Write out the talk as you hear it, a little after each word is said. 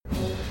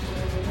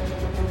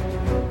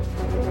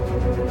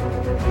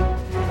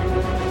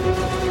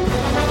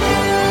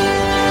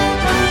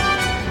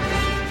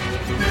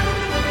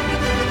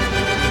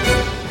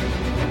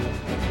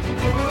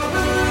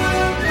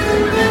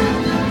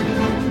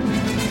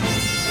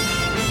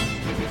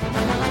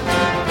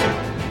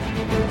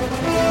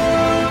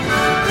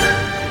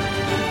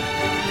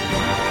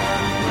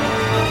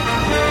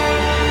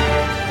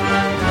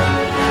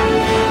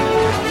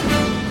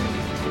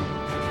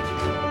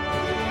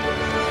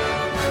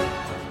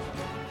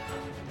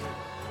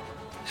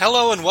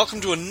Hello and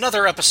welcome to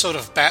another episode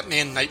of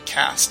Batman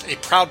Nightcast, a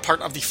proud part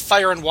of the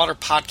Fire and Water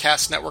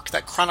podcast network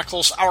that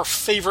chronicles our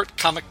favorite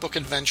comic book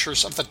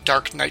adventures of the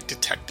Dark Knight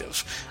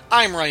Detective.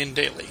 I'm Ryan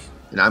Daly.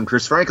 And I'm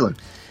Chris Franklin.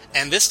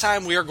 And this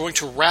time we are going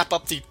to wrap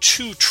up the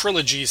two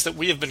trilogies that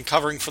we have been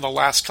covering for the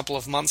last couple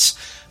of months.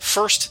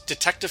 First,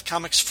 Detective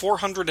Comics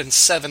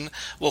 407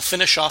 will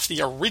finish off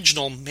the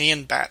original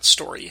Man-Bat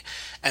story.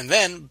 And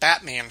then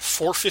Batman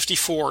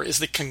 454 is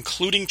the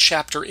concluding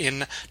chapter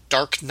in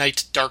Dark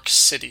Knight Dark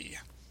City.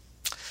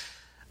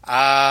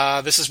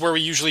 This is where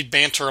we usually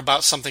banter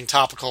about something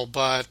topical,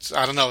 but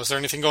I don't know. Is there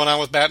anything going on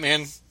with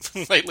Batman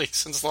lately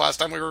since the last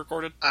time we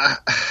recorded?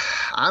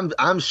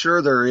 I'm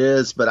sure there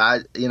is, but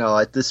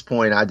at this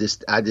point, I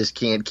just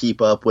can't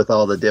keep up with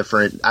all the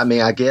different. I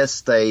mean, I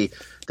guess they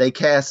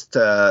cast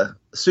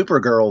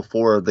Supergirl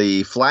for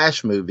the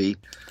Flash movie,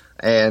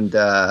 and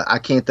I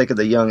can't think of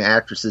the young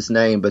actress's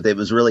name, but it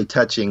was really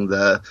touching.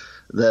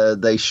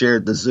 They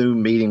shared the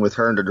Zoom meeting with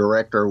her and the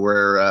director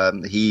where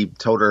he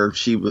told her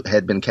she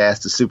had been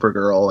cast as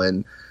Supergirl,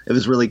 and it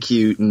was really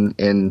cute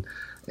and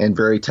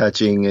very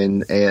touching.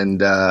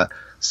 And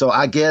so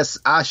I guess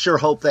I sure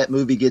hope that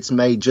movie gets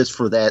made just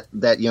for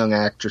that young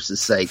actress's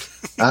sake,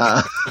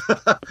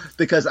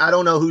 because I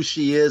don't know who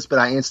she is, but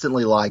I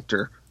instantly liked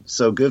her.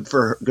 So good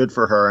for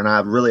her, and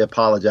I really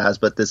apologize,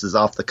 but this is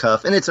off the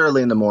cuff, and it's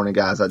early in the morning,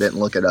 guys. I didn't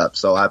look it up,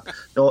 so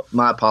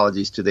my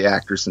apologies to the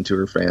actress and to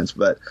her fans,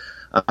 but.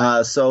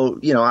 So,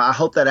 I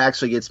hope that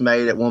actually gets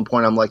made. At one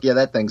point, I'm like, yeah,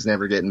 that thing's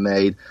never getting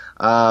made.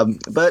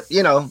 But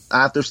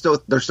they're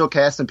still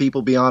casting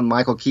people beyond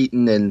Michael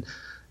Keaton and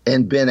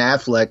Ben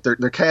Affleck.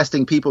 They're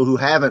casting people who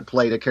haven't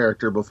played a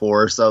character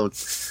before. So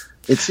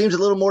it seems a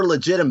little more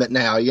legitimate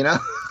now, And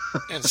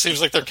it seems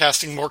like they're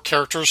casting more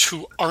characters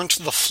who aren't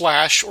the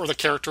Flash or the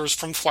characters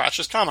from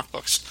Flash's comic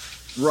books.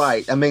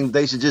 Right. I mean,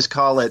 they should just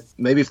call it,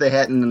 maybe if they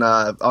hadn't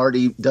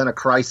already done a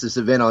Crisis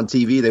event on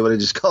TV, they would have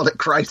just called it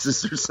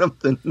Crisis or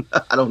something.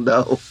 I don't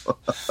know.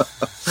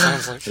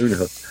 Sounds like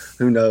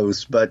Who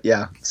knows? But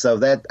yeah, so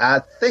I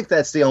think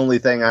that's the only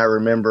thing I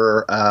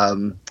remember.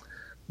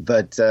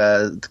 But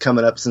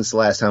coming up since the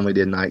last time we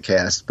did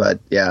Nightcast. But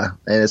yeah,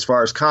 and as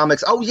far as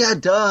comics,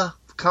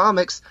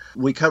 comics.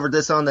 We covered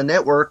this on the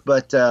network,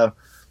 but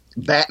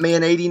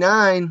Batman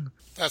 89.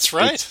 That's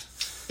right.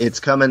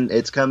 It's coming.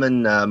 That's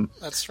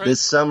right.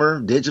 This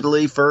summer,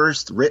 digitally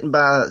first, written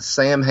by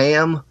Sam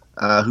Hamm,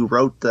 who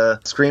wrote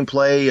the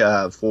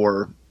screenplay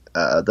for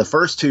the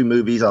first two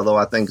movies. Although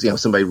I think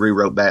somebody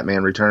rewrote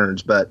Batman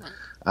Returns, but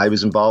I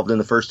was involved in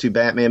the first two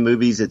Batman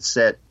movies. It's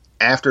set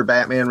after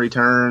Batman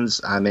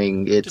Returns. I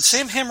mean, did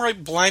Sam Hamm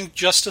write Blind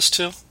Justice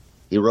too?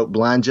 He wrote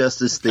Blind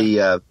Justice,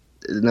 the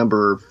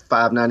number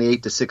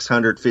 598 to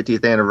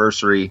 650th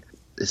anniversary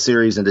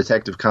series in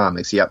Detective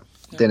Comics. Yep,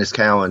 Dennis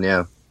Cowan.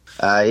 Yeah.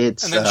 And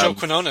then Joe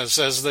Quinones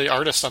as the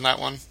artist on that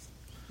one.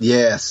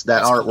 Yes,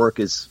 that's artwork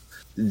cool. Is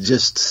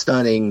just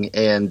stunning.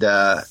 And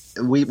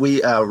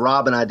we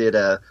Rob and I did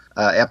a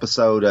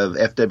episode of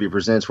FW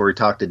Presents where we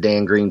talked to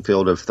Dan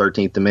Greenfield of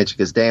 13th Dimension,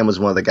 because Dan was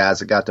one of the guys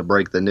that got to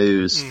break the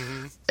news.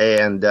 Mm-hmm.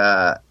 And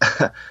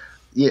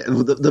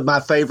my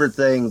favorite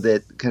thing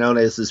that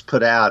Quinones has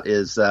put out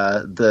is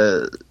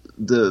the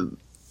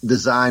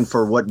design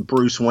for what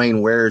Bruce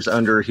Wayne wears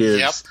under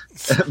his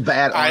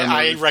bat armor.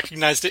 I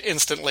recognized it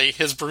instantly.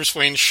 His Bruce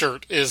Wayne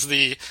shirt is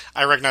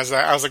I recognized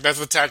that. I was like, that's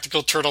the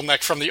tactical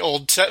turtleneck from the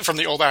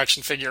old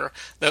action figure.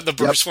 The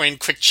Bruce Wayne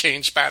quick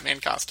change Batman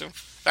costume.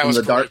 That was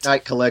from the Dark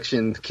Knight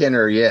collection,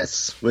 Kenner,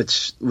 yes,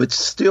 which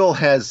still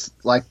has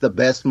like the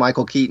best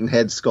Michael Keaton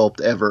head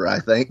sculpt ever, I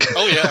think.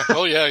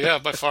 Oh yeah,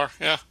 by far,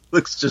 yeah.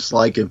 Looks just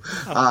like him.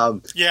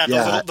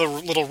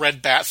 The little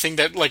red bat thing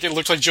that it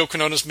looked like Joe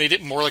Quinones made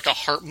it more like a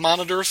heart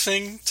monitor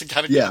thing to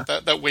kind of get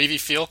that wavy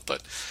feel,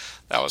 but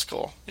that was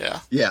cool. Yeah.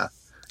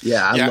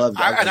 I love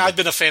that. And I've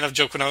been a fan of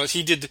Joe Quinones.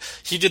 He did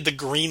the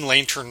Green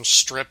Lantern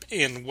strip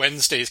in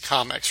Wednesday's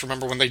comics.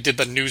 Remember when they did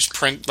the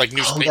newsprint,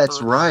 newspaper? Oh,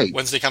 that's right.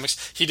 Wednesday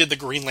comics. He did the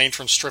Green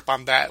Lantern strip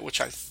on that, which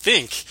I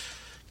think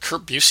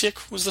Kurt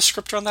Busiek was the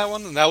scripter on that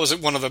one, and that was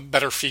one of the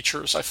better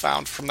features I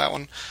found from that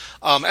one.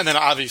 And then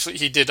obviously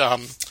he did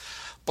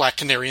Black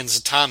Canary and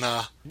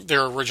Zatanna,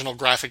 their original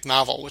graphic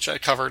novel, which I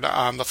covered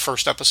on the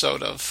first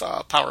episode of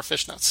Power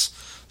Fishnets.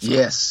 So.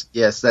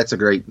 Yes, that's a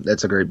great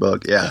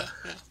book. Yeah.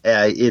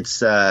 It's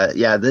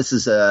this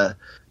is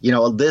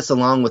this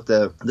along with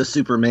the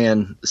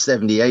Superman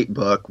 78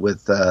 book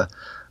with that's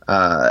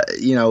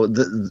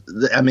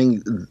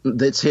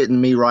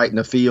hitting me right in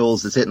the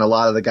feels. It's hitting a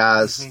lot of the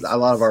guys, a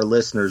lot of our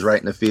listeners right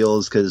in the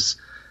feels, because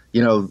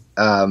all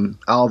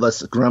of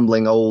us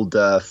grumbling old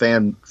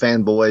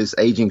fanboys,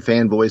 aging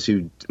fanboys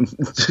who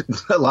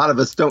a lot of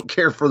us don't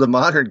care for the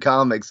modern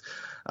comics.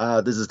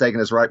 This is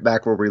taking us right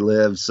back where we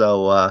live.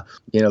 So,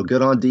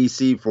 good on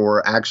DC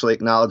for actually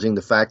acknowledging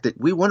the fact that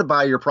we want to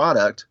buy your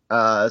product.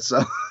 And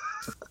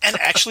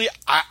actually,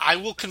 I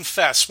will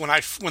confess, when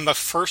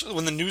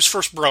the news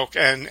first broke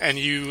and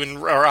you and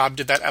Rob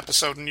did that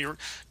episode and you were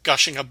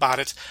gushing about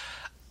it,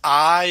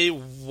 I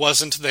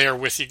wasn't there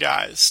with you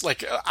guys.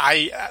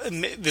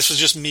 This was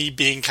just me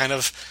being kind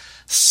of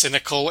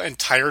cynical and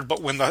tired.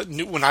 But when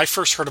I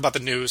first heard about the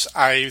news,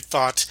 I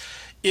thought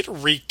it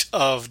reeked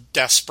of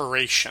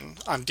desperation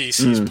on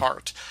DC's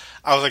part.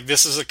 I was like,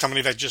 this is a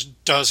company that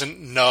just doesn't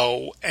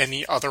know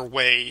any other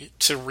way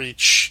to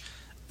reach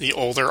the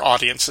older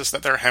audiences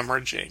that they're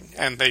hemorrhaging.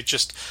 And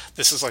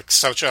this is like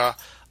such a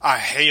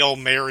Hail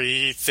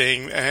Mary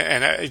thing.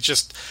 And I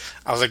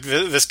was like,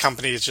 this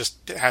company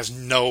has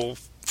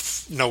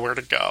nowhere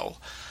to go.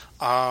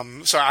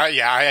 So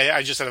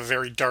I just had a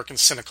very dark and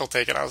cynical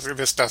take, and I was like,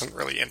 this doesn't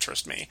really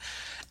interest me.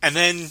 And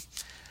then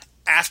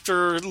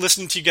after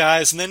listening to you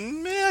guys, and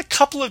then a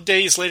couple of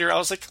days later, I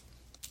was like,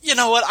 you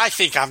know what? I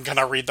think I'm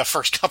gonna read the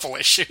first couple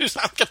issues.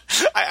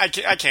 I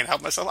can't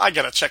help myself. I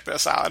gotta check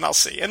this out, and I'll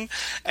see. And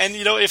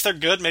if they're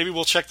good, maybe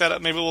we'll check that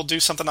out. Maybe we'll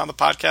do something on the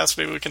podcast.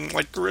 Maybe we can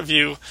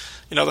review,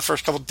 the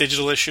first couple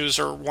digital issues,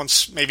 or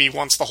once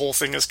the whole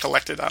thing is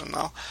collected. I don't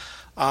know.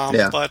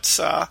 But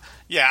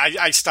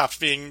I stopped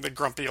being the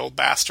grumpy old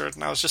bastard,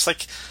 and I was just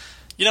like,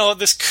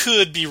 this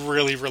could be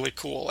really, really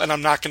cool, and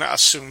I'm not going to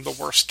assume the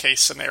worst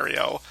case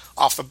scenario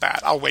off the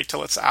bat. I'll wait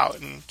till it's out,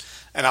 and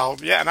I'll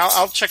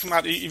check them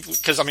out,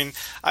 because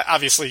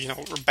obviously,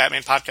 we're a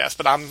Batman podcast,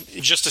 but I'm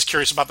just as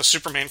curious about the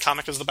Superman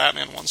comic as the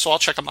Batman one, so I'll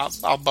check them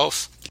out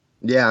both.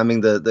 Yeah,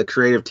 the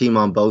creative team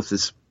on both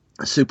is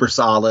super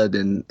solid,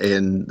 and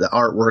the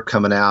artwork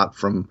coming out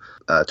from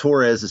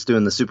Torres is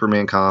doing the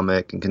Superman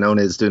comic, and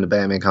Quinones is doing the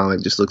Batman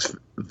comic, just looks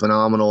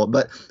phenomenal.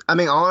 But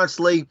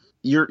honestly,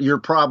 you're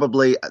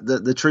probably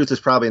the truth is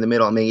probably in the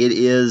middle. It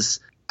is.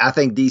 I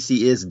think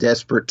DC is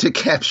desperate to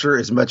capture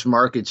as much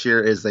market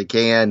share as they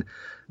can.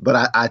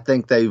 But I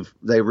think they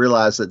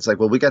realize that it's like,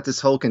 well, we got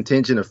this whole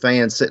contingent of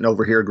fans sitting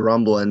over here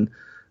grumbling.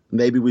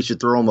 Maybe we should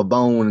throw them a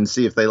bone and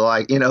see if they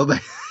like,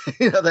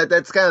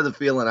 that's kind of the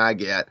feeling I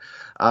get.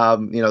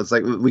 It's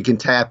like we can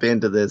tap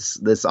into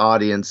this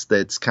audience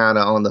that's kind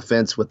of on the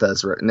fence with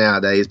us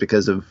nowadays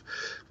because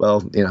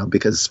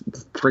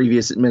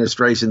previous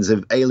administrations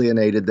have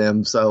alienated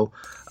them. So,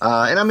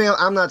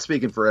 I'm not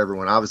speaking for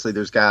everyone. Obviously,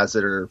 there's guys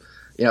that are,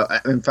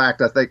 in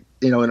fact, I think,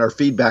 in our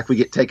feedback, we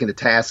get taken to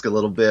task a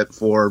little bit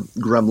for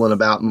grumbling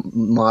about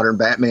modern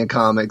Batman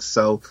comics.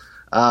 So,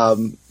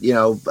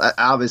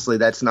 obviously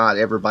that's not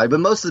everybody, but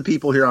most of the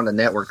people here on the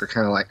network are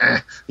kind of like,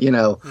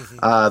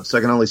 so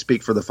I can only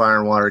speak for the Fire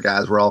and Water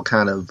guys. We're all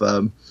kind of,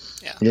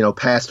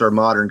 past our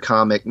modern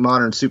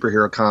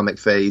superhero comic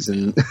phase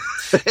in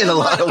a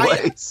lot of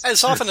ways.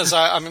 As often as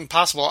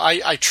possible,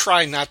 I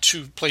try not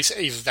to place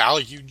a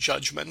value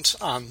judgment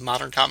on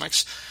modern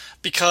comics,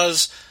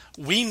 because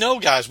we know,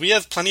 guys, we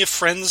have plenty of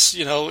friends,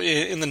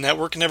 in the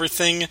network and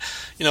everything,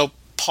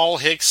 Paul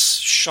Hicks,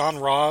 Sean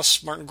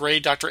Ross, Martin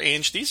Gray, Dr.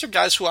 Ainge. These are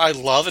guys who I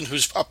love and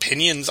whose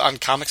opinions on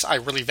comics I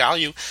really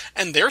value,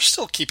 and they're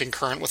still keeping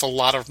current with a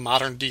lot of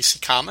modern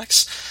DC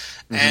comics.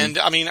 Mm-hmm. And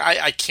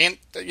I can't,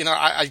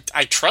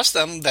 I trust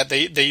them that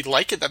they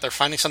like it, that they're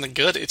finding something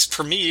good.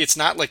 For me, it's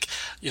not like,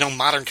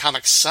 modern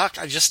comics suck.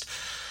 I'm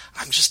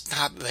just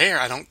not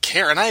there. I don't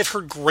care. And I have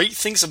heard great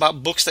things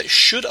about books that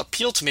should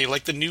appeal to me,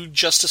 like the new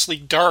Justice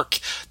League Dark,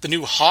 the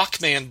new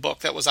Hawkman book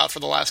that was out for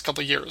the last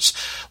couple of years.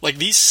 Like,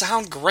 these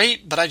sound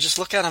great, but I just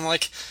look at them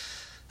like,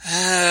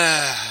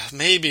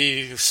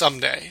 maybe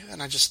someday.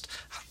 And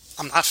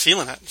I'm not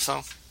feeling it,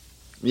 so.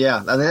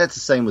 Yeah, that's the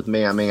same with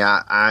me.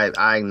 I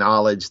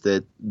acknowledge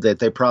that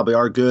they probably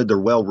are good. They're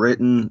well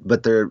written,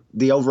 but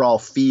the overall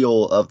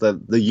feel of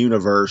the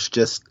universe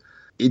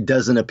it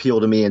doesn't appeal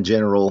to me in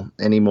general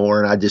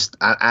anymore. And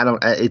I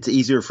don't, it's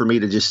easier for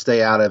me to just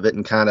stay out of it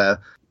and kind of,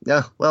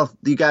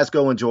 you guys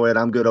go enjoy it.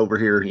 I'm good over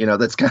here.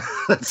 That's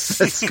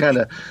kind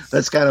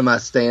of my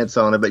stance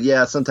on it. But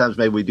yeah, sometimes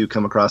maybe we do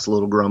come across a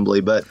little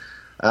grumbly, but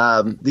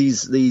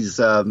these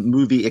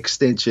movie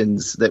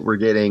extensions that we're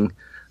getting,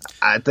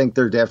 I think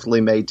they're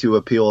definitely made to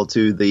appeal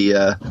to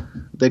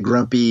the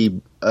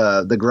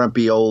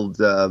grumpy old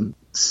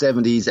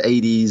 70s,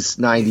 80s,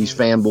 90s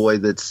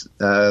fanboy that's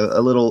a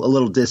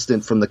little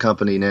distant from the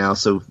company now.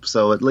 So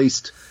at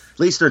least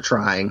they're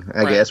trying,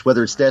 I guess,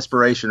 whether it's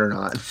desperation or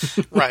not.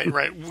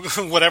 Right.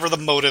 Whatever the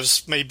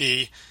motives may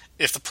be,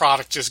 if the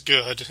product is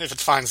good, if it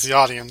finds the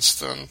audience,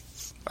 then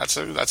that's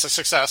a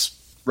success.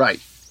 Right.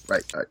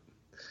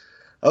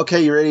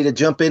 Okay, you ready to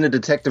jump into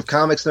Detective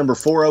Comics number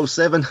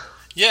 407?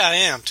 Yeah, I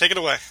am. Take it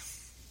away.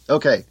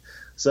 Okay.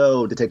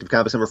 So, Detective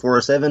Comics number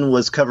 407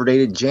 was cover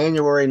dated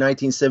January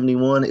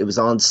 1971. It was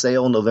on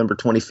sale November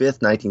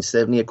 25th,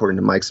 1970, according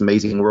to Mike's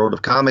Amazing World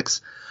of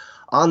Comics.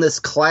 On this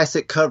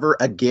classic cover,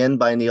 again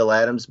by Neal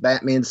Adams,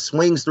 Batman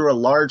swings through a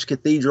large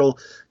cathedral,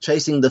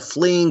 chasing the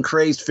fleeing,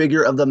 crazed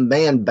figure of the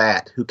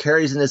Man-Bat, who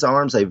carries in his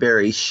arms a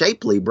very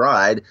shapely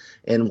bride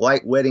in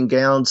white wedding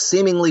gown,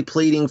 seemingly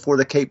pleading for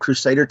the Caped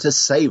Crusader to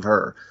save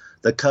her.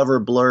 The cover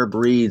blurb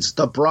reads,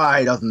 "The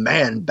Bride of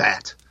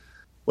Man-Bat."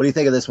 What do you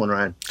think of this one,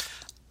 Ryan?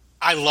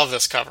 I love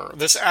this cover.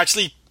 This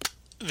actually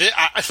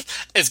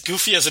as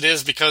goofy as it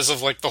is because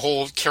of like the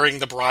whole carrying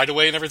the bride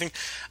away and everything,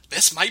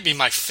 this might be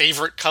my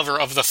favorite cover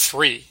of the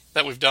 3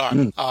 that we've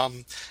done.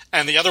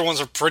 And the other ones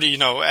are pretty,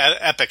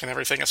 epic and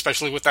everything,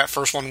 especially with that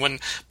first one when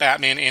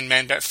Batman and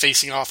Man-Bat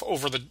facing off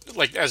over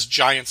as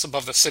giants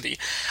above the city.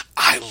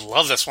 I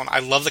love this one. I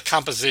love the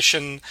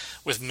composition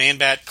with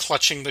Man-Bat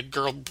clutching the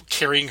girl,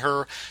 carrying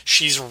her.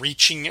 She's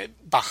reaching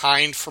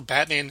behind for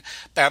Batman.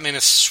 Batman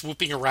is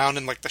swooping around,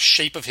 and like the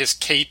shape of his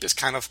cape is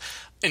kind of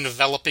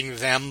enveloping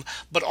them,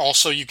 but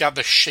also you got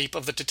the shape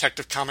of the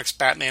Detective Comics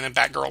Batman and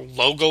Batgirl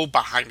logo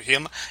behind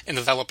him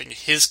enveloping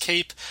his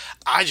cape.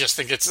 I just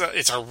think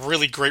it's a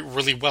really great,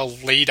 really well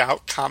laid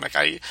out comic.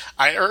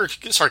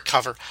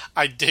 Cover.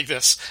 I dig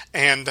this.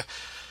 And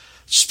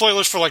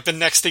spoilers for like the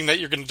next thing that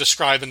you're going to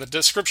describe in the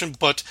description,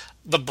 but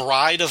The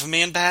Bride of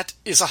Man-Bat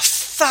is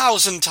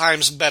 1,000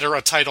 times better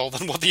a title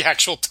than what the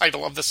actual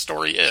title of the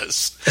story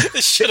is.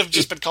 This should have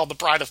just been called The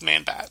Bride of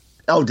Man-Bat.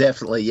 Oh,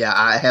 definitely. Yeah,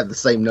 I have the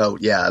same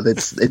note. Yeah,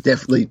 it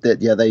definitely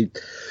that. Yeah,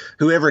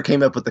 whoever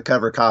came up with the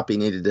cover copy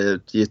needed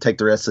to take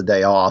the rest of the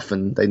day off,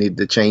 and they needed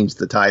to change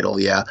the title.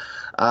 Yeah,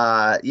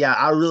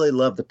 I really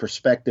love the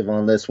perspective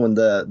on this one.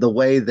 The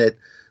way that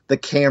the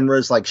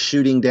camera's like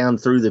shooting down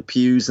through the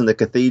pews in the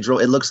cathedral.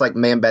 It looks like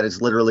Man-Bat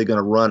is literally going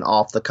to run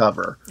off the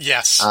cover.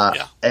 Yes.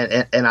 Yeah.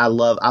 And I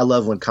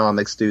love when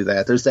comics do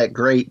that. There's that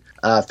great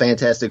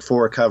Fantastic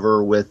Four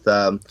cover with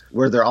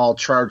where they're all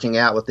charging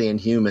out with the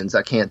Inhumans.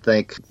 I can't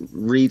think.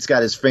 Reed's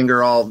got his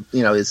finger all,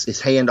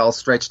 his hand all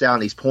stretched out,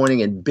 and he's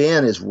pointing, and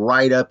Ben is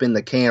right up in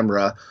the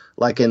camera,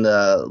 like in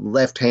the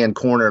left-hand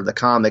corner of the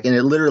comic, and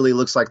it literally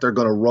looks like they're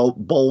going to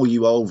bowl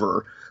you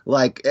over.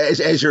 Like,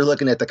 as you're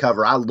looking at the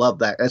cover. I love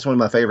that. That's one of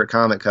my favorite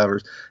comic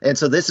covers. And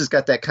so this has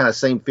got that kind of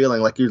same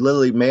feeling. Like, you're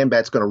literally,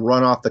 Man-Bat's going to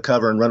run off the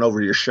cover and run over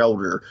your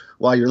shoulder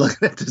while you're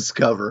looking at this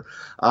cover.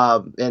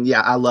 And yeah,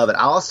 I love it.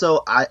 I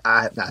also,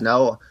 I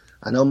know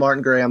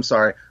Martin Gray, I'm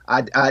sorry.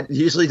 I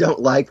usually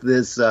don't like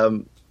this,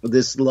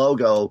 this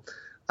logo.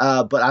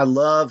 But I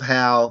love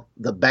how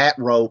the bat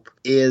rope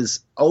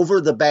is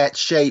over the bat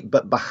shape,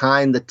 but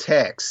behind the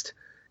text.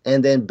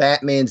 And then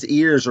Batman's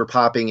ears are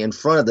popping in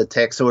front of the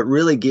text. So it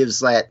really gives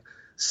that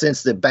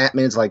sense that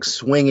Batman's like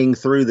swinging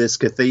through this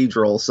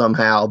cathedral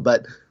somehow.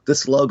 But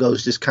this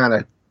logo's just kind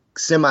of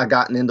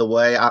semi-gotten in the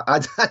way. I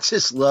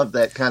just love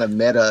that kind of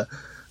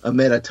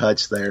meta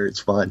touch there. It's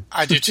fun.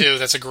 I do too.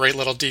 That's a great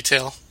little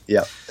detail.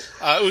 Yeah.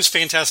 It was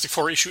Fantastic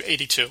Four issue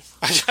 82.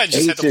 I just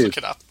 82. Had to look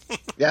it up.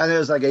 Yeah, and it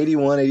was like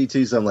 81,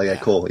 82, something like that.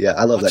 Cool. Yeah,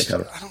 I love that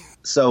cover.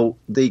 So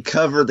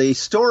the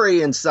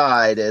story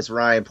inside, as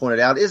Ryan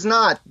pointed out, is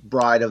not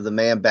Bride of the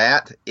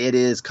Man-Bat. It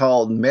is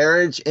called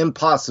Marriage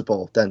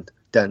Impossible. Dun,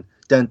 dun,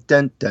 dun,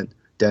 dun, dun,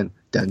 dun,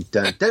 dun,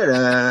 dun,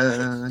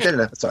 dun, dun,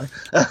 dun. Sorry.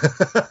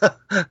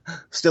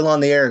 Still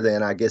on the air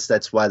then. I guess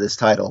that's why this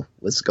title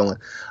was going.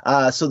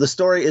 So the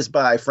story is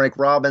by Frank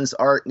Robbins,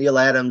 art Neil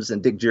Adams,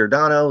 and Dick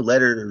Giordano,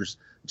 letters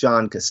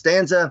John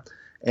Costanza,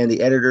 and the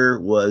editor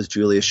was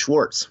Julius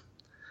Schwartz.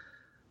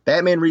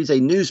 Batman reads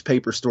a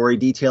newspaper story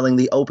detailing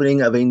the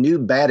opening of a new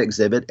bat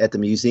exhibit at the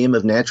Museum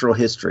of Natural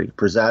History,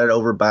 presided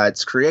over by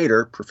its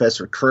creator,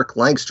 Professor Kirk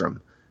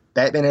Langstrom.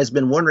 Batman has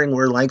been wondering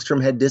where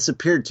Langstrom had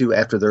disappeared to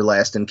after their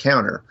last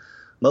encounter.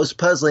 Most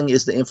puzzling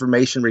is the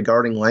information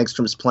regarding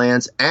Langstrom's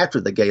plans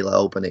after the gala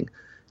opening,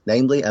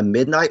 namely a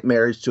midnight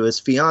marriage to his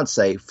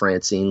fiancée,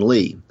 Francine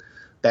Lee.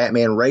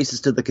 Batman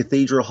races to the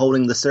cathedral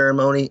holding the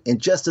ceremony,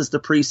 and just as the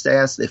priest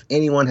asks if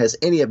anyone has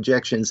any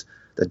objections,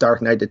 the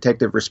Dark Knight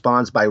detective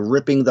responds by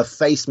ripping the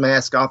face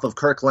mask off of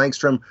Kirk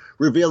Langstrom,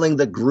 revealing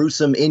the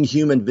gruesome,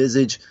 inhuman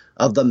visage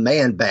of the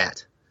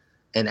Man-Bat.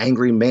 An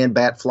angry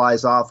Man-Bat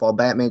flies off while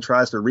Batman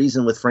tries to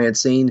reason with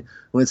Francine,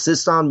 who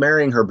insists on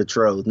marrying her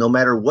betrothed, no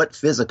matter what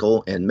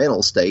physical and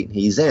mental state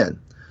he's in.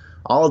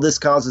 All of this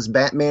causes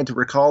Batman to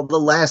recall the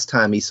last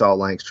time he saw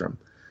Langstrom.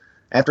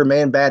 After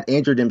Man-Bat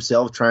injured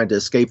himself trying to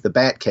escape the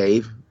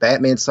Batcave,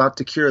 Batman sought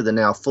to cure the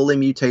now fully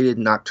mutated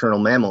nocturnal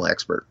mammal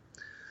expert.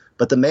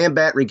 But the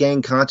Man-Bat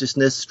regained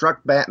consciousness,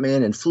 struck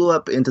Batman, and flew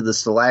up into the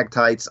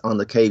stalactites on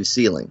the cave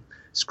ceiling,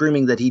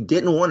 screaming that he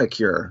didn't want a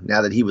cure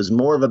now that he was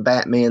more of a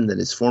Batman than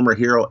his former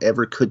hero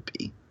ever could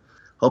be.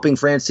 Hoping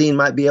Francine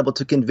might be able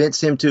to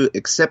convince him to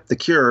accept the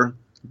cure,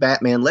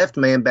 Batman left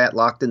Man-Bat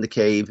locked in the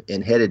cave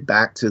and headed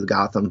back to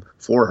Gotham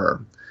for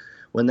her.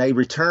 When they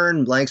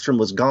returned, Langstrom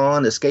was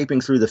gone,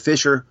 escaping through the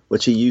fissure,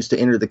 which he used to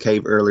enter the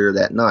cave earlier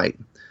that night.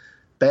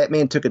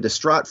 Batman took a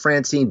distraught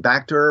Francine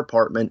back to her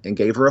apartment and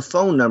gave her a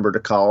phone number to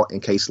call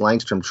in case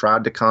Langstrom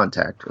tried to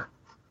contact her.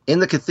 In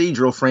the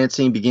cathedral,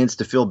 Francine begins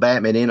to fill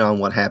Batman in on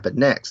what happened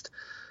next.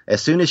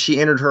 As soon as she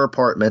entered her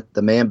apartment,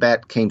 the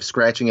Man-Bat came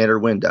scratching at her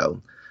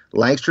window.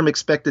 Langstrom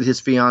expected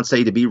his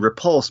fiancée to be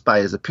repulsed by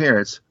his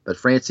appearance, but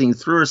Francine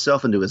threw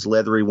herself into his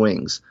leathery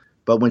wings.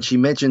 But when she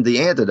mentioned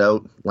the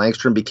antidote,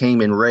 Langstrom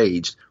became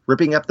enraged,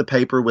 ripping up the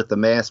paper with the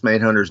masked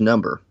manhunter's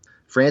number.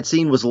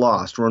 Francine was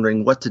lost,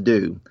 wondering what to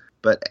do.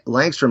 But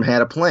Langstrom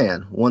had a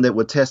plan, one that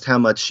would test how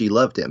much she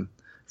loved him.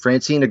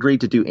 Francine agreed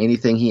to do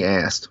anything he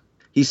asked.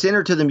 He sent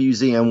her to the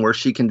museum where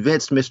she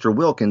convinced Mr.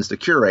 Wilkins, the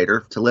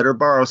curator, to let her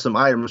borrow some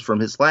items from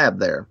his lab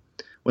there.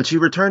 When she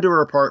returned to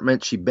her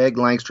apartment, she begged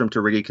Langstrom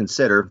to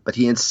reconsider, but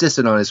he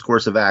insisted on his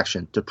course of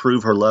action to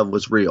prove her love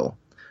was real.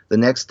 The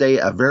next day,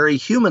 a very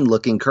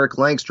human-looking Kirk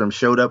Langstrom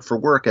showed up for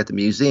work at the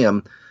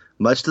museum,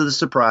 much to the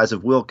surprise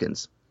of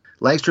Wilkins.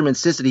 Langstrom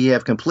insisted he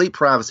have complete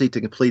privacy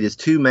to complete his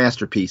 2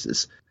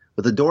 masterpieces.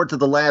 With the door to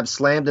the lab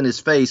slammed in his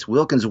face,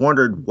 Wilkins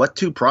wondered what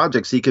 2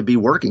 projects he could be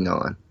working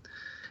on.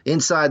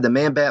 Inside, the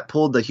Man-Bat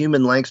pulled the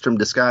human Langstrom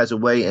disguise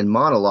away and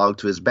monologued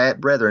to his Bat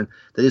brethren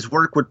that his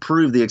work would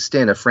prove the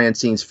extent of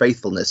Francine's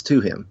faithfulness to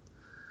him.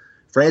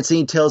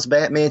 Francine tells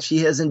Batman she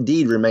has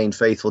indeed remained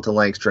faithful to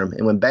Langstrom,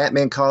 and when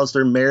Batman calls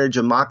their marriage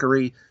a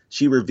mockery,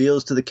 she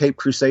reveals to the Caped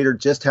Crusader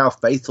just how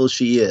faithful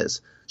she is.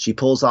 She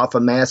pulls off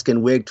a mask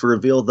and wig to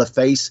reveal the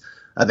face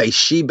of a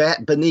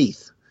she-bat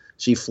beneath.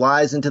 She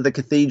flies into the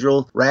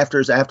cathedral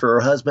rafters after her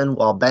husband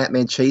while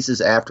Batman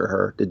chases after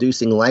her,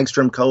 deducing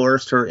Langstrom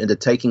coerced her into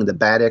taking the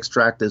bat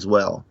extract as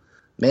well.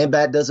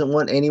 Man-Bat doesn't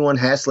want anyone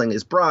hassling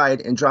his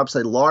bride and drops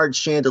a large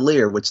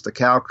chandelier which the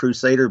Cow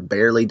Crusader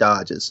barely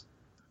dodges.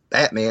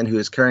 Batman, who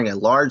is carrying a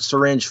large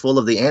syringe full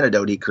of the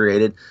antidote he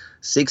created,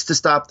 seeks to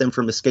stop them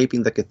from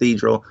escaping the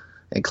cathedral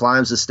and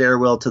climbs the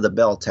stairwell to the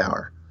bell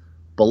tower.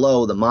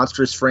 Below, the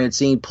monstrous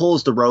Francine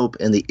pulls the rope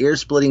and the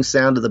ear-splitting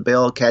sound of the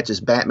bell catches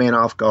Batman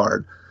off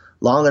guard,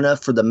 long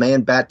enough for the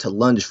Man-Bat to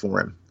lunge for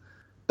him.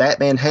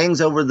 Batman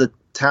hangs over the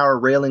tower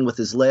railing with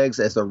his legs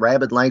as the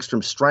rabid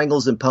Langstrom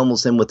strangles and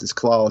pummels him with his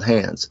clawed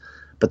hands,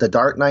 but the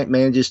Dark Knight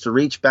manages to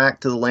reach back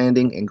to the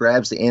landing and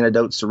grabs the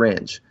antidote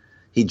syringe.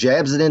 He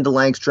jabs it into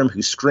Langstrom,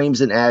 who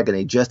screams in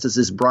agony just as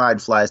his bride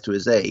flies to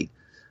his aid.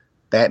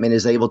 Batman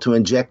is able to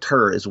inject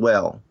her as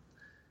well.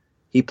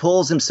 He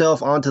pulls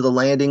himself onto the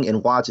landing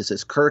and watches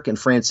as Kirk and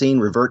Francine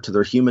revert to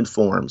their human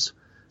forms.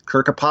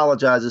 Kirk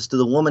apologizes to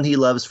the woman he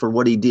loves for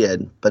what he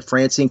did, but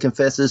Francine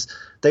confesses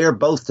they are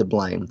both to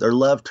blame, their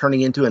love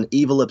turning into an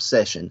evil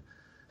obsession.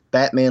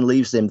 Batman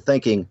leaves them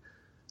thinking,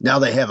 now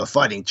they have a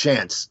fighting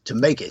chance to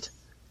make it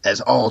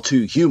as all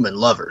 2 human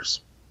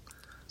lovers.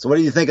 So what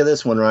do you think of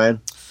this one,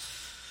 Ryan?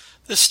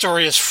 This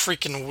story is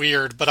freaking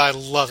weird, but I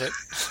love it.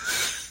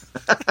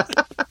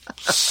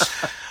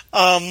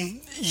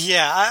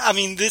 I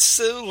mean, this,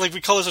 like,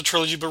 we call this a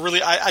trilogy, but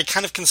really, I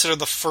kind of consider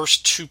the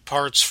first 2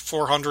 parts,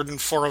 400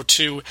 and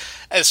 402,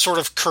 as sort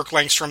of Kirk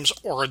Langstrom's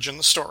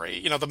origin story.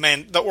 You know,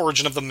 the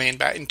origin of the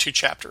Man-Bat in 2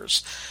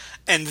 chapters.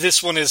 And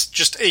this one is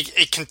just a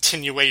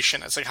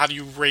continuation. It's like, how do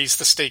you raise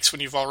the stakes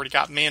when you've already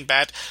got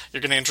Man-Bat?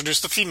 You're going to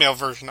introduce the female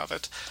version of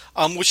it.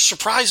 Which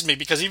surprised me,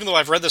 because even though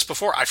I've read this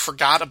before, I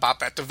forgot about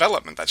that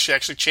development, that she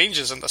actually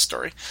changes in the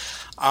story.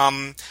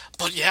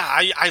 But yeah,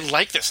 I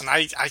like this, and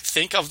I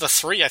think of the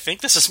 3, I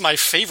think this is my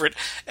favorite,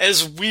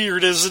 as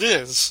weird as it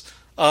is.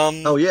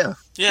 Oh, yeah.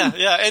 Yeah,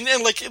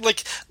 and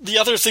like the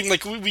other thing,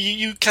 like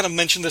you kind of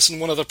mentioned this in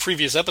one of the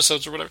previous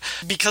episodes or whatever,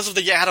 because of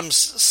the Adams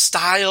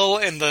style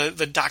and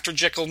the Dr.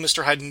 Jekyll,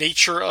 Mr. Hyde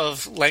nature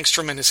of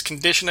Langstrom and his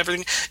condition and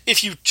everything,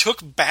 if you took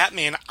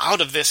Batman out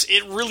of this,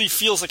 it really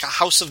feels like a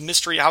House of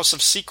Mystery, House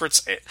of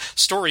Secrets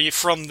story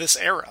from this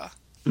era.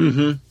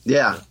 Mm-hmm.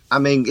 Yeah. I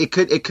mean, it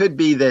could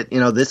be that, you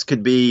know, this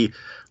could be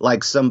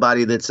like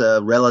somebody that's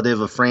a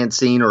relative of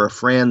Francine or a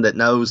friend that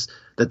knows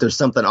that there's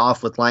something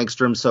off with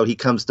Langstrom, so he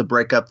comes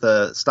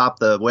to stop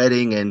the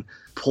wedding and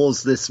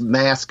pulls this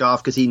mask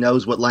off because he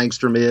knows what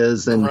Langstrom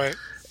is. And right.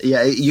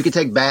 Yeah, you could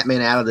take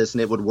Batman out of this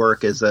and it would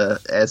work as a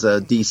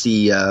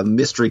DC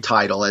mystery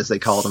title, as they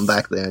called him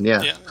back then.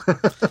 Yeah.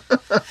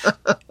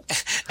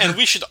 And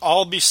we should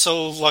all be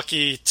so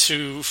lucky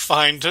to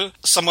find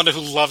someone who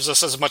loves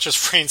us as much as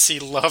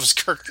Francine loves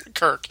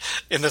Kirk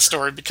in this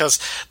story, because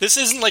this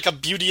isn't like a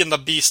Beauty and the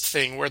Beast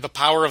thing where the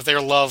power of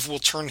their love will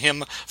turn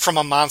him from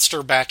a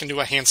monster back into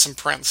a handsome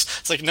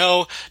prince. It's like,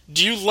 no,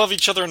 do you love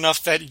each other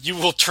enough that you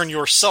will turn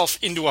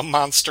yourself into a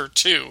monster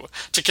too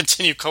to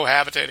continue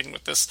cohabitating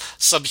with this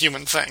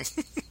subhuman thing?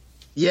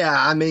 Yeah,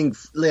 I mean,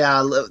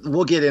 yeah,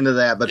 we'll get into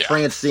that, but yeah.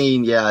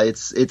 Francine, yeah,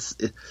 it's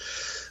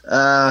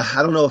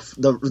I don't know if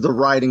the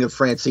writing of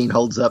Francine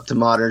holds up to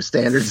modern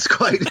standards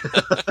quite,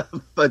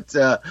 but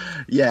that's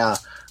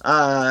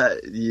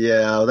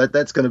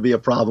going to be a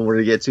problem we're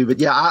going to get to. But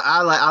yeah,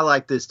 I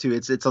like this too.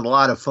 It's a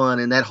lot of fun,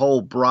 and that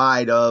whole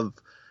bride of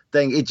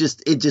thing. It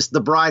just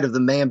the bride of the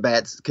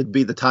Man-Bats could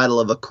be the title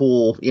of a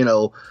cool, you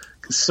know,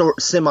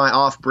 semi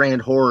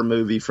off-brand horror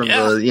movie from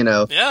the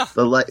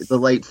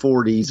late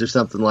 40s or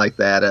something like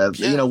that.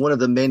 You know, one of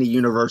the many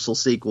Universal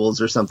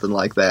sequels or something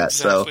like that.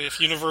 Exactly. So if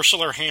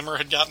Universal or Hammer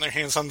had gotten their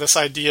hands on this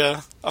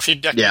idea a few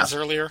decades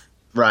earlier.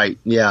 Right.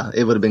 Yeah,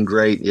 it would have been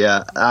great.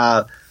 Yeah.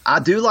 I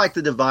do like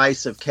the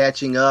device of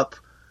catching up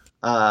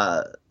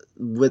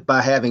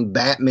by having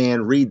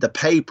Batman read the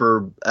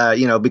paper,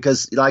 you know,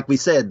 because like we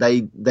said,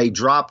 they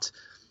dropped,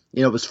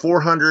 you know, it was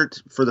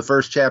 400 for the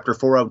first chapter,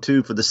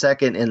 402 for the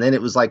second, and then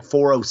it was like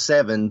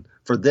 407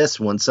 for this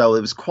one. So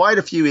it was quite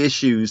a few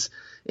issues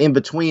in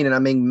between. And I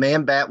mean,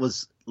 Man-Bat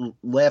was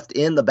left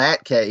in the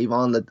Batcave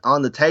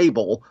on the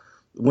table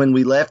when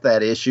we left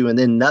that issue, and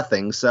then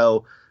nothing.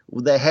 So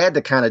they had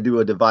to kind of do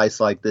a device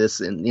like this,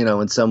 and you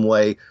know, in some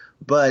way,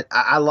 But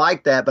I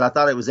like that, but I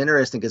thought it was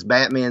interesting because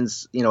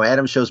Batman's,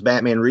 Adam shows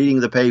Batman reading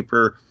the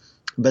paper,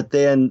 but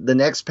then the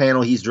next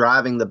panel he's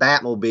driving the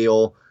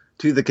Batmobile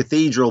to the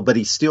cathedral, but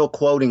he's still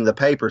quoting the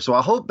paper. So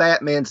I hope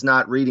Batman's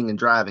not reading and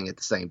driving at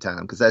the same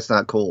time, because that's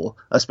not cool,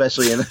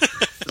 especially in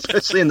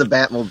the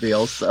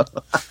Batmobile. So,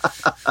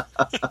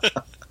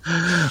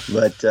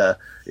 but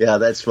yeah,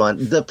 that's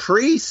fun. The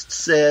priest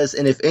says,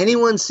 and if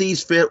anyone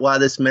sees fit why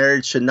this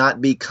marriage should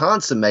not be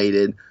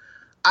consummated.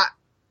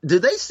 Do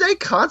they say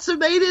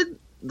consummated?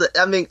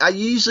 I mean, I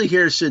usually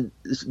hear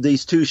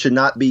these two should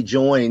not be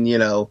joined,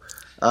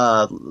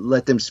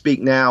 let them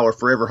speak now or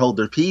forever hold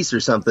their peace or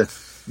something.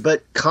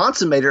 But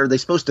consummated, are they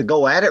supposed to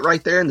go at it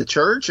right there in the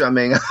church? I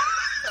mean,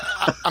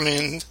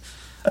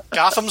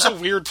 Gotham's a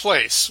weird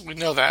place. We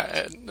know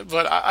that.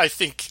 But I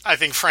think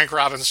Frank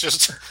Robbins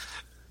just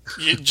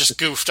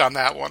goofed on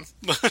that one.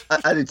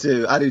 I do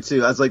too. I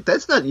was like,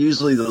 that's not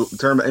usually the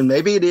term, and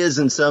maybe it is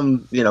in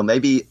some,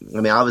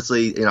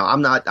 obviously,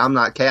 I'm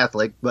not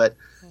Catholic, but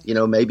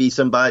maybe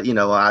somebody,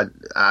 I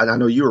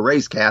know you were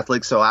raised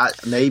Catholic, so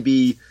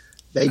maybe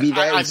that.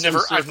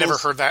 I've never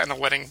heard that in a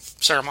wedding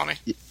ceremony.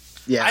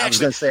 Yeah, I was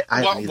going to say.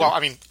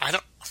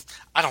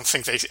 I don't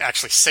think they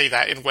actually say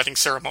that in wedding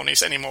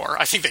ceremonies anymore.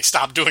 I think they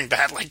stopped doing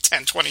that like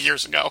 10, 20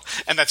 years ago.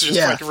 And that's just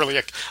like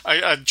really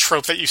a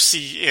trope that you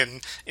see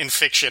in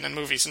fiction and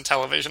movies and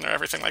television or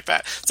everything like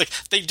that. It's like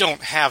they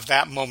don't have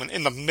that moment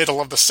in the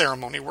middle of the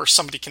ceremony where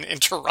somebody can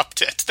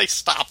interrupt it. They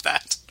stop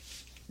that.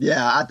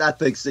 Yeah, I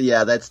think so.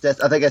 Yeah, I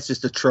think that's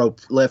just a trope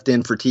left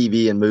in for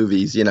TV and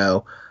movies,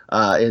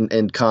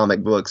 in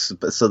comic books,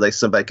 so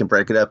somebody can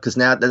break it up. Because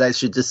now they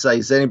should just say,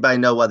 does anybody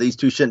know why these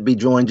two shouldn't be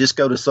joined? Just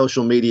go to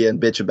social media and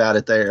bitch about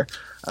it there.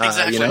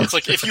 Exactly. It's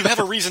like, if you have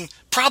a reason,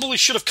 probably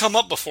should have come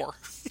up before.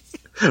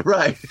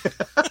 Right.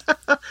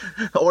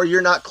 Or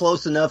you're not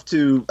close enough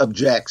to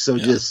object, so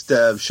just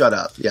shut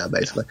up. Yeah,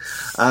 basically.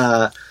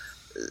 Yeah.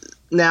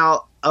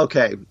 Now,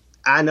 okay,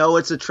 I know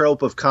it's a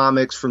trope of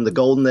comics from the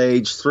Golden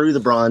Age through the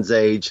Bronze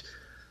Age,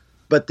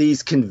 but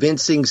these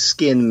convincing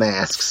skin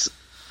masks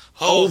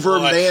over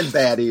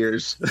Man-Bat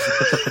ears.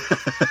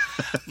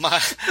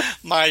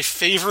 my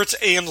favorite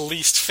and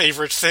least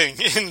favorite thing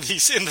in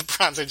the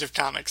Bronze Age of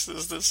comics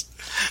is this,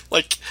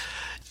 like,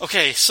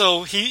 okay,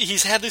 so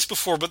he's had this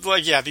before, but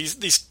like, yeah,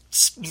 these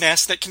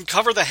masks that can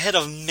cover the head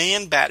of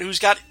Man-Bat, who's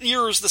got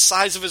ears the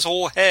size of his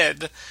whole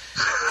head,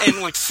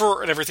 and like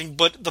fur and everything,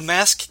 but the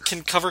mask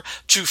can cover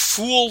to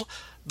fool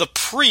the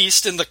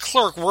priest and the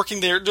clerk working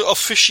there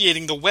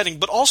officiating the wedding.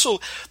 But also,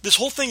 this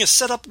whole thing is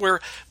set up where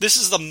this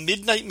is the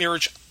midnight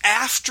marriage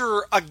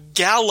after a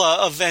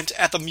gala event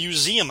at the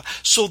museum.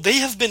 So they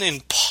have been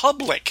in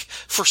public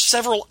for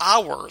several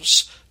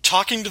hours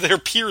talking to their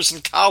peers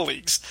and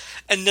colleagues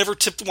and never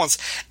tipped once.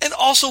 And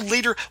also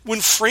later,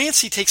 when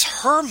Francie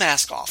takes her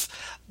mask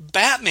off,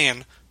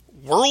 Batman,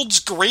 world's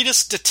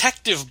greatest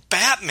detective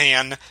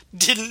Batman,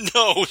 didn't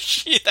know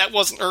that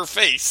wasn't her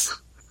face.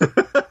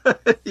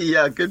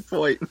 Yeah, good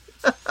point.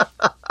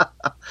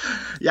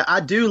 Yeah, I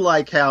do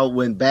like how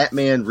when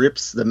Batman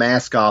rips the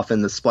mask off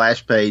in the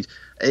splash page,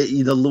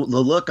 the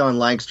look on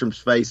Langstrom's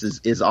face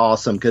is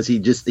awesome, because he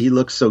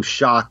looks so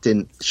shocked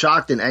and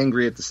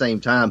angry at the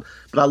same time.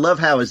 But I love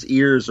how his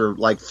ears are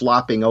like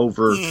flopping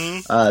over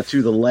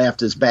to the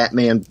left as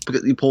Batman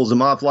he pulls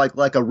them off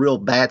like a real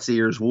bat's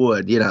ears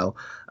would,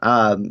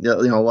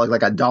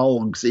 like a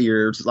dog's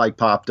ears like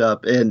popped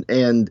up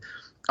and.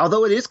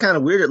 Although it is kind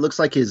of weird, it looks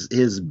like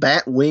his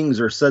bat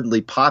wings are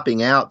suddenly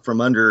popping out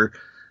from under,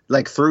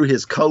 like through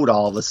his coat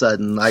all of a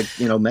sudden. Like,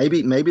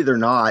 maybe they're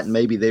not, and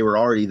maybe they were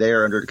already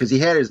there under, because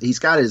he's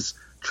got his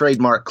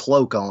trademark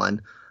cloak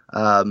on.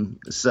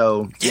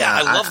 So yeah,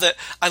 I love that.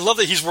 I love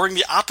that he's wearing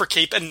the opera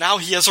cape, and now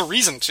he has a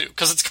reason to,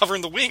 because it's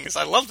covering the wings.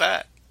 I love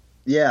that.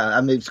 Yeah,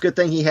 I mean, it's a good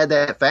thing he had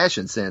that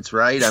fashion sense,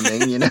 right? I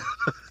mean,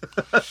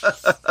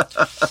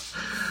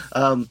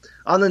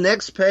 on the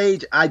next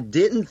page, I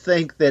didn't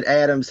think that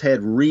Adams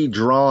had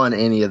redrawn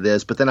any of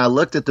this, but then I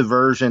looked at the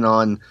version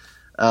on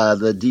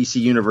the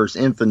DC Universe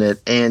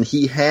Infinite, and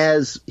he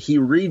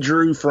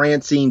redrew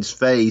Francine's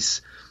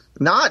face,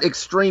 not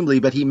extremely,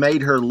 but he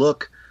made her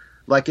look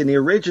like in the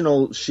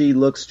original. She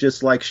looks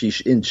just like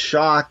she's in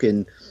shock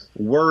and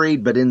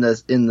worried, but in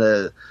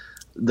the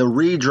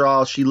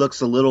redraw, she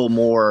looks a little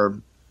more.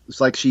 It's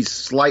like she's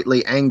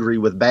slightly angry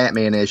with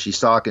Batman as she's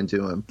talking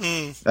to him.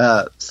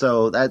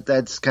 So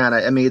that's kind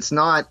of, I mean, it's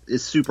not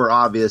as super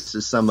obvious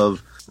as some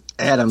of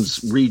Adams'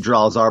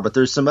 redraws are, but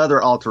there's some other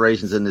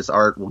alterations in this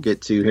art we'll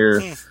get to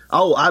here.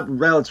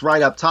 Well, it's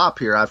right up top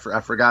here. I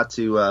forgot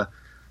to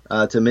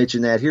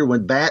mention that here.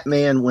 When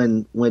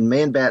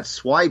Man-Bat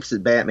swipes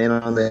at Batman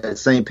on that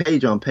same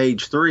page, on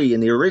page 3, in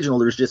the original,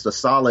 there's just a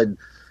solid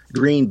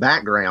green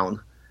background,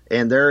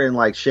 and they're in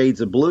like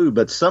shades of blue,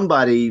 but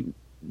somebody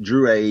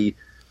drew a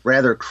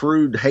rather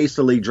crude,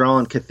 hastily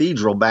drawn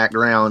cathedral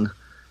background,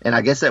 and I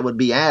guess that would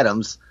be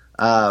Adams.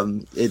 I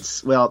would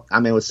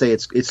say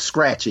it's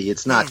scratchy.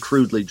 It's not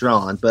crudely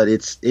drawn, but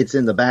it's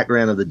in the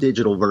background of the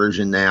digital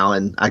version now,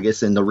 and I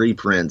guess in the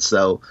reprint.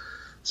 So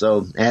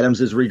So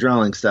Adams is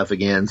redrawing stuff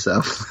again.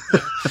 So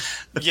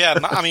yeah,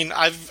 I mean,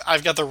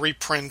 I've got the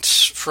reprint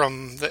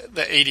from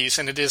the 80s,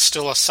 and it is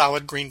still a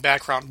solid green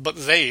background, but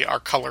they are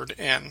colored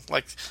in,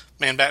 like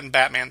Man-Bat and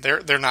Batman.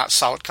 They're not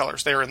solid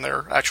colors; they're in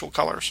their actual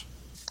colors.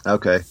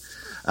 Okay.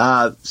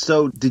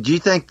 So did you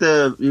think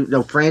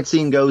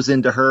Francine goes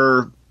into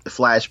her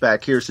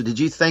flashback here? So did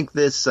you think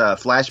this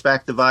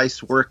flashback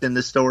device worked in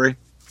this story?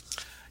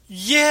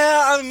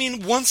 Yeah, I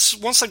mean,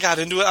 once I got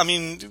into it, I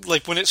mean,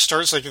 like, when it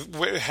starts, like,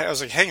 I was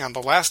like, hang on,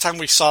 the last time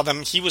we saw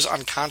them, he was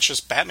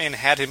unconscious. Batman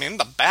had him in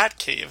the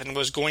Batcave and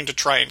was going to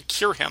try and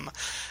cure him.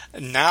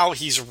 Now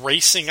he's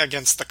racing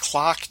against the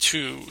clock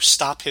to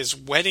stop his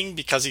wedding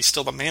because he's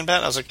still the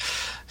Man-Bat. I was like,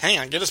 hang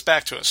on, get us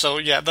back to it. So,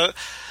 yeah,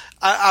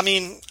 I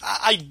mean,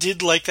 I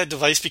did like that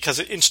device because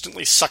it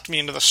instantly sucked me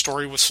into the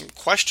story with some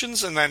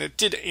questions, and then it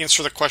did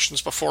answer the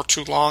questions before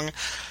too long.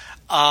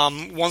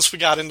 Once we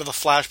got into the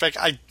flashback,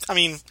 I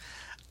mean,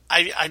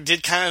 I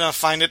did kind of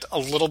find it a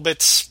little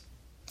bit,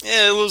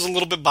 it was a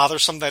little bit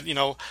bothersome that,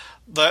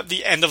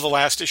 the end of the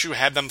last issue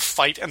had them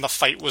fight and the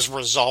fight was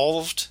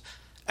resolved.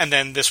 And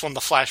then this one,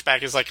 the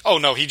flashback is like, oh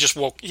no, he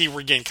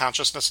regained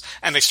consciousness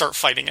and they start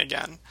fighting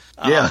again.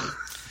 Yeah.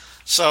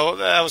 So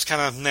that was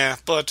kind of meh,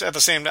 but at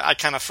the same time, I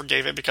kind of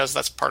forgave it because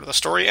that's part of the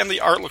story. And the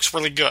art looks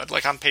really good.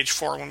 Like on page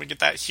 4, when we get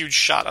that huge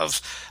shot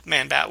of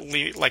Man-Bat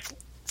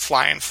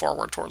flying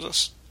forward towards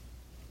us.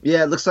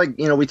 Yeah, it looks like,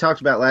 we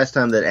talked about last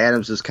time that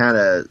Adams is kind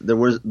of, there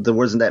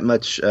wasn't that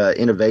much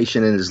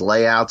innovation in his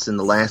layouts in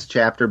the last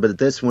chapter, but at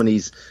this one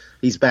he's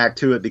back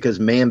to it because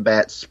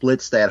Man-Bat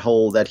splits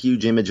that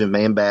huge image of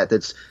Man-Bat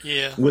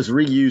was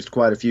reused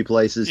quite a few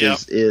places,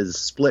 is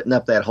splitting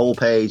up that whole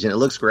page, and it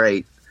looks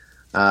great.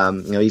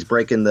 He's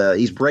breaking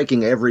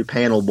every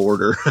panel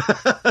border.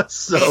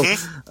 So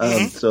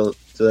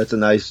that's a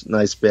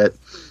nice bit.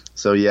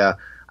 So yeah,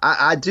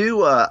 I do,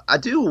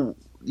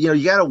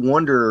 you got to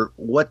wonder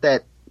what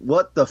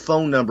the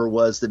phone number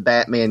was that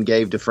Batman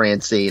gave to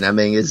Francine. I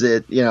mean, is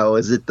it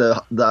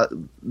the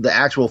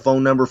actual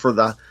phone number for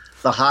the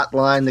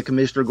hotline that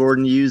Commissioner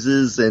Gordon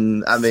uses?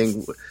 And I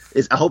mean,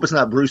 I hope it's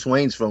not Bruce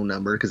Wayne's phone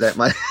number, because that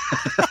might.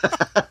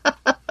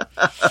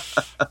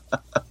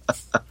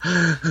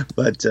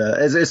 But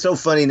it's so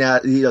funny now,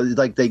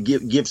 like they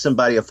give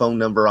somebody a phone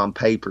number on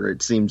paper.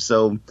 It seems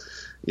so,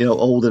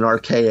 old and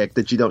archaic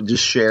that you don't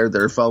just share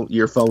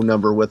your phone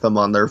number with them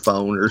on their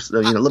phone, or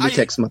let me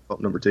text my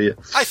phone number to you.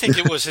 I think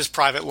it was his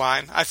private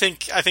line. I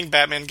think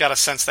Batman got a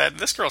sense that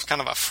this girl's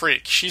kind of a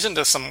freak. She's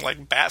into some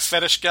like bat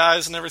fetish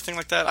guys and everything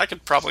like that. I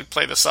could probably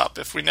play this up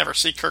if we never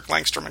see Kirk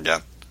Langstrom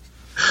again.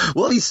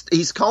 Well,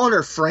 he's calling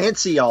her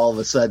Francie all of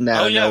a sudden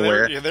out of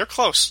nowhere. They're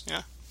close.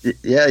 Yeah.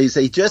 Yeah,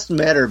 he just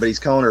met her, but he's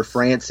calling her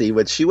Francie,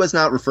 which she was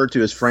not referred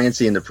to as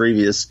Francie in the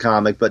previous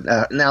comic. But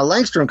now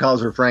Langstrom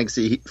calls her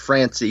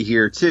Francie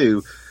here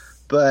too.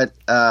 But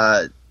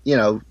that's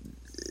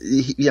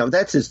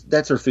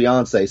her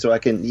fiance, so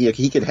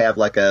he could have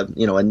like a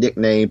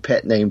nickname,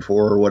 pet name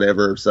for her or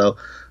whatever. So,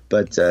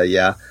 but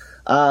yeah.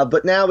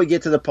 But now we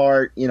get to the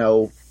part,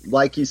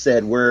 like you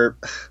said, where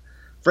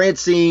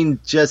Francine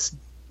just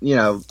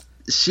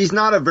she's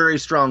not a very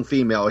strong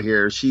female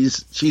here.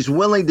 She's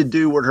willing to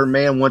do what her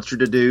man wants her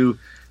to do,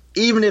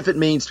 even if it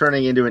means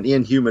turning into an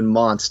inhuman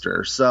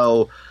monster.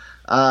 So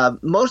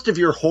most of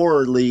your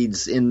horror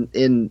leads in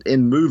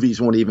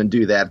movies won't even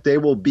do that. They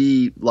will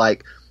be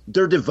like,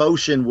 their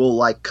devotion will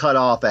like cut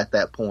off at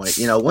that point.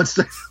 Once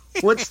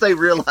they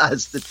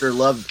realize that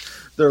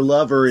their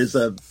lover is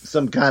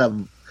some kind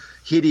of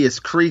hideous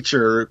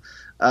creature,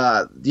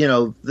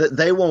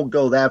 they won't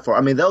go that far.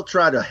 I mean, they'll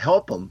try to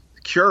help them,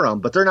 cure them,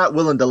 but they're not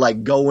willing to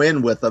like go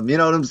in with them. You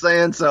know what I'm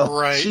saying?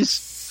 So right.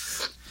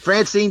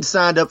 Francine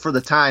signed up for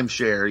the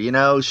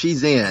timeshare.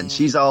 She's in.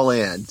 She's all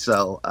in.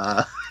 So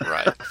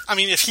right. I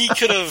mean, if he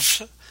could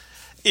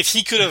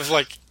have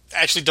like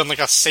actually done like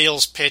a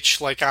sales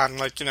pitch, like on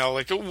like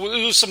it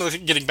was some of the,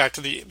 getting back to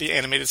the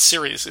animated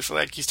series, if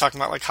like he's talking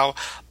about like how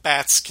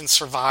bats can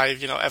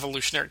survive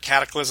evolutionary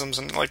cataclysms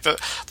and like the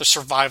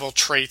survival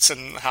traits,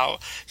 and how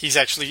he's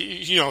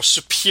actually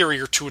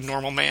superior to a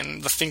normal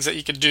man, the things that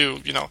he could do,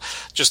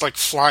 just like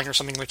flying or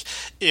something. Like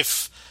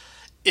if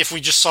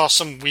we just saw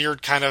some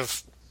weird kind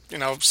of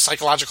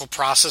psychological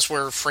process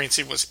where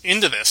Francie was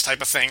into this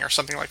type of thing or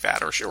something like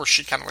that, or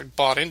she kind of like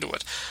bought into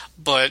it.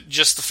 But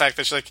just the fact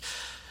that she's like,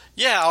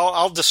 yeah,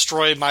 I'll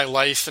destroy my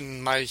life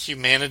and my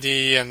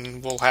humanity,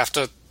 and we'll have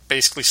to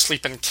basically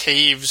sleep in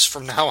caves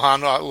from now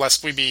on,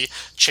 lest we be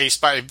chased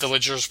by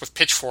villagers with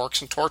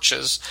pitchforks and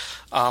torches,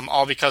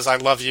 all because I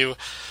love you.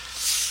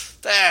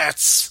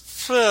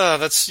 That's not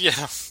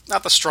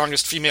the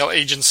strongest female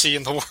agency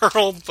in the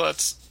world,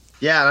 but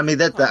yeah, I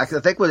mean I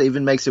think what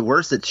even makes it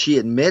worse that she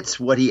admits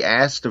what he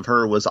asked of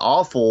her was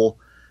awful.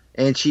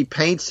 And she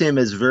paints him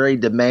as very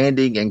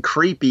demanding and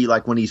creepy,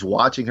 like when he's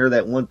watching her,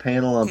 that one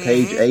panel on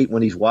page 8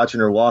 when he's watching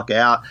her walk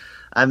out.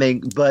 I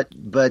mean, but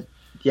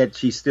yet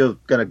she's still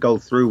going to go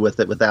through with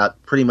it without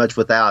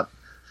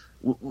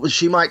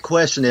she might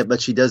question it,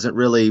 but she doesn't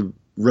really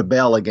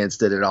rebel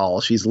against it at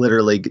all. She's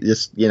literally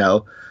just,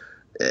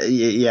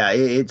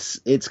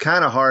 it's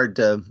kind of hard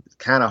to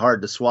kind of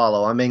hard to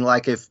swallow. I mean,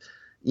 like if,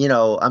 I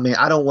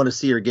don't want to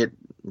see her get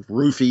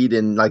roofied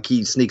and like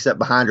he sneaks up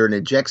behind her and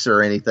ejects her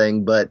or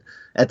anything, but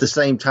at the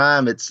same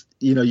time, it's,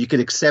 you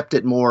could accept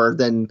it more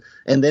than,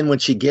 and then when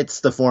she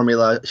gets the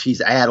formula,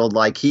 she's addled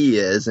like he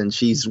is, and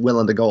she's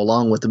willing to go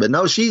along with it. But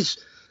no, she's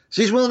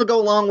willing to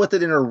go along with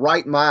it in her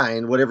right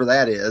mind, whatever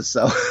that is.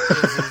 So.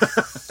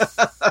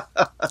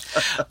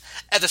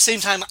 At the same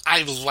time,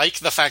 I like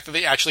the fact that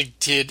they actually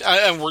did,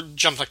 and we're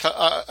jumping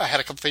ahead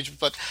a couple pages,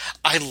 but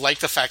I like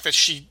the fact that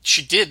she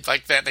did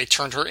like that. They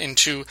turned her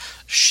into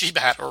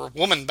She-Bat or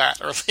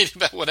Woman-Bat or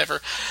Lady-Bat, whatever.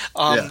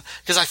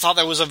 Because I thought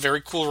that was a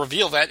very cool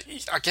reveal that,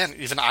 again,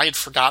 even I had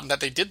forgotten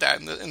that they did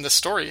that in the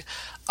story.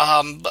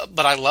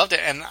 But I loved it,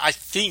 and I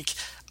think,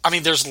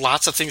 there's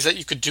lots of things that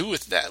you could do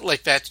with that,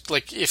 like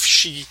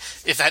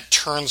if that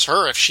turns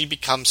her, if she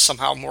becomes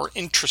somehow more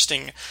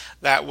interesting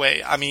that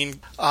way.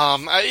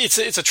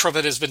 It's a trope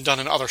that has been done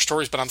in other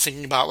stories, but I'm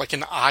thinking about like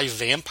an eye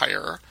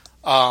vampire,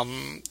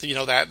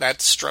 that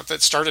strip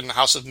that started in the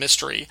House of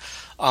Mystery,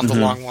 the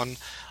long one.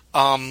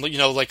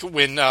 Like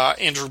when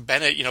Andrew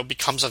Bennett,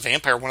 becomes a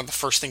vampire, one of the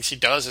first things he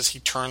does is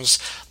he turns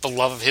the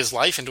love of his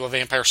life into a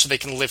vampire so they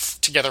can live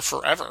together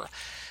forever.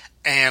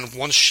 And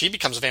once she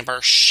becomes a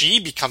vampire, she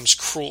becomes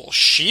cruel.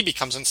 She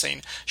becomes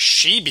insane.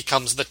 She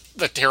becomes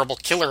the terrible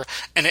killer,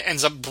 and it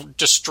ends up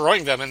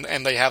destroying them.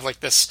 And they have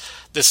like this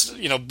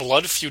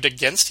blood feud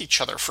against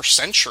each other for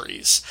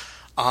centuries.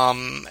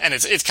 And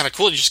it's kind of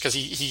cool just because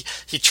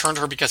he turned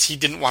her because he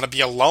didn't want to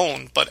be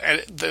alone, but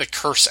the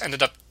curse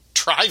ended up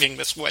driving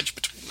this wedge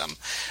between them.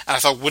 And I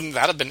thought, wouldn't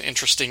that have been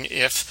interesting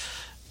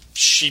if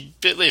she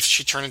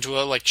turned into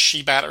a like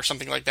She-Bat or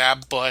something like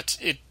that? But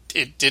it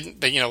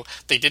didn't.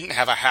 They didn't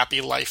have a happy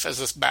life as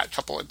this bat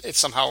couple. It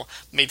somehow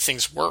made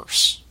things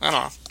worse. I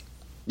don't know.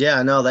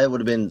 Yeah, no, that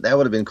would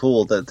have been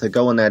cool to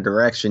go in that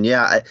direction.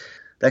 Yeah,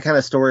 that kind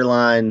of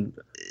storyline,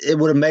 it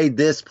would have made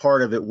this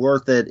part of it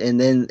worth it. And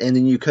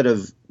then you could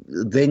have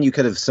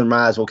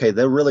surmised, okay,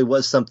 there really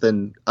was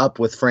something up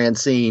with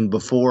Francine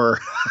before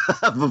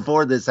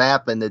this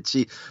happened.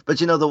 But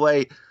the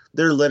way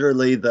they're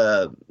literally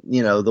the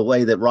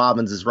way that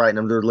Robbins is writing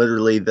them, they're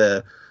literally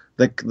the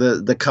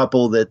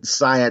couple that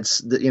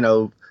science,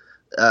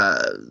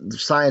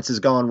 science has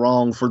gone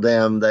wrong for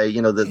them. They,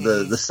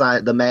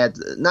 the mad,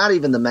 not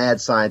even the mad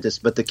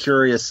scientist, but the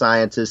curious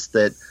scientist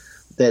that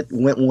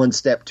went one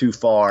step too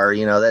far.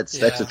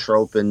 That's a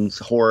trope in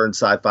horror and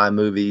sci-fi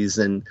movies,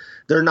 and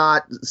they're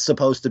not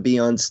supposed to be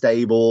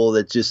unstable.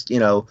 That just,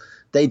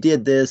 they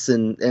did this,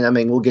 and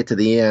we'll get to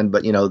the end,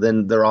 but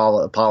then they're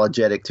all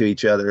apologetic to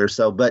each other.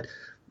 So, but.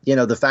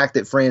 The fact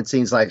that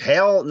Francine's like,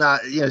 hell,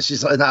 not,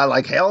 she's not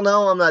like, hell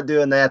no, I'm not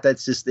doing that.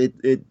 That's just,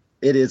 it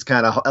is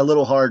kind of a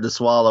little hard to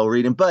swallow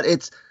reading, but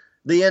it's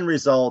the end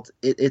result.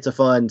 It's a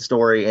fun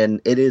story,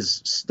 and it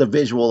is the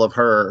visual of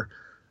her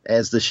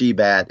as the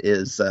She-Bat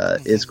is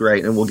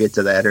great. And we'll get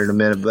to that in a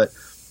minute. But,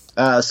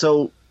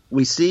 so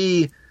we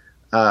see,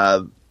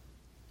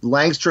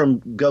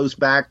 Langstrom goes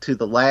back to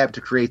the lab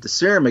to create the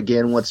serum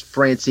again once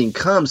Francine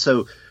comes.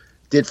 So,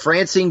 did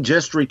Francine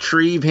just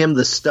retrieve him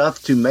the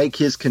stuff to make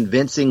his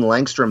convincing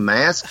Langstrom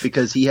mask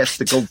because he has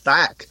to go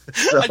back?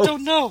 So. I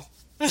don't know.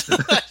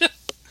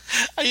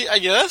 I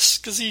guess,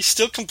 because he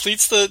still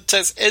completes the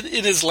test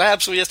in his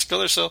lab, so he has to go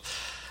there. So,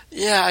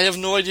 yeah, I have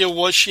no idea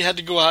what she had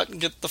to go out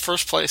and get in the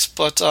first place.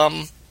 But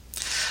the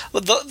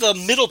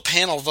middle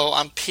panel, though,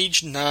 on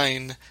page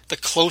 9, the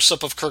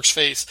close-up of Kirk's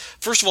face.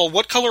 First of all,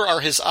 what color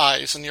are his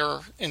eyes in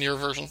your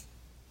version?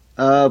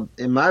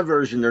 In my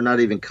version, they're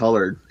not even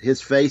colored.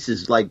 His face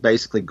is like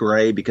basically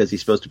gray because he's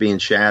supposed to be in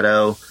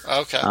shadow.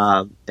 Okay.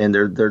 And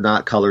they're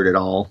not colored at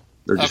all.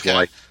 They're just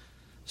white.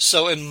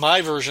 So in my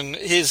version,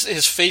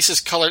 his face is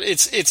colored.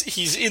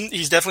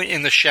 He's definitely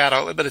in the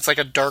shadow, but it's like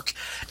a dark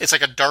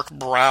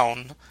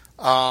brown.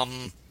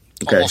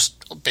 Okay.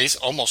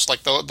 Almost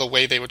like the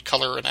way they would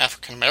color an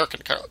African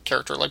American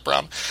character like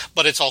brown,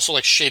 but it's also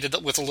like shaded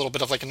with a little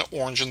bit of like an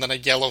orange and then a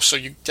yellow, so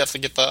you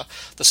definitely get the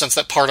sense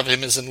that part of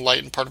him is in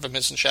light and part of him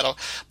is in shadow.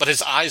 But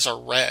his eyes are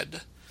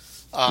red.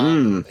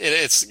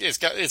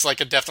 It's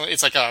like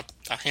a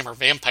Hammer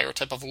vampire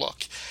type of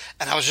look,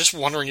 and I was just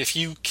wondering if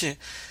you can.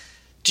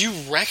 Do you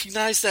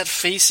recognize that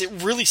face? It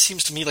really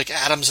seems to me like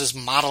Adams is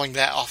modeling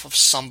that off of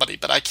somebody,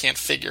 but I can't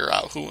figure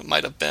out who it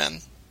might have been.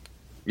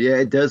 Yeah,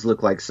 it does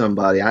look like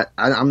somebody.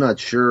 I'm not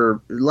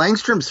sure.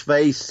 Langstrom's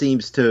face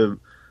seems to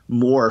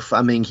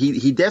morph.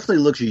 He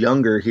definitely looks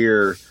younger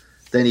here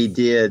than he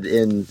did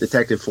in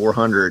Detective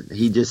 400.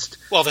 He just...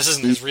 Well, this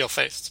isn't his real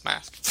face. It's a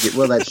mask.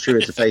 Well, that's true.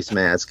 It's a face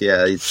mask.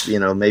 Yeah, it's,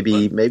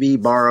 maybe he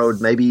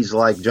borrowed... Maybe he's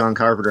like John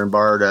Carpenter and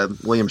borrowed a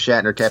William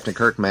Shatner Captain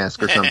Kirk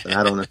mask or something.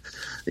 I don't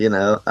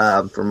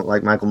know. From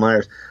like Michael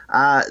Myers.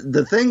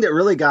 The thing that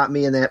really got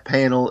me in that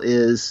panel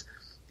is...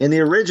 In the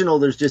original,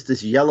 there's just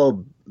this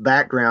yellow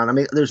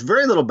background. There's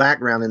very little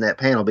background in that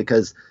panel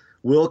because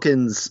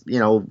Wilkins,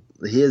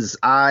 his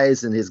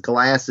eyes and his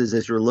glasses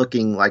as you're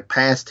looking like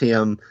past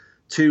him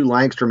to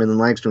Langstrom, and then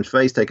Langstrom's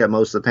face take up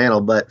most of the panel.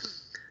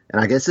 And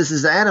I guess this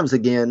is Adams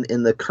again.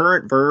 In the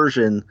current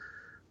version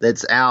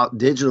that's out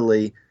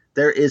digitally,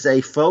 there is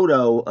a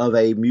photo of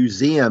a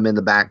museum in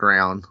the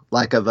background,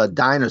 like of a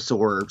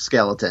dinosaur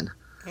skeleton.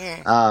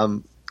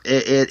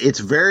 It's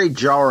very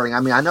jarring. I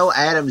mean, I know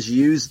Adams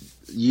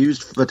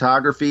used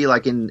photography,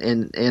 like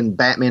in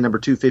Batman number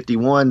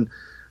 251,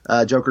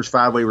 Joker's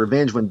Five-Way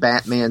Revenge, when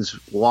Batman's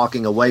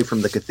walking away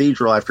from the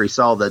cathedral after he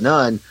saw the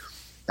nun.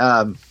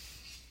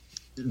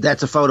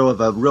 That's a photo of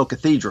a real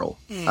cathedral.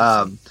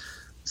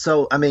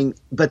 So, I mean,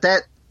 but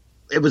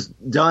it was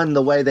done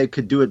the way they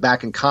could do it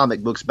back in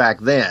comic books back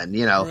then,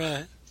 you know.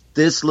 Right.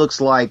 This looks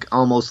like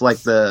almost like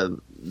the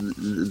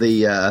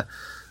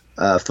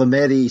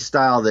Fumetti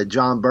style that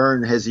John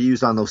Byrne has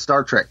used on those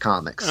Star Trek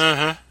comics.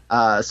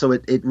 So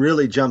it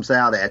really jumps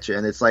out at you,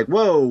 and it's like,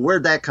 whoa,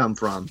 where'd that come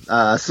from?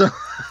 Yeah,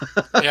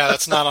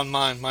 that's not on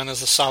mine. Mine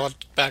is a solid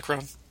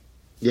background.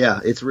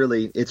 Yeah, it's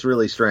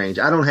really strange.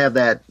 I don't have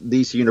that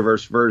DC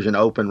Universe version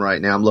open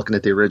right now. I'm looking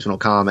at the original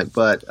comic,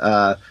 but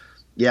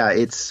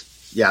it's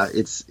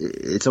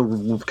a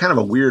kind of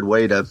a weird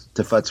way to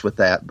futz with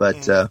that.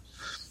 But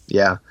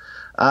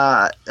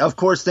of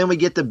course, then we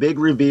get the big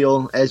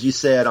reveal, as you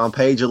said, on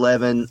page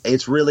 11.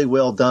 It's really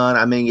well done.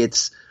 I mean,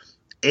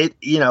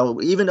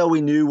 even though we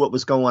knew what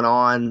was going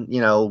on,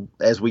 you know,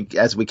 as we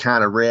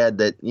kind of read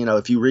that, you know,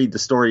 if you read the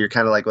story, you're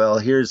kind of like, well,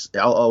 here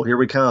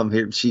we come.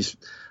 Here she's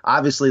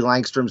obviously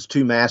Langstrom's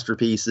two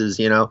masterpieces,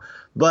 you know,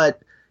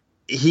 but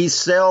he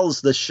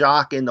sells the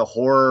shock and the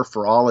horror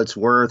for all it's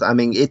worth. I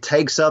mean, it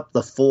takes up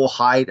the full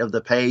height of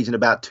the page and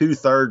about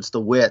 2/3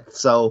 the width.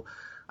 So,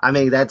 I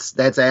mean, that's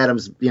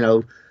Adams, you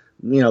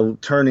know,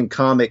 turning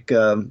comic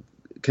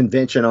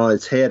convention on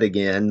its head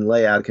again,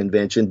 layout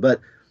convention.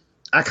 But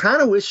I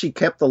kind of wish she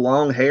kept the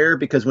long hair,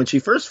 because when she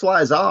first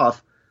flies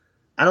off,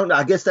 I don't know,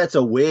 I guess that's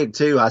a wig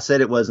too. I said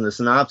it was in the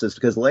synopsis,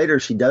 because later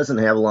she doesn't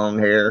have long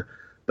hair,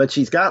 but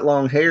she's got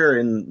long hair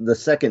in the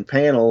second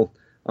panel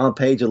on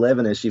page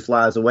 11 as she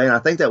flies away. And I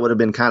think that would have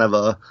been kind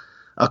of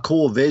a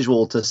cool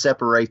visual to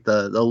separate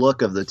the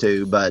look of the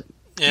two, but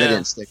they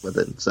didn't stick with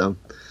it. So,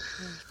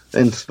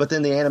 but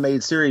then the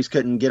animated series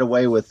couldn't get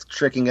away with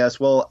tricking us.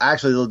 Well,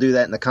 actually they'll do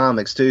that in the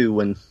comics too,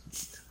 when,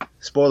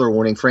 spoiler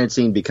warning,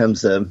 Francine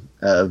becomes a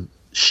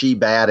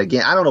she-bat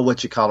again. I don't know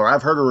what you call her.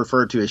 I've heard her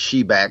referred to as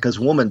she-bat, because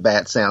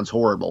woman-bat sounds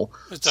horrible.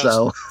 It does.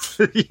 So,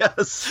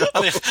 yes.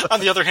 On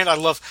the other hand, I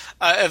love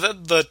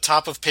at the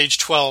top of page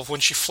 12, when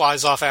she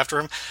flies off after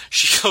him,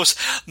 she goes,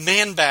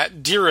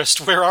 "Man-bat,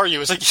 dearest, where are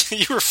you?" It's like,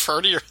 you refer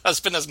to your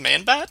husband as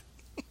Man-bat?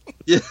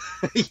 Yeah.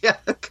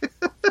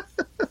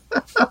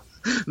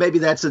 Maybe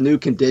that's a new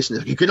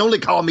condition. You can only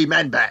call me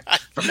Man-Bat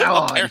from now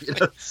on. You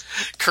know?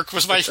 Kirk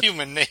was my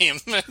human name.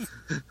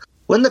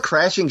 Wouldn't the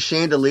crashing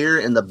chandelier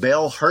and the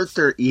bell hurt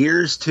their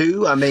ears,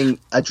 too? I mean,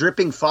 a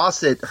dripping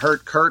faucet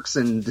hurt Kirk's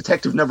and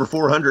Detective Number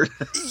 400.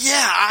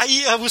 Yeah,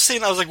 I was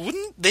saying, I was like,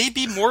 wouldn't they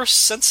be more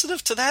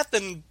sensitive to that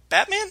than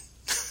Batman?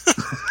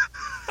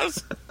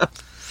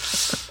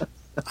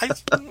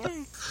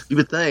 You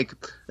would think.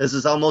 This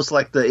is almost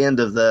like the end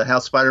of how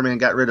Spider-Man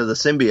got rid of the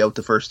symbiote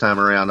the first time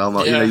around.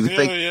 Almost, yeah, you would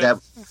think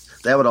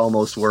that would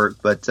almost work.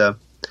 But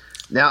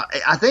now,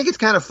 I think it's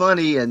kind of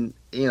funny, and,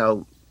 you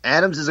know,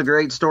 Adams is a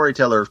great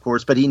storyteller, of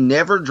course, but he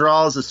never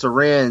draws a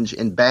syringe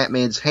in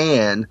Batman's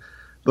hand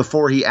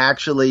before he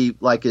actually,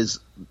 like, is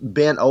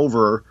bent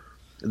over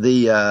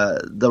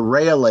the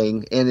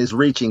railing and is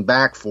reaching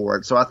back for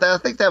it. So I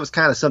think that was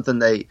kind of something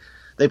they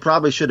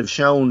probably should have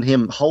shown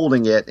him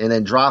holding it and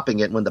then dropping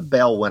it when the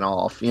bell went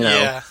off. You know,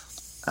 yeah.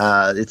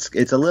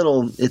 It's a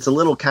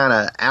little kind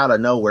of out of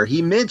nowhere.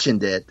 He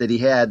mentioned it, that he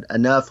had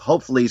enough.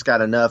 Hopefully, he's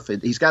got enough.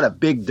 He's got a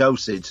big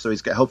dosage, so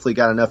hopefully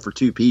got enough for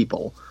two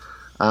people.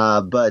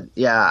 But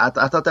yeah,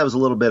 I thought that was a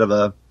little bit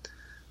of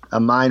a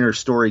minor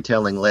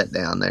storytelling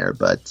letdown there,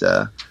 but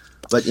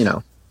you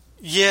know.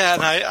 Yeah,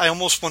 and I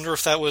almost wonder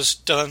if that was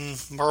done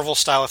Marvel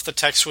style, if the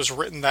text was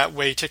written that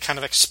way to kind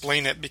of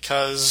explain it,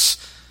 because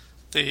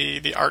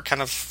the art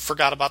kind of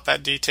forgot about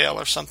that detail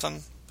or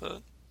something.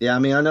 But yeah, I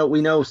mean,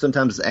 we know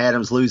sometimes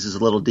Adams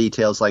loses little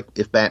details, like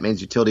if Batman's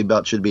utility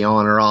belt should be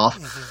on or off.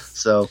 Mm-hmm.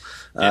 So,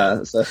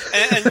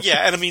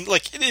 and I mean,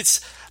 like,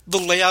 the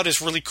layout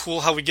is really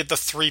cool, how we get the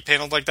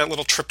 3-panel, like that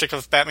little triptych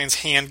of Batman's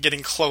hand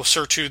getting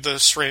closer to the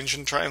syringe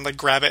and try and like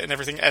grab it and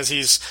everything as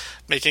he's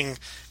making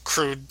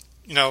crude,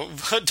 you know,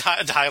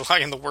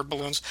 dialogue in the word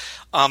balloons.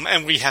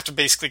 And we have to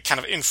basically kind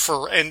of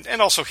infer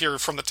and also hear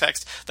from the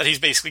text that he's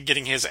basically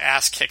getting his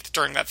ass kicked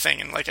during that thing,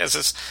 and like as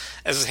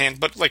his hand,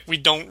 but like we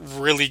don't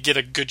really get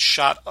a good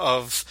shot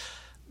of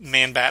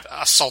Man-Bat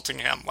assaulting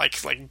him, like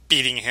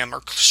beating him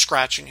or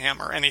scratching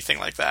him or anything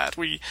like that.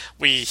 We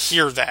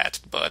hear that,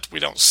 but we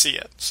don't see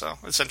it. So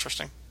it's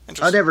interesting.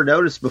 I never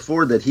noticed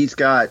before that he's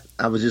got.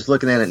 I was just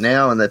looking at it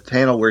now in the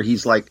panel where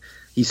he's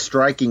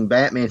striking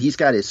Batman. He's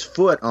got his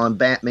foot on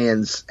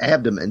Batman's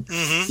abdomen.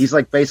 Mm-hmm. He's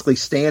like basically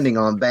standing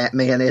on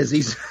Batman as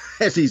he's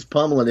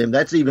pummeling him.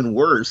 That's even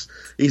worse.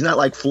 He's not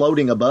like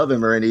floating above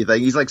him or anything.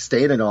 He's like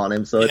standing on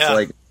him. So it's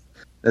like.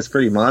 That's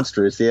pretty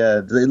monstrous, yeah.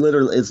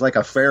 It's like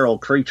a feral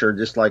creature,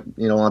 just like,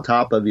 you know, on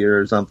top of you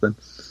or something.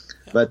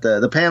 Yeah. But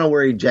the panel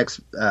where he ejects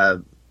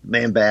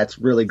Man-Bat's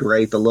really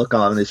great. The look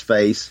on his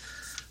face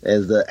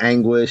as the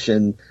anguish,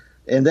 and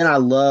And then I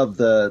love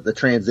the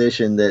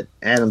transition that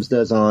Adams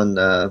does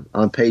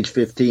on page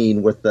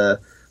 15 with the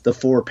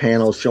 4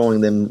 panels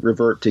showing them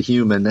revert to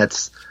human.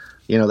 That's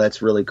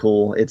really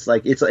cool. It's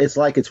like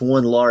it's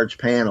one large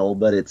panel,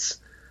 but it's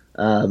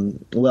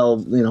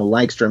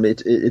Langstrom.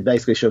 It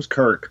basically shows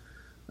Kirk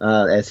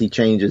as he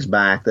changes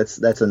back.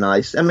 That's a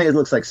nice. I mean, it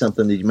looks like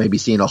something that you maybe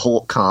see in a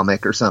Hulk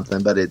comic or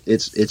something, but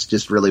it's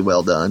just really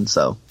well done.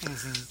 So,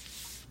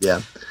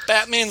 yeah.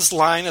 Batman's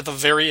line at the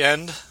very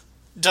end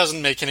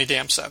doesn't make any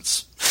damn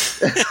sense.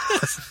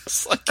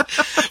 It's like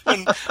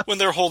when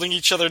they're holding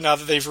each other now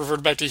that they've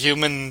reverted back to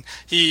human,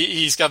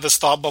 he's got this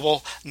thought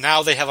bubble.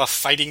 Now they have a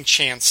fighting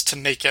chance to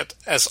make it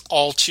as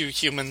all two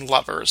human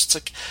lovers. It's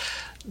like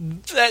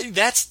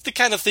that's the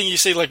kind of thing you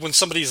say, like when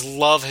somebody's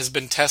love has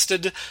been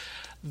tested.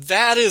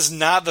 That is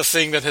not the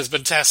thing that has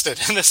been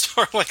tested in this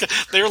story. Like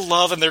their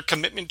love and their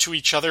commitment to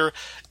each other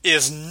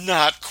is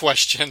not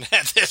questioned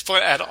at this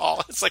point at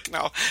all. It's like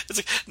no. It's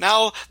like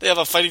now they have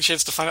a fighting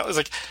chance to find out. It's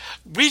like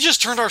we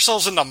just turned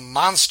ourselves into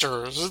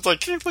monsters. It's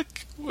like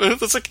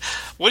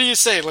what do you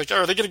say? Like,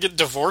 are they going to get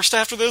divorced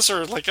after this,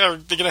 or like are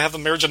they going to have the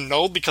marriage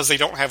annulled because they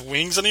don't have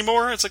wings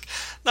anymore? It's like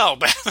no,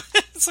 but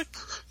it's like.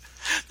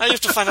 Now you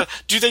have to find out,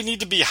 do they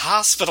need to be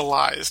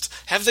hospitalized?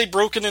 Have they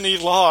broken any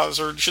laws,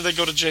 or should they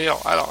go to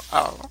jail? I don't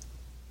know.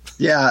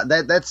 Yeah,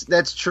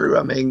 that's true.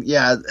 I mean,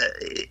 yeah,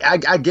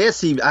 I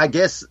guess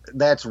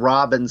that's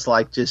Robin's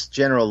like just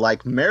general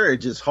like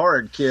marriage is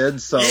hard,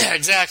 kids. So yeah,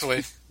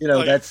 exactly.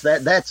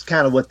 That's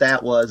kind of what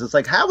that was. It's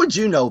like, how would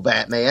you know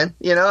Batman?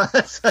 Yeah,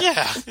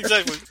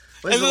 exactly.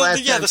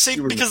 The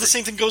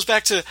same thing goes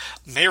back to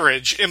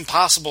Marriage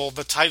Impossible,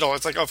 the title.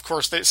 It's like, of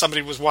course,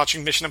 somebody was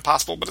watching Mission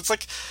Impossible, but it's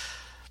like.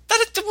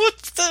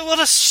 What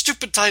a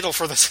stupid title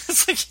for this.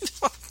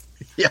 It's like,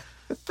 yeah.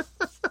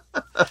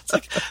 It's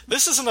like,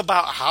 this isn't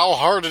about how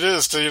hard it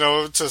is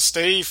to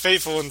stay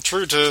faithful and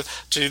true to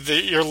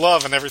your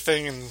love and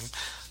everything. And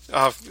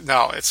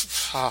no,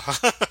 it's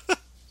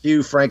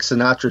Hugh Frank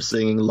Sinatra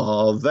singing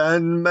 "Love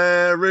and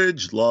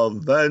Marriage,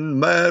 Love and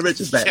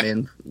Marriage" as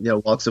Batman,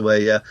 walks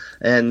away. Yeah,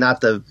 and not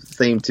the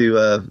theme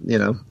to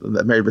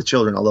Married with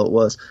Children, although it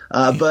was.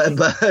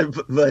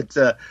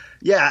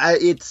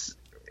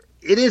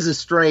 It is a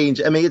strange.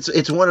 I mean,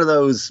 it's one of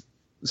those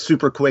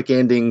super quick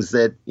endings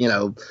that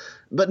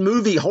But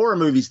horror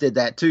movies did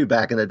that too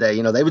back in the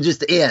day. They would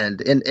just end,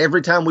 and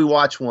every time we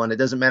watch one, it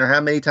doesn't matter how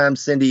many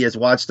times Cindy has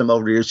watched them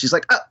over the years. She's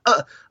like,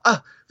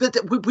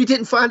 we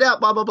didn't find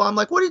out, blah blah blah. I'm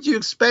like, what did you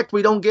expect?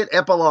 We don't get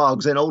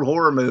epilogues in old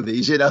horror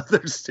movies.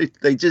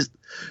 They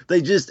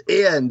just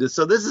end.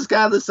 So this is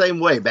kind of the same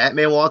way.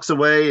 Batman walks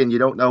away, and you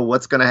don't know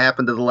what's going to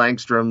happen to the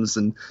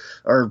Langstroms,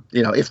 or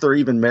if they're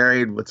even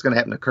married, what's going to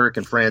happen to Kirk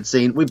and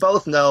Francine. We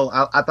both know.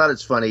 I thought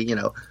it's funny,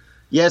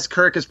 Yes,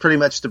 Kirk is pretty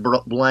much to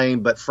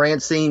blame, but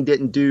Francine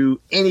didn't do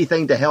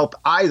anything to help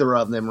either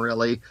of them,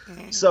 really.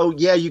 Mm-hmm. So,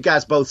 yeah, you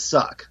guys both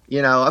suck.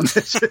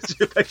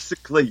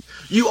 Basically,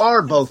 you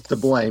are both to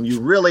blame.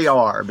 You really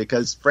are,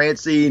 because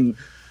Francine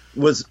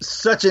was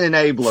such an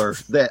enabler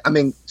that,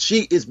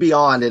 she is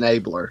beyond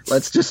enabler.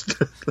 Let's just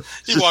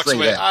He walks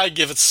away. That. I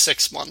give it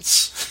 6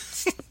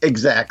 months.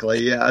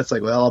 Exactly, yeah. It's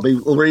like, well, I'll be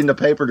reading the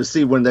paper to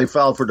see when they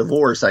filed for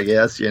divorce, I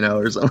guess,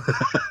 or something.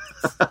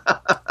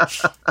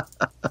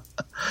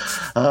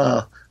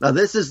 Now,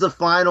 this is the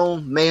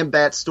final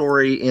Man-Bat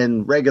story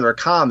in regular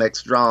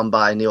comics drawn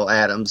by Neal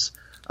Adams.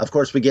 Of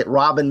course, we get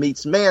Robin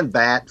meets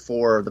Man-Bat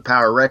for the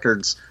Power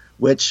Records,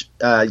 which,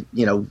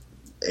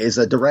 is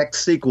a direct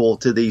sequel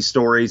to these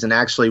stories and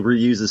actually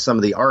reuses some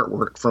of the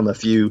artwork from a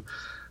few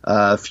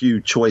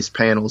choice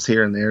panels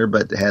here and there,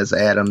 but it has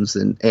Adams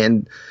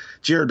and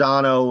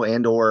Giordano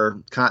and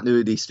or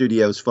Continuity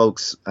Studios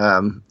folks,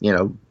 doing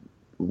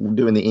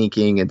the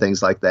inking and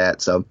things like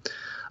that. So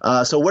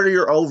what are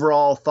your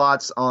overall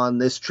thoughts on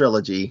this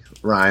trilogy,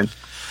 Ryan?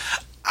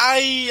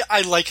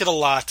 I like it a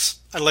lot.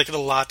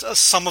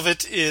 Some of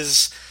it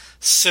is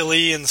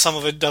silly and some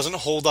of it doesn't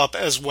hold up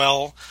as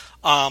well.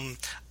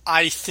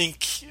 I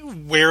think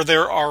where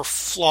there are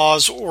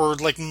flaws or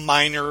like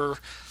minor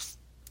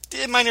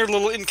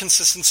little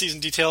inconsistencies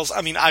and details,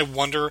 I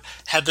wonder,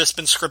 had this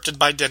been scripted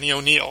by Denny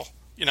O'Neil?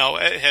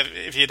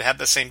 If he had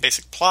the same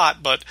basic plot,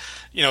 but,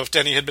 if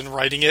Denny had been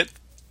writing it,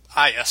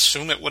 I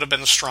assume it would have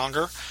been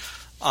stronger.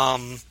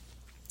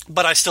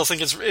 But I still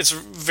think it's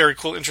very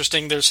cool,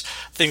 interesting. There's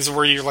things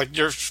where you're like,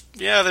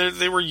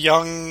 they were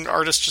young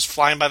artists just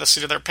flying by the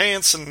seat of their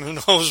pants, and who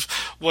knows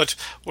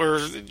where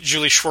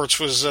Julie Schwartz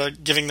was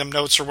giving them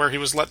notes or where he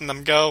was letting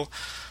them go.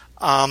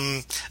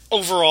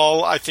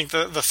 Overall, I think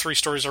the 3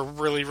 stories are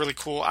really, really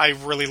cool. I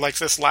really like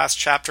this last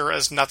chapter,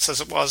 as nuts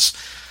as it was.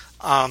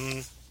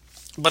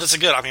 But it's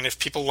good. If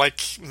people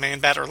like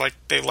Man-Bat or like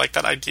they like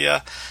that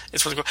idea,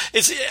 it's really cool.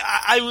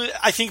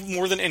 I think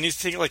more than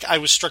anything, like I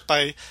was struck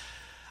by,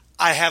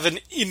 I have an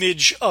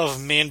image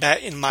of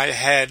Man-Bat in my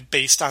head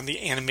based on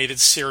the animated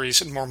series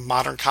and more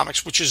modern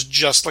comics, which is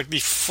just like the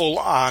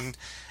full-on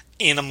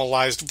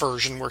animalized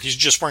version where he's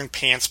just wearing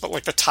pants, but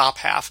like the top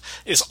half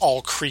is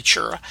all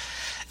creature.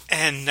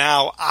 And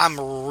now I'm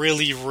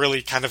really,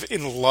 really kind of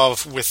in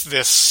love with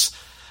this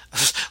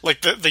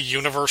like the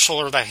Universal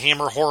or the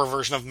Hammer horror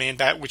version of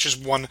Man-Bat, which is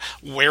one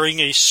wearing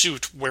a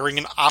suit, wearing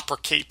an opera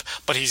cape,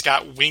 but he's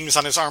got wings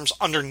on his arms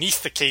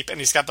underneath the cape, and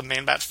he's got the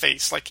Man-Bat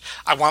face. Like,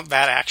 I want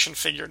that action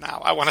figure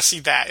now. I want to see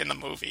that in the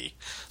movie.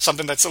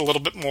 Something that's a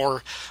little bit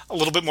more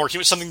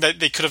human, something that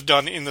they could have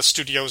done in the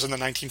studios in the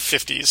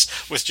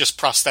 1950s with just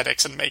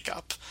prosthetics and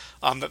makeup,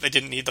 that they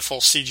didn't need the full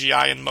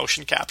CGI and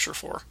motion capture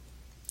for.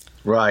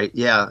 Right.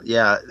 Yeah.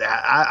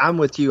 I'm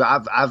with you.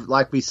 I've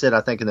like we said,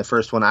 I think in the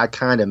first one, I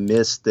kind of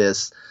missed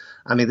this.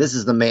 I mean, this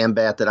is the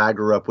Man-Bat that I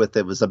grew up with.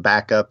 That was a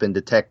backup in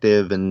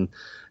Detective and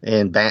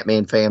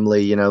Batman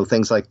Family,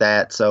 things like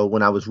that. So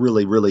when I was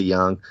really, really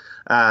young,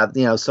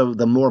 so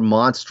the more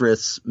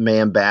monstrous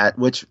Man-Bat,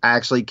 which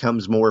actually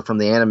comes more from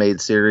the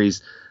animated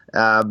series,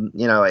 I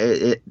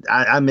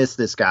miss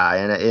this guy.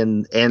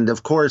 And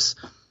of course,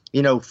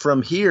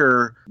 from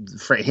here,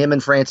 him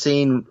and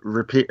Francine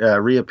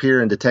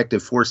reappear in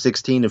Detective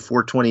 416 and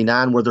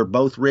 429, where they're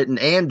both written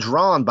and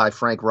drawn by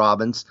Frank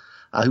Robbins,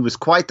 who was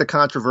quite the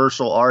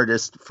controversial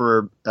artist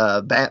for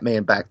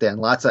Batman back then.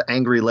 Lots of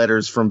angry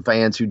letters from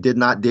fans who did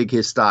not dig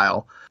his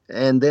style.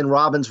 And then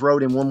Robbins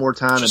wrote him one more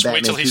time. Just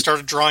wait till he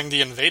started drawing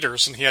the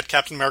Invaders, and he had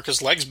Captain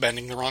America's legs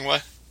bending the wrong way.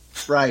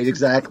 Right,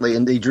 exactly,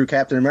 and he drew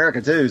Captain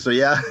America too. So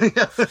yeah,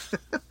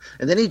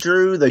 and then he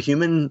drew the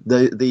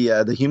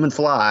human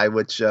fly,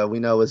 which we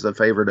know is a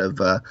favorite of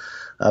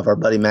our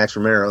buddy Max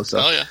Romero.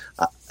 So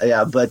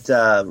but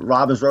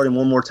Robbins wrote him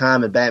one more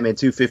time in Batman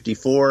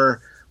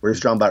 254, where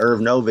he's drawn by Irv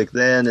Novick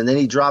then, and then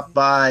he dropped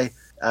by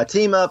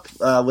team up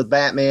with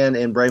Batman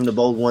and Brave and the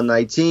Bold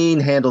 119,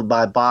 handled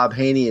by Bob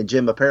Haney and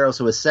Jim Aparo.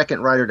 So his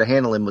second writer to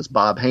handle him was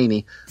Bob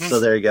Haney. So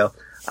there you go.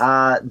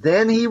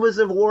 Then he was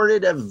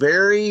awarded a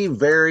very,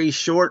 very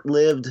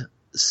short-lived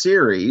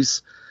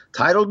series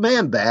titled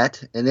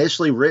Man-Bat,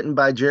 initially written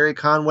by Jerry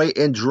Conway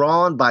and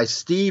drawn by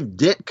Steve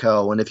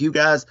Ditko. And if you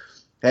guys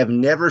have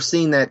never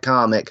seen that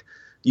comic,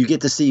 you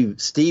get to see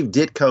Steve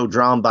Ditko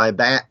drawn by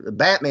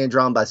Batman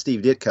drawn by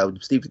Steve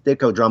Ditko. Steve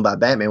Ditko drawn by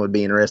Batman would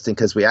be interesting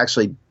because we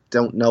actually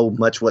don't know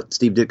much what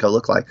Steve Ditko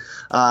looked like.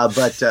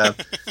 But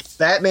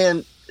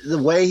Batman... The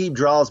way he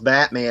draws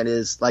Batman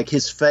is like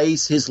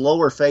his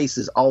lower face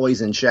is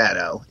always in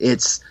shadow.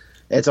 It's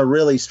a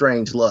really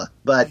strange look.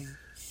 But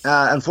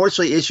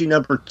unfortunately, issue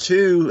number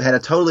 2 had a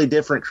totally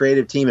different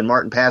creative team in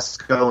Martin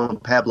Pasco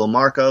and Pablo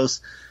Marcos.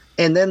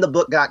 And then the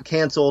book got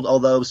canceled,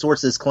 although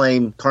sources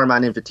claim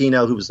Carmine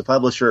Infantino, who was the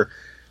publisher,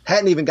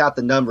 hadn't even got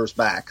the numbers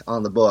back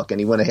on the book, and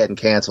he went ahead and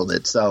canceled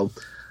it. So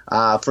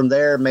from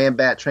there,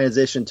 Man-Bat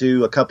transitioned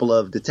to a couple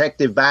of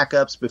detective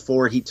backups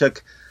before he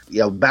took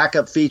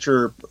backup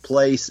feature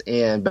place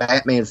in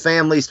Batman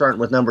Family, starting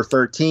with number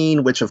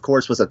 13, which of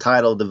course was a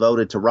title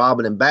devoted to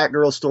Robin and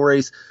Batgirl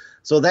stories.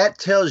 So that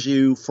tells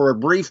you for a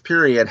brief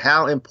period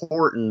how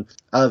important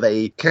of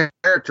a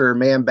character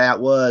Man-Bat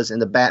was in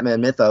the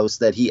Batman mythos,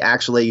 that he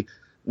actually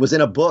was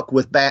in a book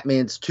with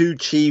Batman's 2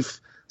 chief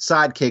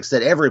sidekicks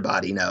that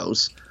everybody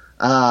knows.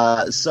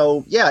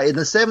 So yeah, in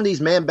the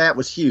 70s, Man-Bat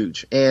was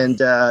huge, and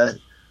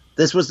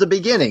this was the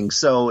beginning,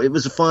 so it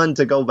was fun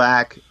to go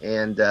back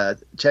and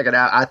check it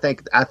out. I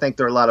think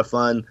they're a lot of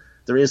fun.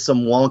 There is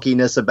some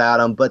wonkiness about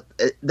them, but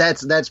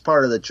that's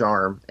part of the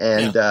charm,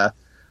 and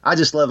I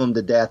just love them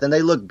to death. And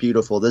they look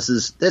beautiful. This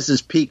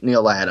is peak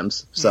Neil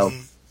Adams, so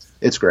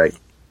it's great.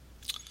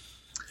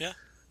 Yeah,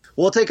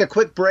 we'll take a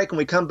quick break. When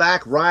we come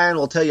back, Ryan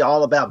will tell you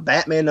all about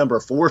Batman number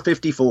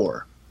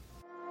 454.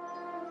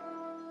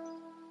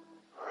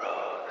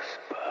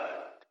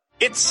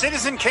 It's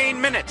Citizen Kane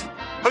Minute,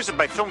 hosted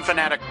by film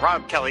fanatic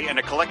Rob Kelly and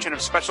a collection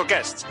of special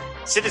guests.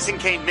 Citizen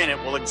Kane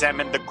Minute will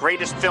examine the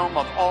greatest film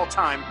of all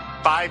time,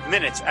 5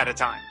 minutes at a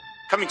time.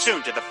 Coming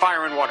soon to the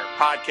Fire and Water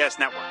Podcast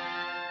Network.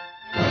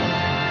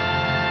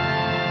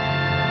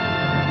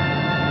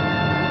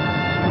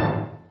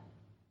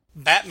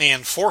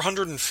 Batman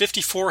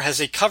 454 has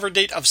a cover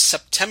date of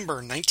September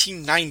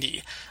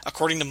 1990.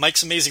 According to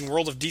Mike's Amazing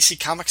World of DC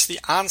Comics, the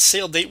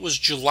on-sale date was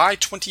July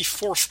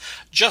 24th,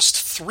 just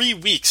 3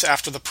 weeks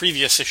after the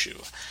previous issue.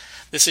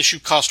 This issue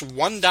cost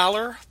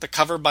 $1. The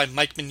cover by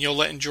Mike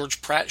Mignola and George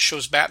Pratt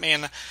shows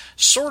Batman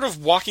sort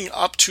of walking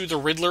up to the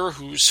Riddler,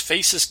 whose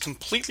face is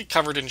completely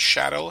covered in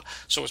shadow,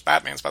 so is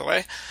Batman's, by the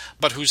way,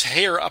 but whose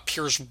hair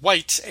appears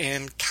white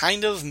and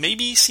kind of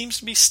maybe seems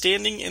to be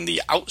standing in the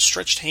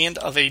outstretched hand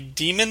of a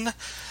demon. I'm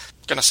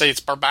gonna say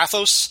it's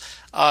Barbatos,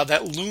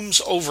 that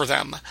looms over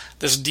them.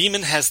 This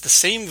demon has the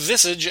same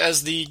visage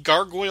as the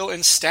gargoyle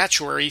and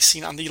statuary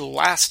seen on the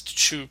last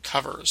 2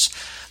 covers.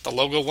 The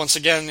logo, once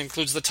again,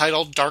 includes the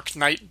title Dark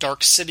Knight,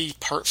 Dark City,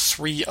 Part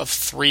 3 of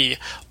 3.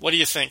 What do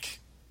you think?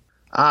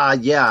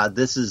 Yeah,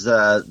 this is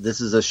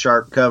a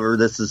sharp cover.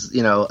 This is,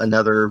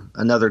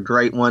 another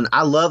great one.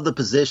 I love the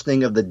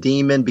positioning of the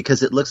demon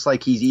because it looks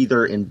like he's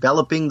either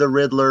enveloping the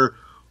Riddler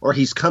or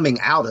he's coming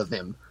out of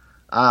him.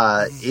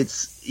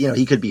 It's,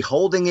 he could be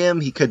holding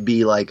him. He could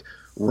be like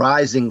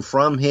rising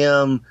from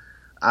him.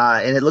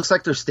 And it looks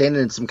like they're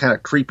standing in some kind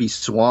of creepy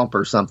swamp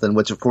or something,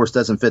 which of course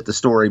doesn't fit the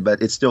story,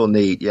 but it's still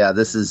neat. Yeah,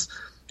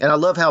 and I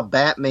love how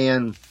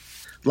Batman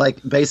like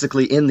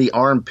basically in the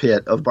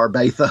armpit of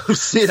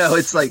Barbatos.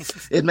 It's like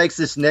it makes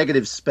this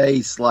negative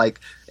space, like,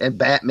 and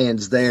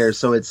Batman's there,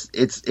 so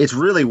it's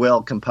really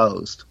well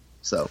composed.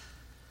 So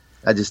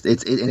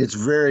it's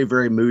very,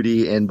 very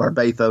moody, and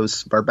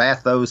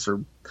Barbatos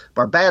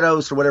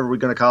or whatever we're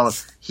going to call him,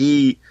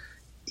 he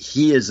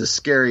is a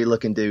scary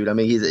looking dude. I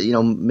mean, he's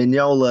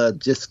Mignola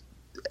just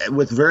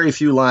with very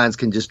few lines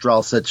can just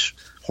draw such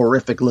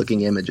horrific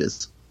looking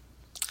images.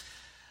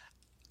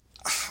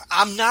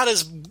 I'm not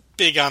as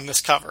big on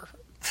this cover.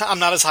 I'm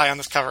not as high on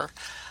this cover.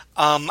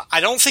 I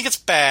don't think it's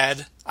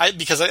bad,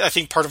 because I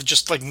think part of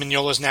just like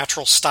Mignola's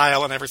natural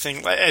style and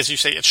everything, as you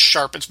say, it's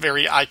sharp, it's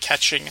very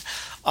eye-catching.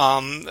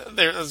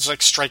 There's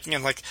like striking,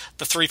 and like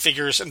the three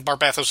figures and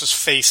Barbatos'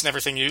 face and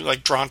everything, you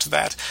like drawn to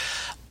that.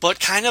 But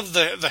kind of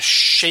the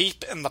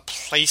shape and the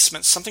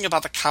placement, something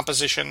about the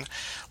composition,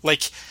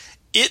 like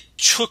it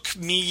took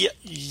me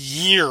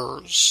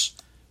years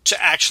to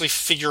actually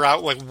figure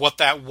out like what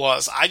that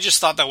was. I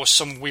just thought that was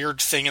some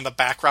weird thing in the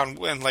background,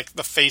 and like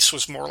the face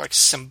was more like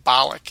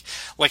symbolic.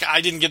 Like I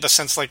didn't get the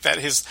sense like that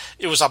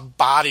it was a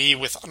body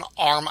with an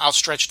arm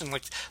outstretched, and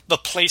like the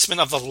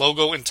placement of the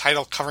logo and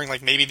title covering,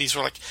 like maybe these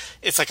were like,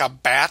 it's like a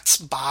bat's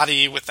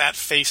body with that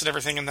face and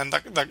everything, and then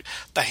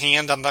the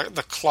hand on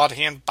the clawed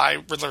hand by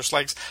Riddler's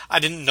legs. I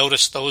didn't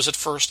notice those at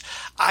first.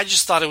 I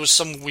just thought it was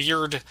some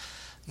weird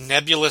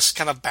nebulous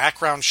kind of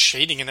background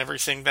shading and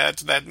everything that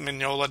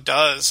Mignola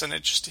does, and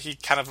he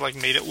kind of like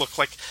made it look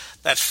like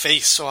that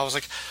face. So I was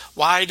like,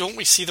 why don't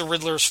we see the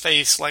Riddler's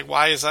face? Like,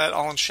 why is that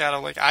all in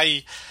shadow? Like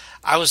I've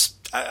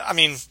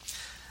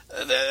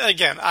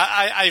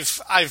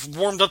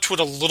warmed up to it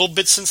a little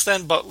bit since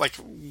then, but like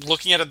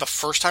looking at it the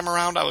first time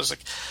around, I was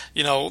like,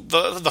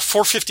 the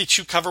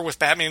 452 cover with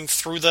Batman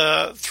through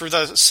the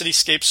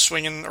cityscape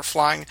swinging or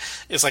flying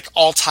is like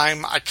all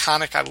time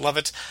iconic. I love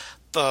it.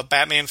 The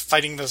Batman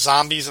fighting the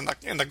zombies in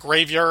the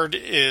graveyard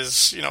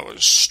is,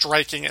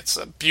 striking. It's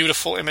a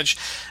beautiful image.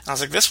 And I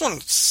was like, this one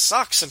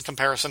sucks in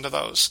comparison to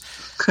those.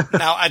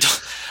 Now, I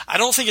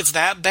don't think it's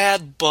that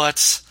bad,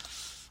 but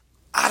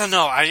I don't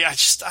know. I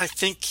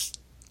think,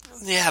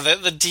 yeah,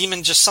 the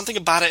demon, just something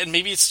about it, and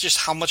maybe it's just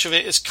how much of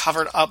it is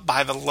covered up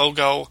by the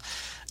logo,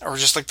 or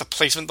just like the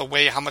placement, the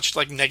way, how much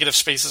like negative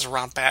space is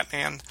around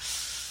Batman.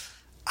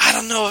 I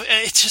don't know.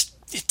 It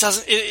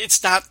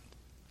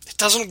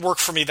doesn't work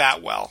for me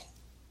that well.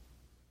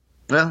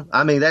 Well,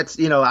 I mean,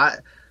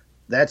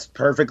 that's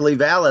perfectly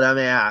valid. I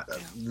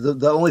mean,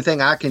 the only thing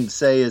I can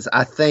say is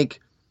I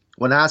think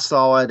when I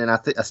saw it, and I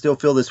still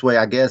feel this way,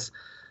 I guess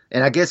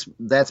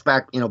that's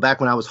back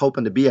when I was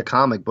hoping to be a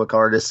comic book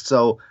artist.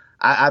 So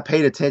I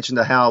paid attention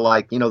to how,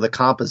 like, the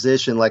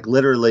composition, like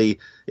literally,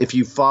 if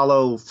you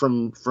follow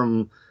from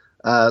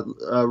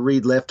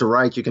read left to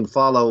right, you can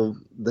follow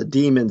the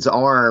demon's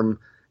arm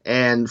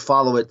and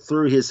follow it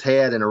through his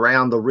head and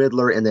around the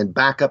Riddler and then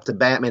back up to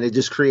Batman. It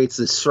just creates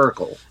this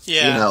circle.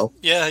 Yeah.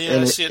 Yeah,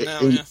 and I see it now.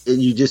 And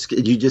you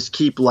just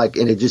keep like,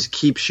 and it just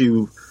keeps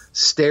you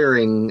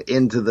staring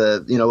into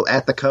the,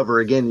 at the cover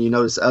again, and you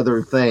notice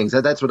other things.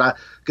 That's what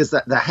because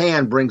the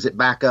hand brings it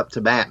back up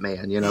to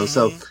Batman, Mm-hmm.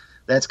 So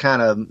that's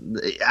kind of,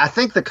 I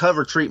think the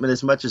cover treatment,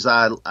 as much as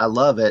I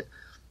love it,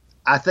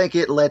 I think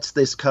it lets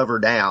this cover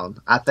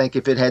down. I think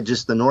if it had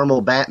just the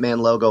normal Batman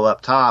logo up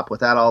top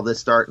without all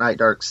this Dark Knight,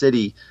 Dark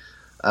City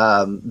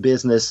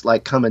business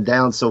like coming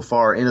down so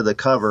far into the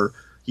cover,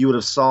 you would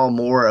have saw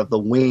more of the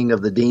wing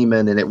of the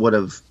demon, and it would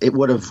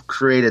have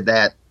created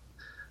that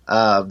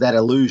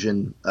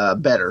illusion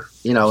better,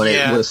 and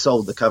it would have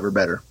sold the cover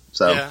better.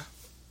 So.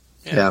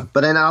 Yeah, but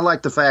then I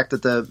like the fact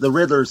that the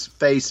Riddler's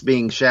face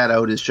being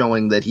shadowed is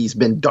showing that he's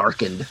been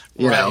darkened.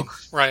 Right.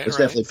 Which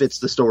definitely fits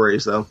the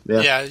story. So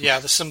yeah.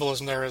 The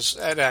symbolism there it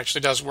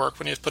actually does work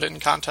when you put it in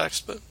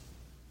context. But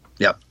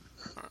yep.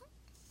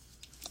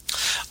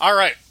 All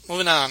right,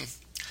 moving on.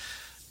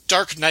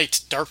 Dark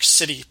Knight, Dark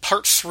City,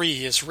 Part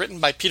 3 is written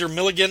by Peter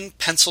Milligan,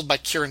 penciled by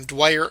Kieran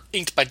Dwyer,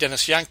 inked by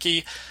Dennis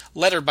Yankee,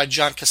 lettered by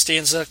John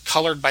Costanza,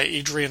 colored by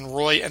Adrian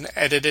Roy, and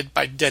edited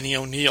by Denny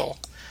O'Neil.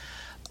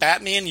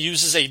 Batman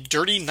uses a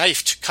dirty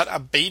knife to cut a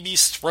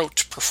baby's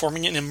throat,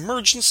 performing an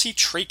emergency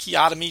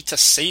tracheotomy to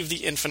save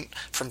the infant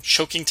from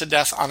choking to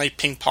death on a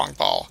ping pong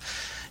ball.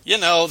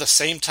 The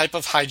same type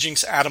of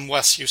hijinks Adam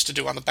West used to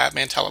do on the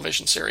Batman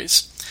television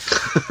series.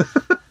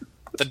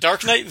 The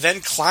Dark Knight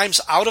then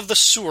climbs out of the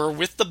sewer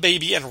with the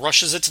baby and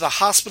rushes it to the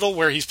hospital,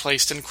 where he's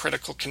placed in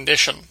critical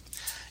condition.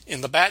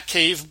 In the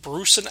Batcave,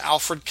 Bruce and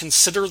Alfred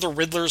consider the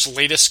Riddler's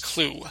latest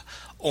clue.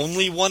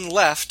 Only one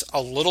left,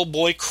 a little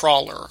boy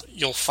crawler.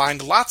 You'll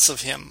find lots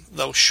of him,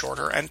 though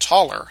shorter and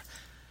taller.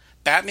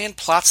 Batman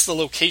plots the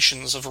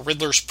locations of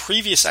Riddler's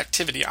previous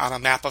activity on a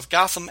map of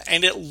Gotham,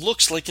 and it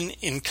looks like an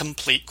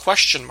incomplete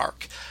question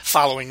mark.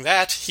 Following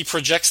that, he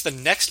projects the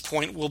next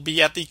point will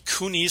be at the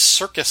Cooney's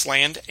Circus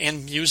Land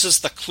and muses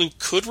the clue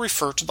could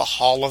refer to the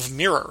Hall of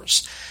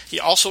Mirrors.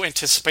 He also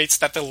anticipates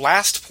that the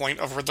last point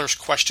of Riddler's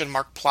question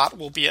mark plot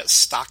will be at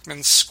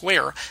Stockman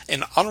Square,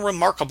 an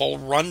unremarkable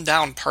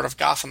run-down part of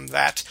Gotham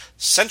that,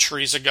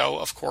 centuries ago,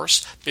 of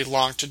course,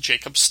 belonged to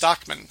Jacob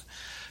Stockman.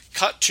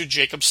 Cut to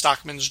Jacob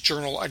Stockman's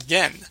journal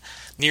again.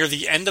 Near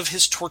the end of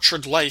his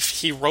tortured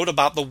life, he wrote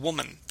about the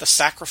woman, the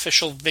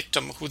sacrificial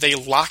victim who they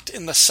locked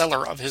in the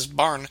cellar of his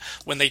barn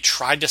when they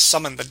tried to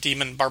summon the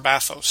demon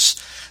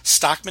Barbathos.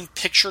 Stockman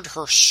pictured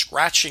her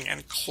scratching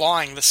and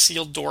clawing the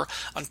sealed door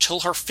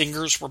until her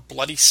fingers were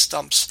bloody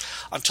stumps,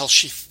 until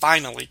she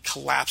finally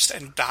collapsed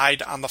and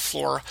died on the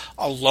floor,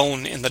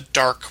 alone in the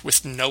dark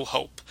with no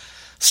hope.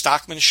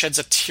 Stockman sheds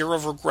a tear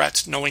of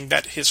regret, knowing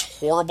that his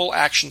horrible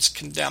actions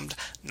condemned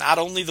not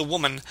only the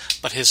woman,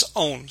 but his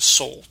own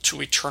soul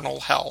to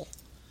eternal hell.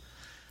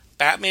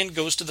 Batman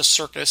goes to the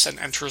circus and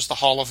enters the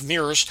Hall of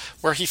Mirrors,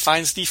 where he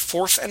finds the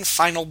fourth and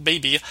final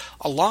baby,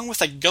 along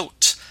with a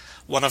goat.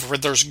 One of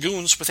Riddler's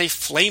goons with a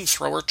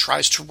flamethrower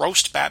tries to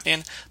roast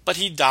Batman, but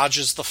he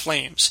dodges the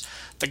flames.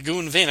 The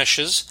goon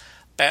vanishes.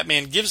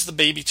 Batman gives the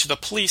baby to the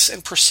police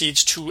and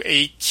proceeds to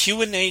a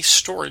Q&A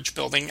storage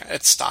building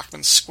at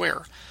Stockman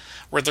Square.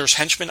 Riddler's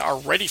henchmen are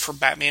ready for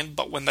Batman,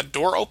 but when the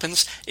door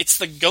opens, it's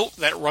the goat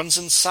that runs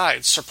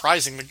inside,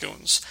 surprising the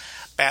goons.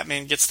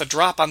 Batman gets the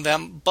drop on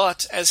them,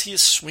 but as he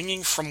is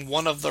swinging from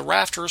one of the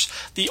rafters,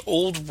 the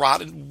old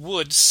rotten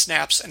wood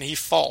snaps and he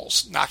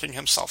falls, knocking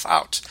himself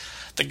out.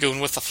 The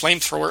goon with the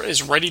flamethrower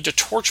is ready to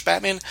torch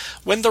Batman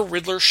when the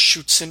Riddler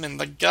shoots him in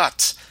the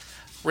gut.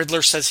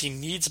 Riddler says he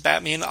needs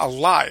Batman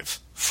alive,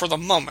 for the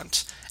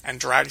moment, and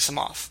drags him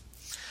off.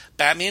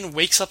 Batman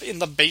wakes up in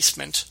the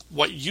basement,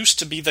 what used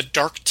to be the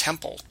Dark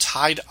Temple,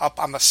 tied up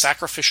on the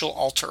sacrificial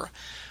altar.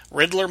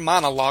 Riddler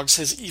monologues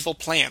his evil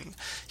plan.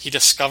 He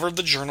discovered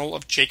the journal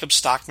of Jacob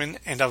Stockman,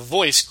 and a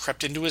voice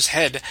crept into his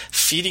head,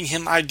 feeding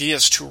him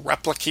ideas to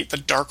replicate the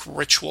dark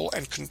ritual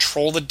and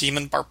control the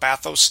demon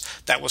Barbathos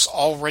that was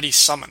already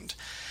summoned.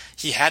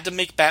 He had to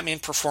make Batman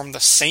perform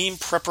the same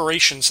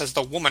preparations as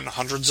the woman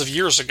hundreds of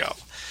years ago.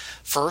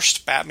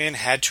 First, Batman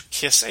had to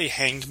kiss a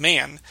hanged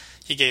man.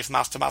 He gave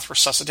mouth-to-mouth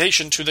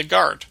resuscitation to the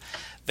guard.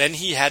 Then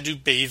he had to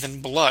bathe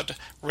in blood.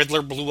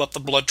 Riddler blew up the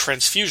blood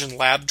transfusion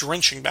lab,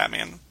 drenching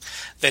Batman.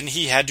 Then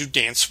he had to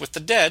dance with the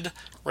dead,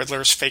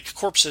 Riddler's fake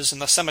corpses in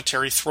the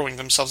cemetery throwing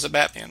themselves at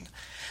Batman.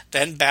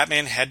 Then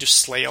Batman had to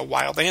slay a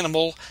wild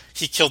animal.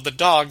 He killed the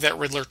dog that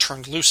Riddler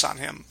turned loose on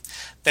him.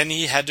 Then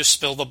he had to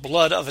spill the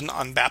blood of an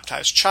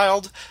unbaptized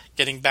child,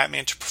 getting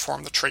Batman to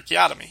perform the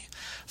tracheotomy.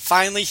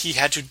 Finally, he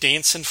had to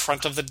dance in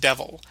front of the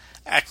devil,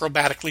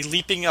 acrobatically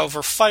leaping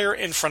over fire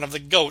in front of the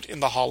goat in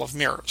the Hall of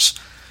Mirrors.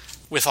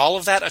 With all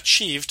of that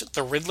achieved,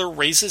 the Riddler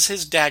raises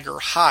his dagger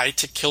high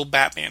to kill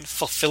Batman,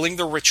 fulfilling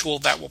the ritual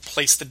that will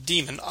place the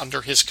demon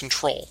under his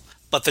control.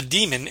 But the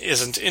demon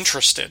isn't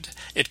interested.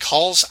 It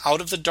calls out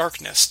of the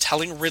darkness,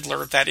 telling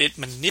Riddler that it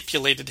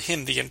manipulated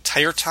him the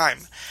entire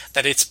time,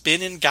 that it's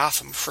been in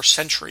Gotham for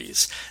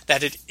centuries,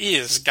 that it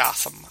is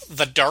Gotham,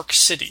 the Dark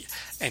City,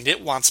 and it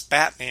wants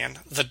Batman,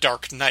 the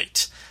Dark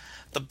Knight.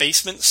 The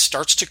basement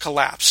starts to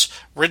collapse.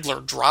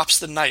 Riddler drops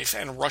the knife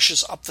and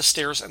rushes up the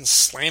stairs and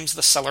slams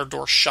the cellar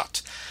door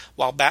shut.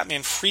 While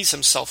Batman frees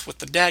himself with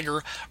the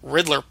dagger,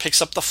 Riddler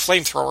picks up the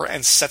flamethrower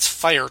and sets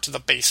fire to the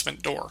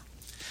basement door.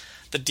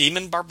 The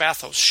demon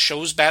Barbathos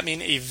shows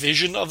Batman a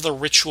vision of the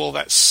ritual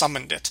that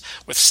summoned it,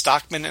 with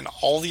Stockman and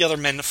all the other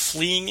men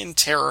fleeing in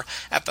terror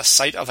at the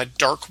sight of a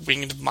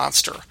dark-winged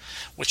monster,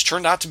 which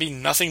turned out to be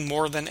nothing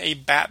more than a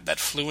bat that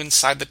flew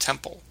inside the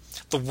temple.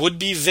 The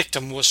would-be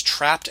victim was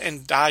trapped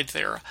and died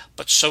there,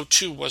 but so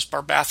too was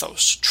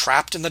Barbathos,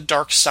 trapped in the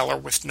dark cellar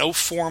with no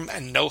form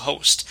and no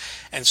host,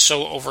 and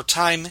so over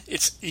time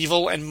its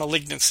evil and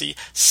malignancy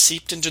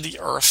seeped into the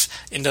earth,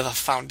 into the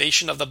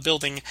foundation of the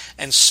building,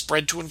 and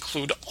spread to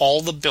include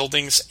all the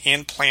buildings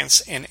and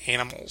plants and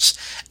animals.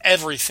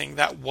 Everything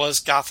that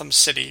was Gotham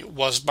City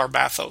was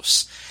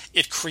Barbathos.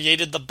 It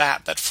created the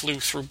bat that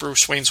flew through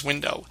Bruce Wayne's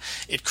window.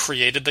 It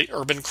created the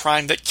urban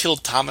crime that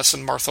killed Thomas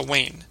and Martha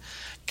Wayne.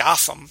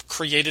 Gotham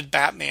created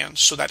Batman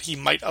so that he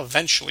might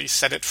eventually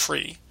set it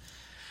free.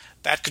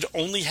 That could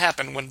only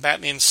happen when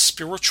Batman's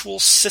spiritual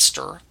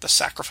sister, the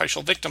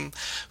sacrificial victim,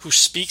 who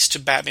speaks to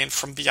Batman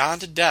from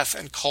beyond death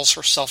and calls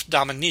herself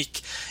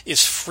Dominique,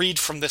 is freed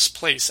from this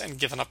place and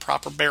given a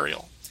proper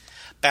burial.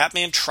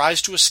 Batman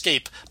tries to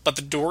escape, but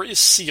the door is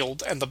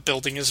sealed and the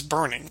building is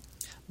burning.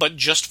 But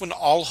just when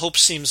all hope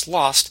seems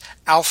lost,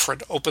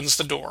 Alfred opens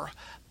the door.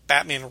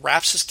 Batman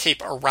wraps his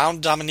cape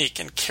around Dominique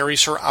and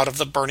carries her out of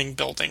the burning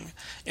building.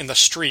 In the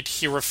street,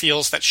 he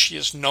reveals that she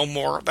is no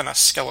more than a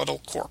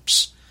skeletal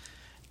corpse.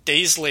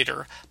 Days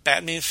later,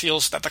 Batman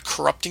feels that the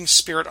corrupting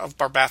spirit of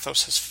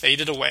Barbathos has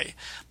faded away,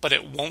 but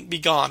it won't be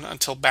gone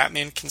until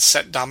Batman can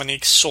set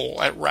Dominique's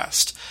soul at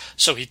rest,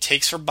 so he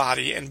takes her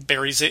body and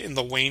buries it in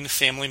the Wayne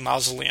family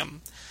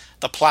mausoleum.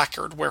 The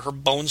placard where her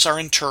bones are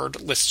interred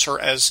lists her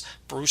as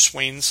Bruce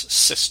Wayne's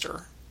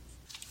sister.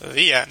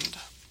 The end.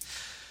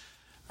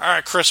 All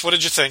right, Chris, what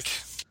did you think?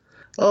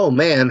 Oh,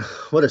 man,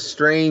 what a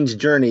strange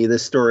journey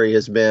this story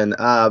has been.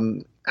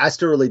 I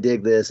still really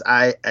dig this.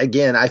 I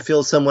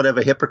feel somewhat of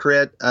a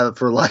hypocrite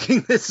for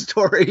liking this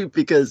story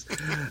because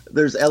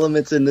there's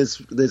elements in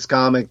this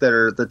comic that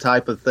are the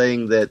type of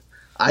thing that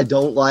I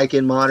don't like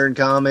in modern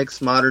comics,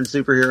 modern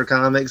superhero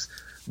comics.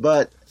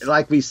 But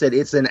like we said,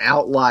 it's an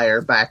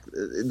outlier back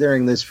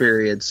during this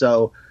period.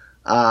 So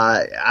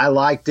I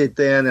liked it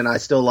then, and I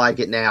still like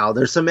it now.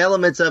 There's some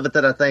elements of it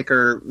that I think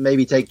are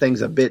maybe take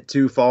things a bit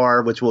too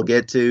far, which we'll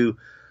get to.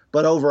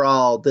 But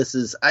overall, this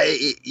is,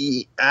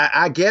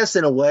 I guess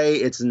in a way,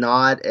 it's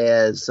not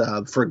as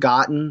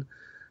forgotten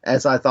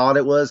as I thought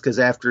it was, because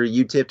after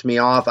you tipped me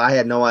off, I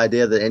had no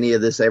idea that any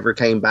of this ever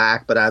came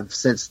back, but I've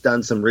since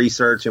done some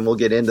research, and we'll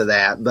get into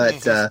that.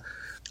 But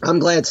I'm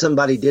glad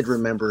somebody did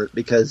remember it,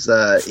 because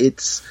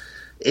it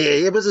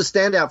was a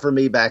standout for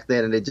me back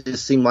then, and it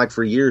just seemed like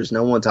for years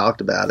no one talked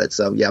about it.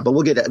 So yeah, but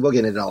we'll get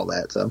into all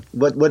that. So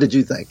what did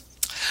you think?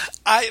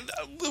 I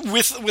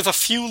had a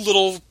few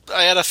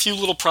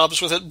little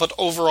problems with it, but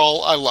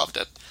overall I loved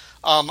it.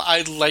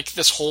 I like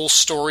this whole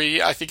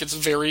story. I think it's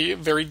very,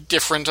 very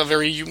different, a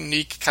very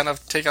unique kind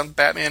of take on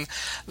Batman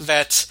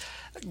that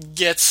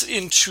gets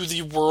into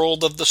the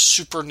world of the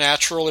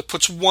supernatural. It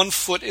puts one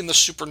foot in the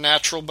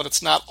supernatural, but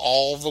it's not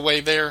all the way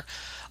there.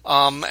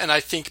 And I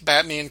think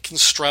Batman can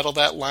straddle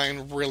that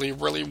line really,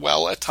 really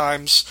well at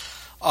times.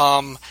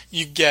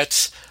 You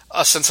get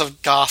a sense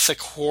of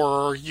gothic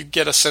horror. You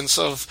get a sense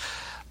of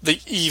the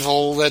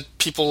evil that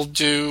people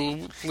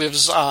do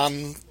lives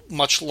on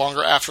much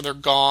longer after they're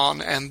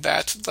gone, and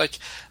that like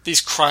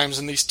these crimes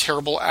and these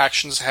terrible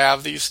actions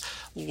have these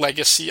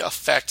legacy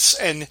effects,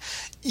 and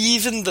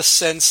even the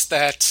sense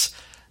that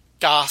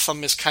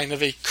Gotham is kind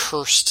of a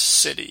cursed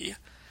city,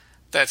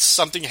 that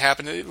something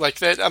happened like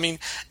that. I mean,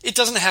 it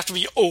doesn't have to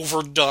be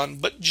overdone,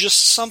 but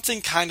just something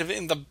kind of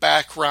in the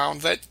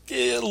background that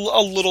a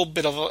little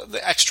bit of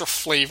the extra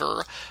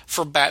flavor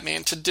for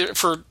Batman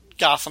for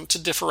Gotham to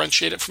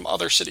differentiate it from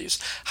other cities.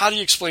 How do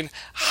you explain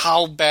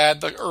how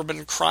bad the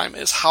urban crime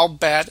is? How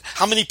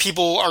many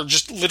people are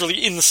just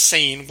literally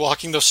insane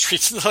walking those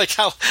streets? Like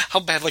how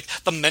bad like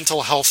the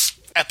mental health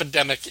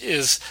epidemic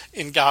is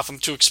in Gotham,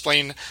 to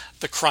explain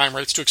the crime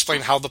rates, to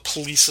explain how the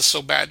police is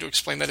so bad, to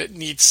explain that it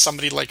needs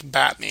somebody like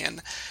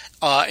Batman.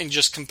 In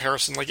just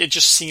comparison, like it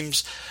just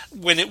seems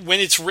when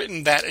it's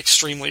written that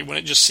extremely, when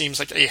it just seems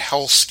like a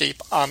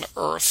hellscape on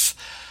Earth,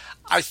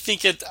 I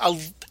think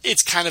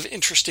it's kind of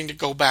interesting to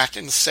go back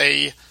and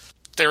say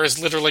there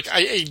is literally like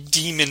a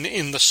demon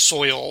in the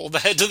soil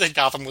that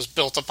Gotham was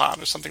built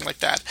upon, or something like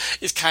that.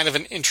 Is kind of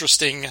an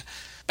interesting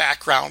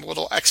background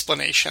little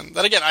explanation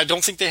that, again, I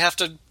don't think they have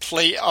to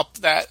play up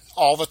that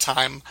all the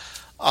time,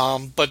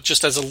 but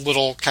just as a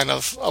little kind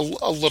of a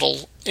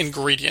little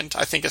ingredient,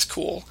 I think is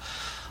cool.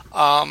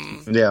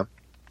 Yeah,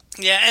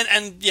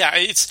 and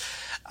yeah,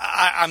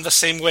 I'm the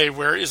same way,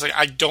 where it's like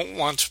I don't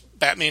want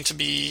Batman to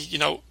be,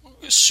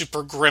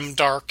 super grim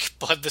dark,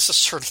 but this is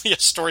certainly a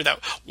story that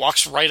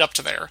walks right up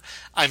to there.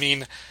 I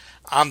mean,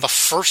 on the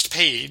first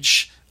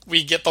page,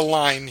 we get the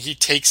line, he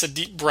takes a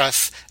deep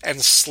breath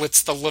and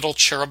slits the little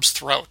cherub's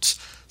throat.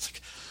 It's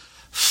like,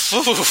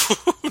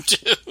 ooh,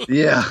 dude.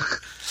 Yeah.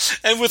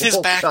 And with his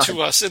back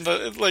to us, you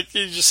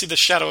just see the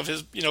shadow of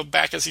his,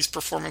 back as he's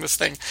performing this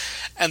thing.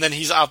 And then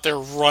he's out there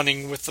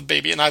running with the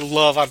baby. And I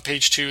love on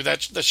page 2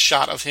 the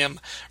shot of him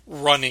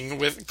running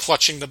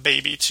clutching the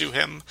baby to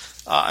him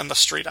on the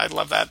street. I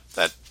love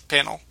that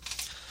panel.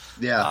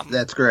 Yeah,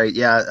 that's great.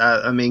 Yeah,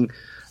 I mean,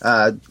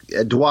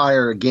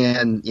 Dwyer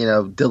again,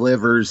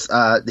 delivers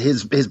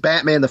his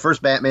Batman. The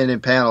first Batman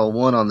in panel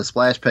 1 on the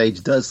splash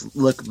page does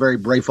look very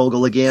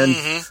Breyfogle again.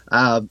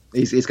 Mm-hmm.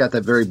 He's got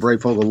that very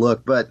Breyfogle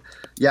look, but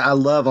yeah, I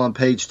love on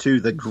page 2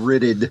 the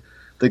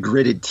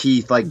gritted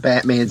teeth. Like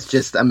Batman's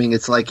just, I mean,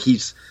 it's like you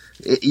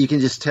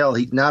can just tell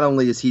he not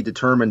only is he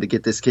determined to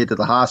get this kid to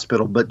the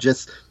hospital, but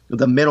just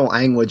the mental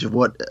anguish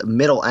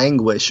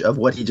of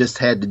what he just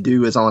had to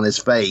do is on his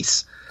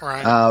face.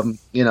 Right.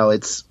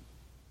 It's.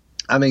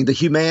 I mean,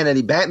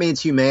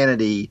 Batman's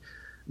humanity,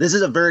 this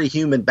is a very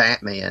human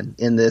Batman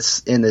in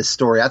this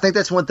story. I think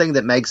that's one thing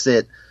that makes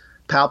it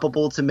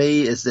palpable to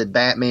me, is that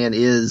Batman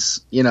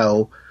is,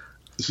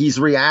 he's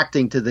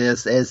reacting to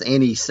this as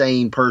any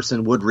sane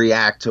person would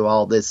react to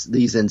all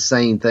these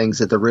insane things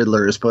that the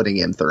Riddler is putting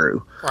him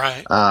through.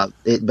 Right. But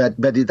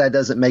that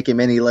doesn't make him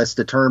any less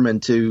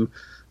determined to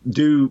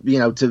do,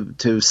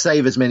 to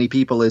save as many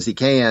people as he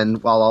can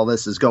while all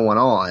this is going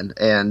on.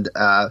 And,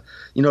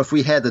 if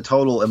we had the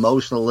total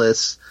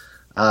emotionless,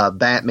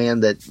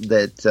 Batman that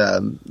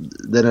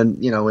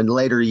in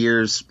later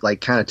years,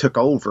 like kind of took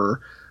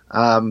over,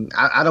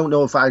 I don't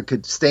know if I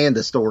could stand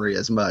the story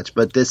as much,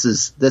 but this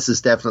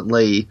is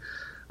definitely,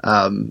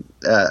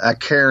 a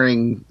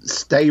caring,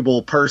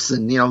 stable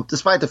person,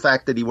 despite the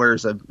fact that he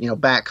wears a,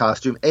 bat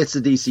costume. It's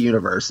the DC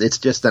universe. It's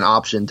just an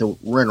option to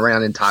run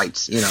around in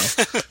tights,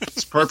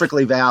 It's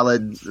perfectly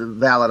valid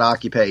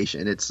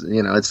occupation. It's,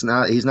 it's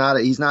not, he's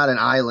not an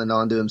island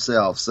unto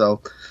himself.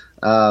 So,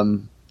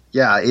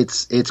 yeah,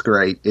 it's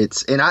great.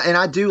 And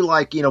I do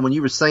like, when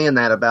you were saying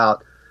that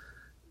about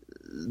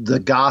the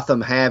Gotham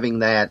having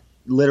that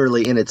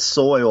literally in its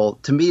soil,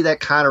 to me,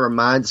 that kind of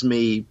reminds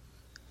me,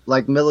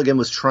 like Milligan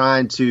was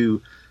trying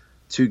to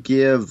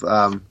give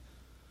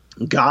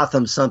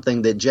Gotham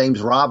something that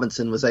James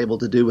Robinson was able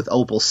to do with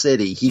Opal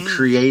City. He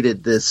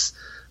created this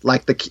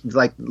like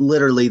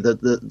literally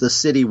the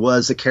city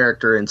was a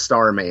character in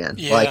Starman.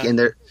 Yeah. Like, and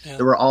there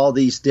were all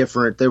these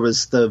different. There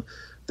was the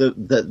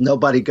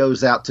nobody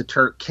goes out to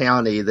Turk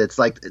County. That's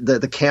like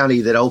the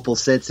county that Opal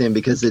sits in,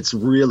 because it's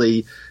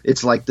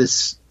like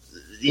this.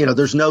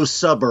 There's no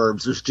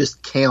suburbs. There's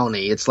just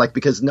county. It's like,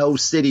 because no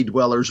city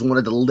dwellers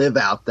wanted to live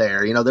out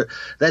there.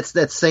 That's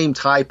that same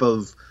type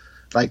of,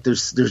 like,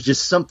 there's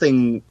just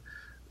something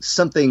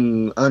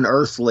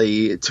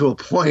unearthly to a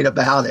point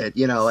about it,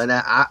 and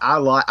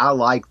I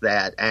like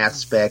that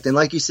aspect. And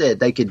like you said,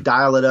 they could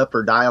dial it up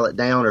or dial it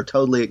down or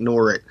totally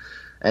ignore it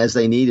as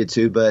they needed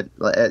to. But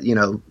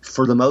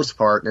for the most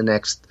part, in the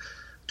next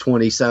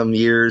 20 some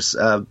years,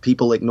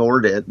 people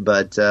ignored it.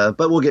 But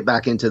we'll get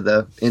back into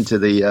the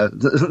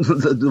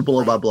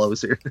blow by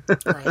blows here.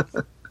 Right.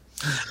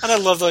 And I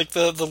love, like,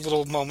 the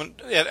little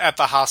moment at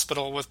the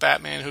hospital with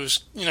Batman,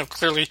 who's,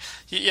 clearly,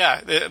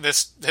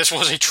 this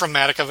was a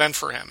traumatic event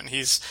for him, and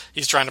he's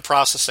trying to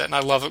process it. And I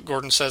love what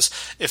Gordon says: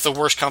 if the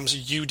worst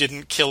comes, you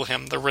didn't kill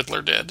him, the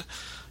Riddler did.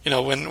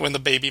 When the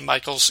baby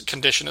Michael's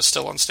condition is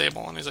still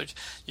unstable, and he's like,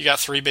 you got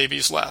 3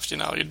 babies left,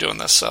 you're doing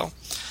this. So,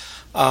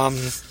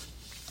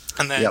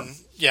 and then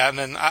and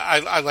then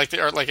I like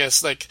the art, like,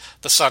 as like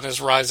the sun is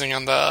rising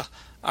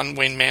on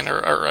Wayne Manor,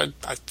 or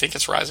I think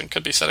it's rising,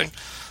 could be setting.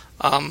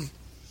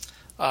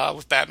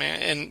 With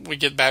Batman, and we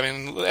get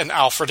Batman, and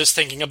Alfred is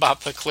thinking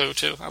about the clue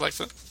too. I like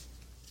that.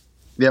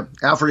 Yep,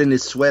 Alfred in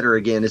his sweater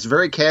again. It's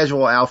very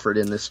casual Alfred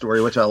in this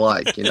story, which I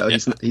like.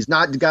 He's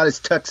not got his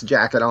tux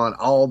jacket on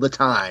all the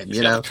time.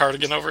 He's got the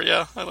cardigan over.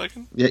 Yeah, I like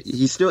him. Yeah,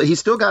 he's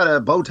still got a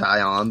bow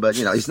tie on, but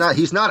he's not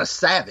a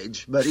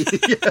savage, but he's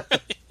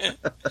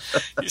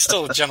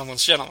still a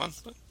gentleman's gentleman.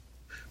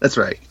 That's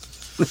right.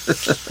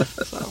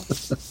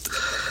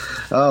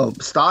 Oh,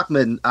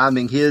 Stockman! I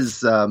mean,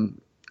 his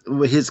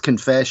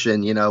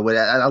confession.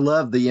 I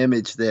love the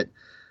image that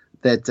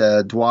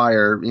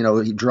Dwyer,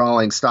 he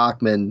drawing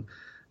Stockman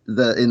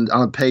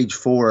on page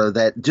 4.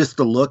 That just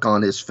the look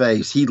on his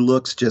face, he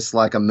looks just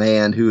like a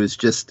man who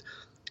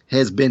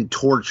has been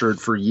tortured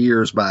for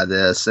years by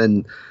this,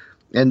 and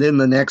then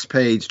the next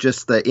page,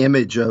 just the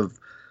image of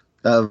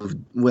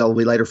we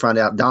later find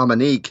out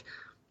Dominique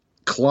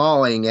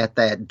clawing at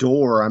that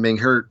door. I mean,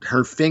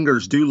 her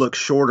fingers do look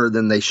shorter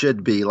than they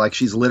should be. Like,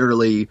 she's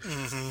literally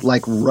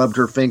like rubbed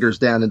her fingers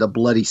down into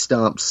bloody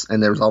stumps,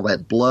 and there's all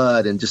that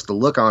blood, and just the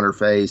look on her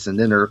face, and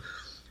then her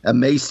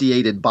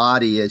emaciated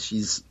body as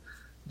she's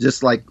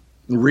just like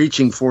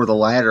reaching for the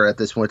ladder at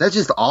this point. That's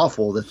just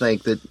awful to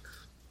think that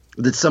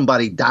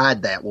somebody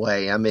died that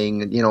way. I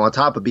mean, on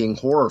top of being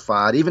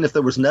horrified, even if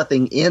there was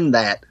nothing in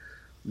that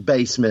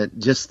basement,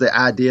 just the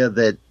idea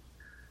that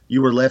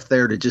you were left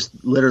there to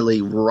just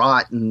literally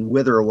rot and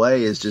wither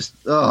away is just,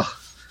 and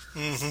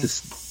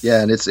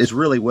it's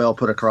really well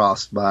put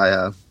across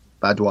by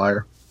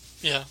Dwyer.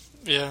 Yeah.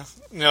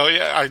 No,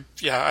 I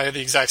had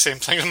the exact same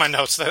thing in my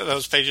notes.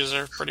 Those pages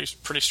are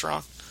pretty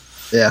strong.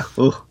 Yeah.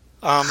 Ooh.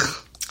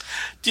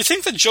 Do you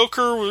think the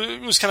Joker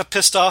was kind of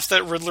pissed off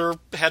that Riddler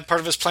had part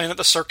of his plan at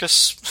the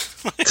circus?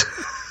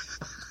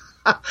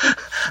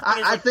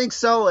 I think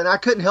so, and I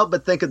couldn't help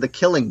but think of the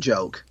Killing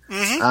Joke.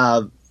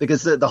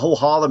 Because the whole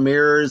Hall of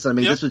Mirrors, I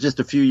mean, this was just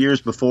a few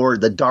years before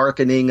the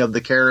darkening of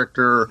the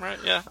character. Right,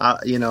 yeah.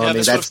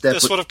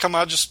 This would have come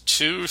out just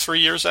 2-3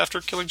 years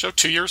after Killing Joke.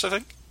 2 years, I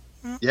think.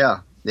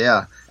 Yeah.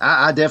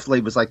 I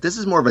definitely was like, this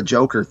is more of a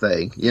Joker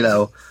thing,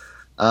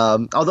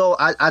 Although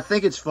I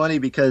think it's funny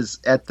because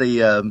at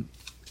the,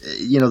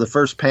 the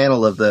first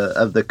panel of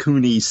the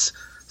Coonies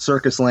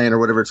Circus Land or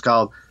whatever it's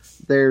called,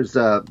 there's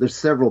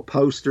several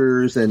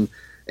posters and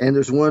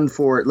there's one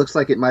for, it looks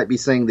like it might be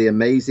saying The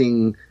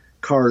Amazing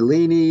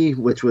Carlini,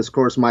 which was, of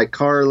course, Mike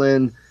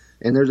Carlin,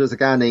 and there's a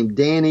guy named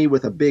Danny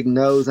with a big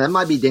nose. That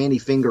might be Danny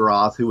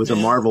Fingeroth, who was a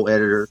Marvel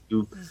editor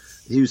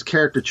whose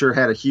caricature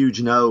had a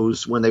huge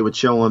nose when they would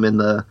show him in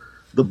the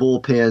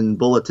bullpen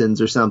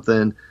bulletins or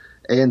something.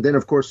 And then,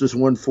 of course, there's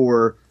one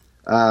for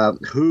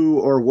who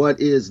or what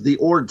is the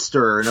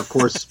Ordster, and of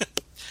course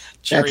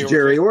that's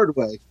Jerry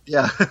Ordway.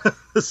 Yeah,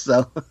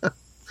 so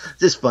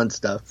just fun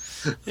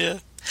stuff. Yeah,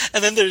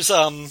 and then there's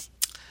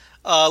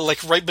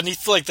like right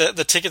beneath like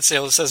the ticket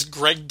sale, it says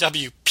Greg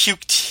W.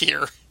 puked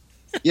here.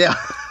 Yeah.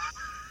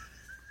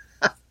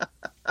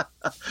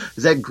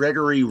 Is that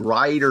Gregory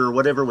Wright or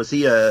whatever? Was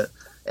he a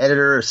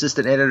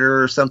assistant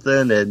editor or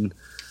something? And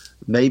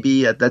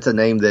maybe that's a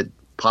name that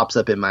pops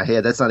up in my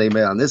head. That's not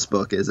anybody on this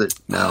book, is it?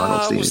 No, I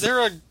don't see. Was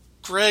there a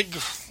Greg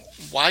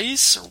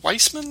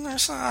Weissman or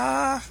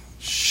something?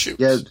 Shoot.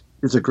 Yeah,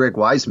 there's a Greg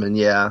Weisman.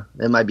 Yeah,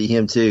 that might be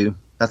him too.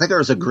 I think there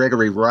was a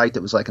Gregory Wright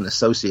that was like an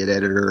associate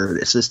editor or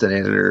assistant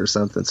editor or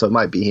something, so it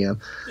might be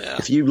him. Yeah.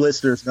 If you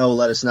listeners know,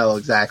 let us know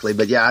exactly.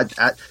 But yeah,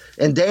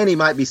 and Danny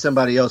might be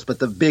somebody else, but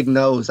the big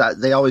nose,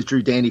 they always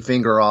drew Danny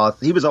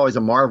Fingeroth. He was always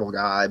a Marvel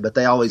guy, but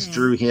they always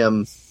drew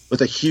him with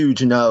a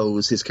huge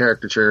nose, his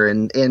caricature.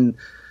 And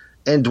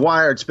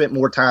Dwyer had spent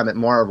more time at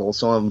Marvel,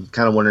 so I'm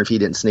kind of wondering if he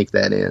didn't sneak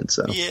that in.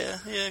 So Yeah,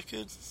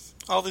 good.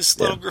 All these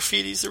little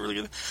graffitis are really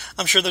good.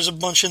 I'm sure there's a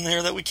bunch in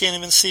there that we can't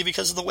even see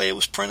because of the way it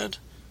was printed.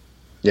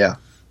 Yeah.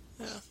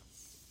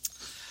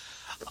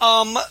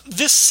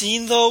 This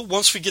scene, though,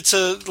 once we get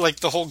to,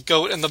 like, the whole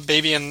goat and the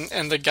baby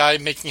and the guy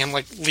making him,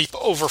 like, leap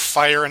over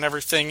fire and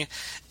everything,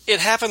 it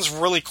happens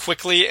really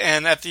quickly,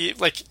 and at the,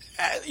 like,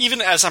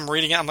 even as I'm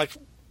reading it, I'm like,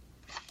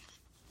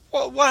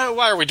 well,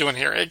 why are we doing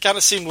here? It kind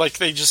of seemed like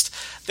they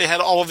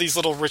had all of these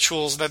little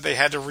rituals that they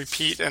had to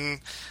repeat, and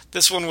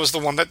this one was the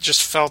one that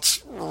just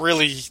felt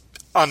really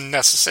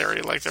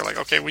unnecessary. Like, they're like,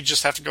 okay, we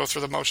just have to go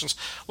through the motions.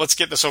 Let's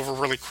get this over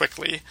really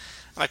quickly.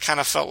 And I kind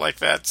of felt like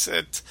that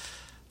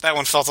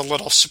one felt a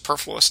little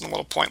superfluous and a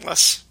little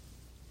pointless.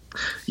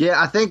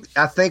 Yeah, I think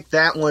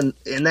that one,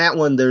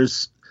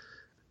 there's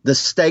the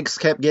stakes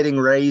kept getting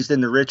raised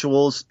in the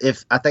rituals.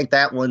 I think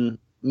that one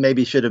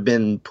maybe should have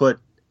been put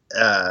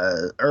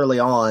early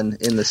on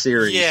in the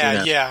series. Yeah, you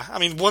know? Yeah. I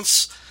mean,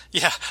 once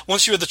you had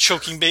the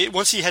choking baby,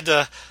 once he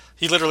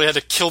literally had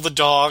to kill the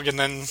dog and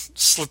then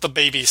slit the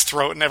baby's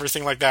throat and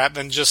everything like that,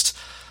 then just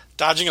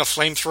dodging a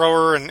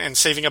flamethrower and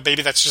saving a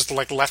baby that's just,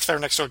 like, left there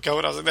next to a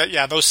goat. I was like,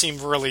 yeah, those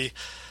seem really,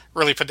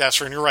 really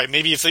pedestrian. You're right.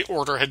 Maybe if the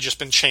order had just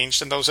been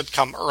changed and those had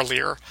come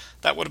earlier,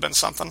 that would have been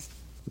something.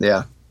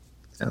 Yeah.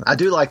 I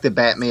do like that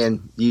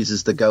Batman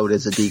uses the goat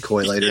as a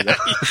decoy later. Yeah,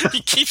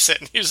 he keeps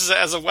it and uses it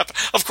as a weapon.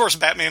 Of course,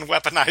 Batman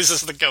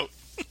weaponizes the goat.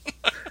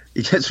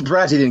 I'm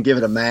surprised he didn't give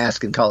it a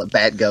mask and call it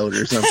Bat Goat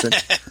or something.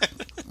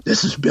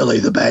 This is Billy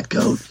the Bat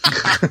Goat.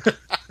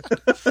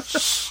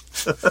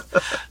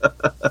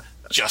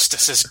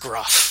 Justice is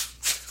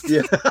gruff.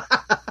 Yeah.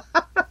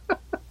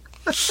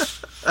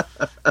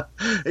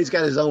 He's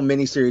got his own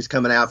miniseries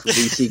coming out from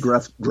DC,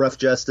 Gruff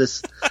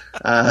Justice.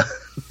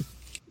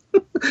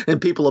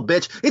 And people will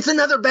bitch, it's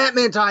another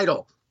Batman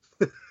title.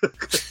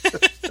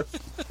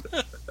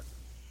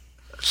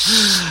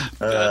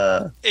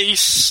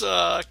 Ace,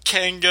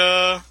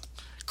 Kanga,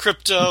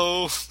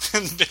 Crypto,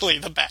 and Billy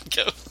the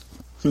Batgoat.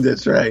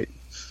 That's right.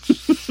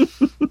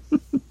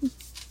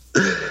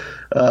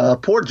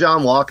 Poor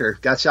John Walker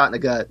got shot in the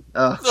gut.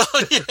 Oh,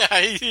 yeah,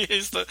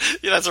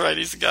 that's right.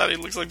 He's the guy. He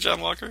looks like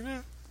John Walker.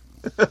 Yeah.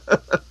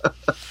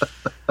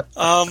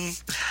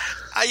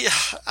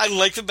 I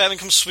like that Batman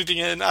comes sweeping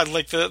in. I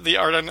like the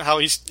art on how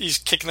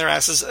he's kicking their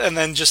asses, and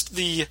then just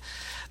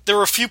there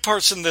were a few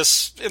parts in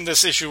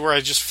this issue where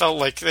I just felt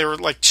like there were,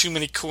 like, too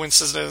many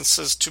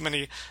coincidences, too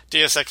many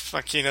Deus Ex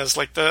Machinas,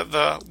 like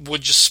the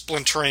wood just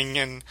splintering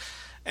and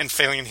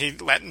failing, and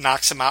that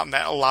knocks him out, and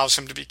that allows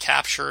him to be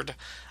captured.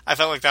 I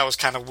felt like that was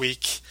kind of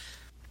weak.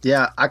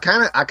 Yeah, I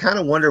kind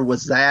of wonder,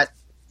 was that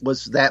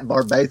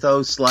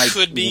Barbatos, like,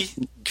 could be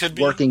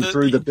working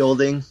through the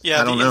building?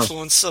 Yeah, I don't the know.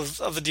 influence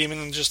of the demon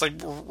and just, like,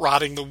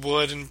 rotting the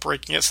wood and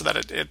breaking it so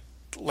that it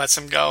lets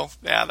him go.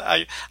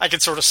 Yeah, I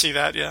could sort of see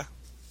that. Yeah.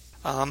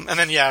 And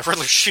then, yeah,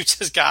 Riddler shoots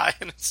his guy,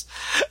 and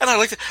I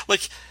like it.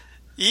 Like,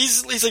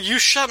 he's like, you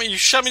shot me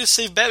to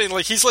save Batman.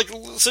 Like, he's like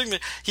sitting there,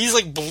 he's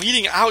like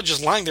bleeding out,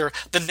 just lying there.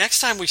 The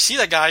next time we see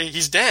that guy,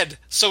 he's dead.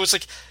 So it's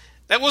like,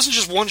 that wasn't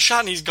just one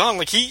shot and he's gone.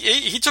 Like,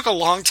 he took a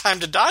long time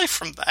to die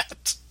from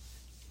that.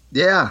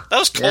 Yeah, that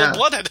was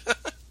cold-blooded.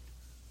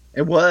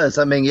 It was.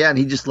 I mean, yeah, and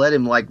he just let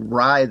him, like,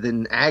 writhe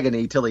in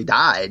agony till he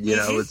died. You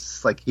know,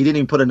 it's like he didn't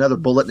even put another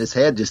bullet in his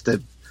head just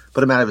to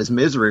put him out of his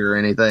misery or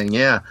anything.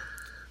 Yeah.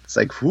 It's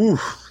like, whew,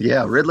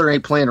 yeah, Riddler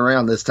ain't playing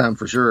around this time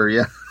for sure,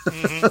 yeah.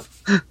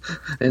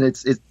 And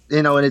it's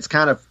you know, and it's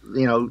kind of,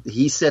 you know,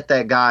 he set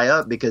that guy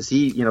up because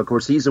he, you know, of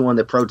course, he's the one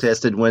that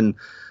protested when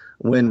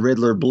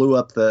Riddler blew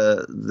up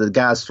the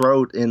guy's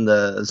throat in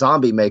the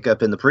zombie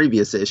makeup in the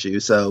previous issue.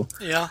 So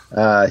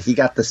yeah, he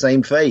got the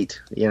same fate,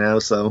 you know.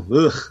 So,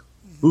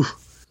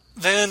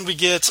 Then we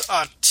get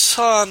a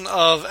ton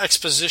of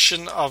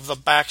exposition of the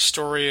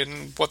backstory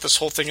and what this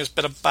whole thing has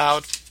been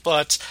about,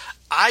 but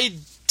I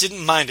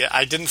didn't mind it.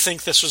 I didn't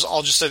think this was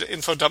all just an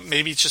info dump.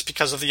 Maybe it's just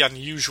because of the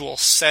unusual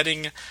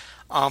setting,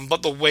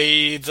 but the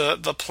way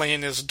the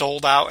plan is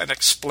doled out and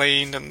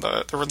explained, and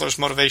the Riddler's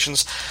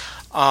motivations,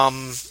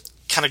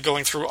 kind of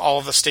going through all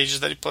of the stages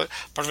that he put.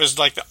 Part of it is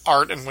like the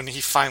art, and when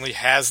he finally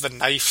has the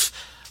knife,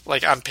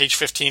 like on page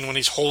 15, when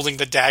he's holding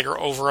the dagger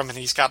over him, and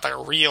he's got that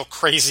real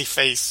crazy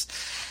face.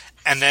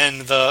 And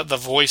then the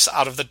voice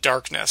out of the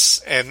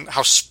darkness, and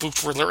how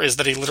spooked Riddler is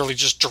that he literally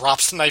just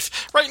drops the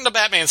knife right into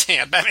Batman's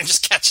hand. Batman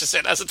just catches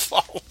it as it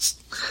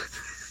falls.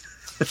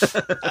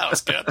 That was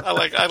good.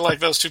 I like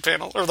those two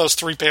panels, or those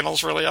three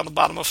panels, really, on the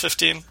bottom of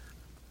 15.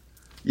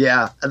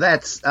 Yeah,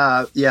 that's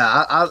I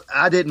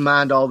didn't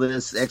mind all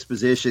this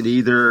exposition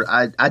either.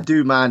 I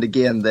do mind,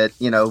 again, that,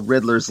 you know,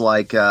 Riddler's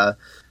like,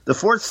 the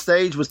fourth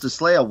stage was to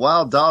slay a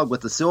wild dog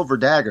with a silver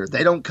dagger.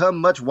 They don't come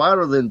much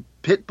wilder than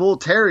pit bull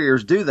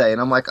terriers, do they? And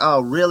I'm like,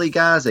 oh, really,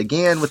 guys?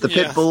 Again with the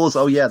pit bulls?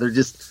 Oh, yeah,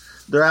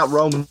 they're out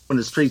roaming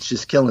the streets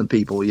just killing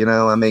people, you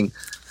know? I mean,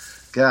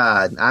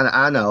 God,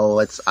 I know.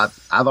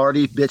 I've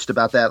already bitched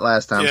about that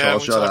last time, so I'll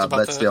shut up.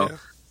 But still.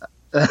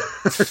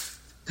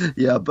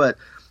 Yeah, but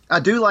I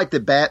do like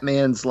that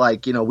Batman's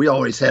like, you know, we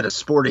always had a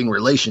sporting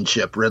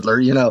relationship, Riddler,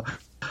 you know?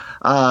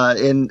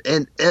 And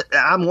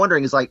I'm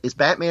wondering, is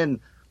Batman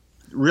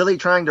really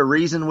trying to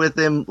reason with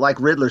him, like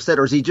Riddler said,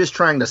 or is he just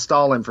trying to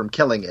stall him from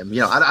killing him?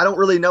 You know, I don't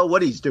really know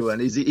what he's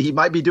doing. He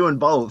might be doing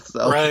both.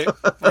 So. Right.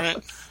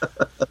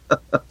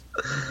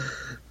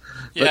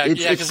 Yeah,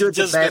 because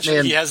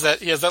he has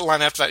that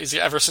line after that. He's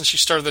ever since you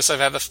started this, I've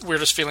had the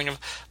weirdest feeling of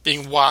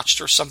being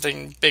watched or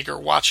something bigger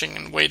watching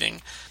and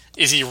waiting.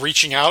 Is he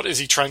reaching out? Is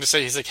he trying to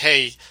say, he's like,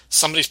 hey,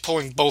 somebody's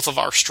pulling both of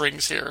our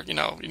strings here. You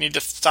need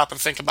to stop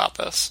and think about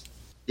this.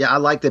 Yeah, I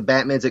like that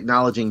Batman's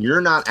acknowledging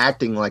you're not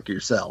acting like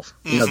yourself.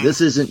 Mm-hmm. This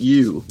isn't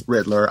you,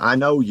 Riddler. I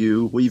know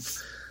you.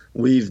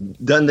 We've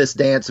done this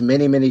dance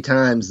many, many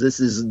times. This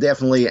is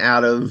definitely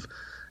out of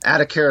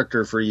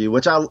character for you,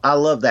 which I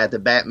love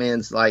that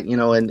Batman's like,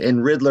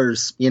 and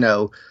Riddler's,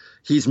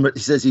 he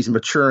says he's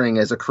maturing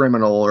as a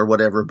criminal or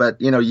whatever, but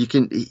you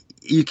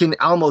can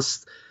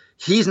almost,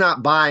 he's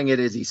not buying it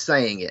as he's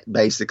saying it,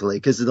 basically,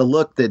 because of the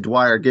look that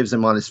Dwyer gives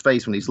him on his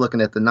face when he's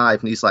looking at the knife,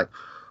 and he's like,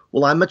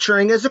 well, I'm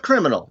maturing as a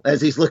criminal,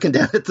 as he's looking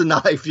down at the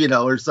knife,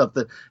 or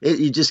something.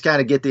 You just kind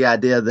of get the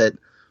idea that,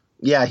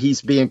 yeah,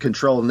 he's being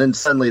controlled, and then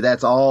suddenly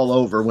that's all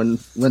over when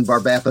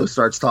Barbatho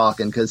starts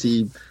talking, because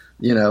he,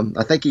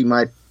 I think he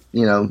might,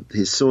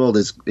 he soiled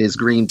his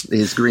green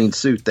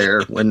suit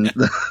there when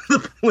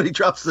when he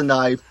drops the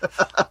knife.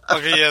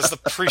 Okay, he has the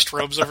priest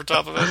robes over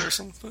top of it or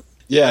something.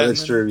 Yeah,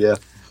 that's true. Yeah.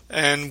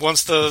 And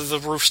once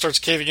the roof starts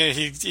caving in,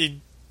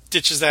 he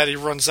ditches that. He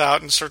runs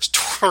out and starts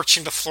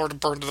torching the floor to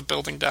burn the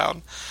building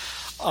down.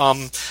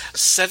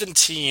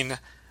 17.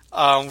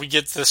 We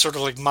get this sort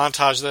of like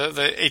montage,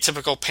 the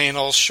atypical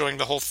panels showing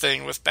the whole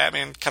thing with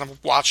Batman kind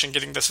of watching,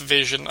 getting this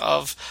vision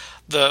of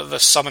the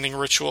summoning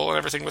ritual and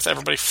everything, with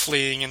everybody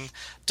fleeing and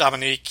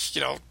Dominique,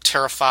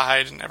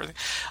 terrified and everything.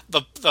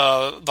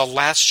 The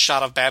last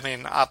shot of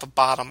Batman at the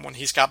bottom when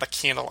he's got the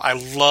candle, I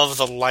love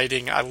the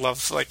lighting. I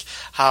love like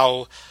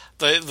how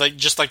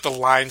just like the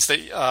lines that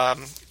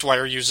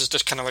Dwyer uses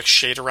to kind of like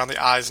shade around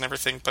the eyes and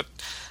everything. But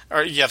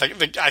I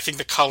think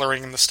the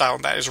coloring and the style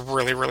of that is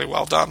really, really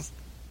well done.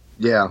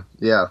 Yeah.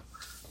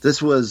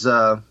 This was,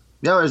 it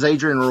was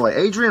Adrienne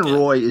Roy. Adrienne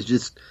Roy is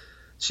just,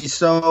 she's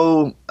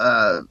so,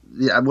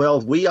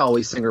 we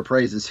always sing her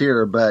praises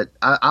here, but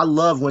I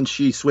love when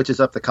she switches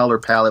up the color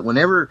palette.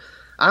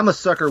 I'm a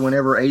sucker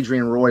whenever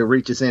Adrienne Roy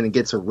reaches in and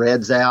gets her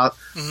reds out.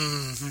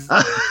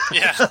 Mm-hmm.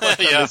 Yeah.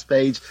 On this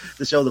page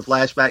to show the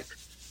flashback.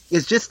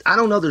 It's just, I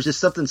don't know, there's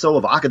just something so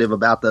evocative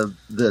about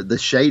the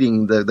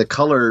shading, the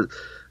color,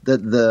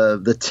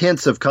 the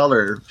tints of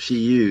color she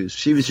used.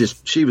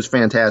 She was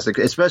fantastic,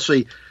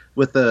 especially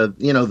with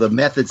the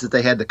methods that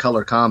they had to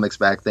color comics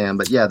back then.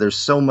 But yeah, there's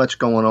so much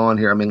going on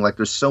here. I mean, like,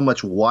 there's so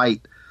much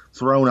white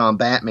thrown on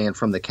Batman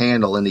from the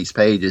candle in these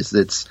pages.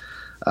 That's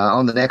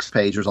on the next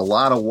page. There's a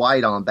lot of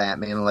white on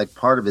Batman, and like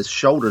part of his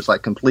shoulder's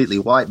like completely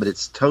white, but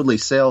it's totally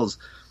sells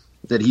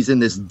that he's in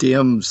this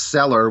dim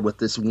cellar with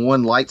this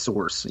one light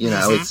source.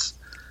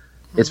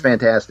 Mm-hmm. It's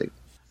fantastic.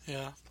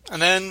 Yeah,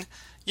 and then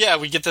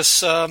we get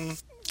this.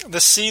 The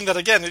scene that,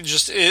 again,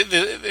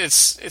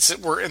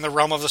 we're in the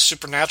realm of the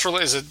supernatural.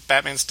 Is it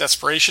Batman's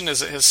desperation?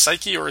 Is it his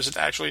psyche? Or is it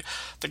actually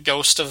the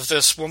ghost of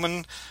this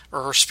woman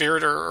or her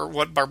spirit, or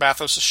what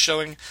Barbathos is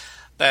showing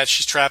that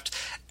she's trapped?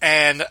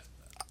 And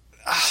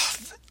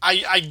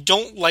I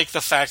don't like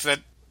the fact that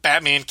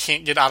Batman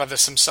can't get out of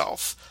this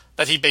himself,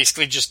 that he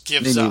basically just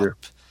gives up.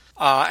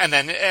 And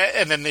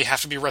then they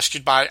have to be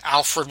rescued by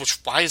Alfred,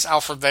 why is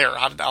Alfred there?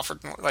 How did Alfred,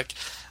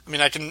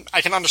 I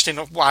can understand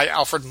why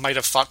Alfred might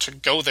have thought to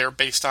go there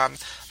based on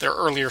their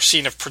earlier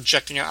scene of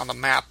projecting it on the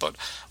map, but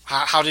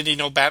how did he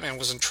know Batman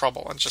was in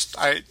trouble? And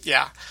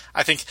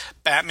I think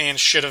Batman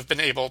should have been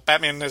able.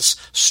 Batman is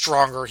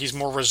stronger. He's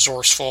more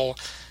resourceful.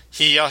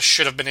 He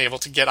should have been able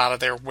to get out of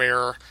there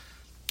where,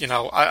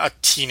 a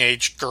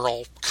teenage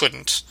girl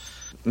couldn't.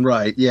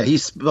 Right. Yeah.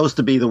 He's supposed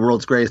to be the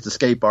world's greatest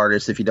escape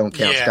artist if you don't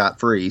count Scott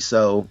Free.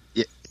 So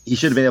he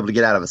should have been able to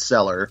get out of a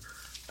cellar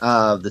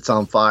that's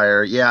on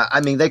fire. Yeah. I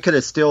mean,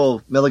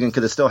 Milligan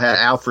could have still had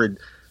Alfred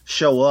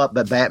show up,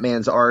 but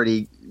Batman's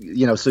already,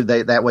 so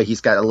that way he's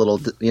got a little,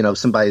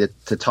 somebody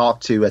to talk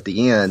to at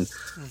the end,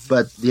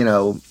 but,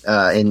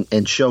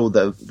 and show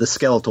the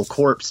skeletal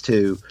corpse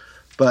to.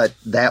 But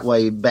that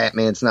way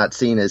Batman's not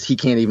seen as he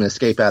can't even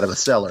escape out of a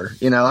cellar,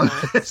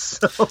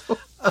 So.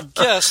 I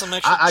guess I'm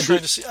actually trying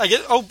to see.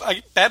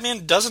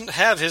 Batman doesn't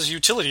have his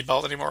utility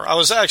belt anymore. I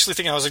was actually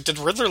thinking, did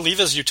Riddler leave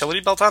his utility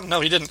belt on? No,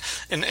 he didn't.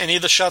 In any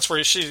of the shots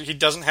where he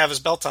doesn't have his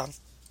belt on.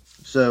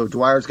 So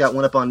Dwyer's got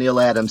one up on Neil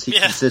Adams. He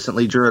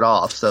consistently drew it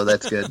off, so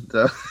that's good.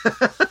 So.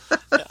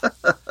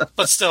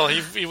 But still,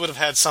 he would have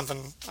had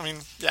something. I mean,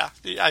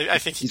 I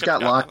think he's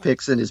got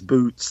lockpicks in his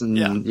boots and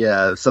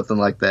something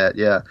like that.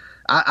 Yeah.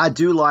 I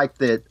do like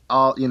that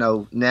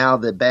now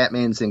that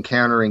Batman's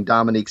encountering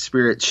Dominique's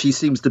spirit, she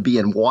seems to be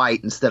in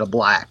white instead of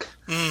black.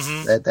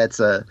 Mm-hmm.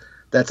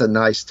 That's a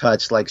nice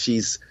touch. Like,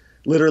 she's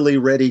literally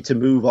ready to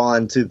move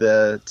on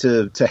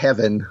to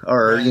heaven,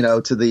 or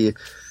right. To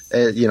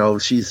the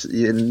she's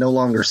no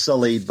longer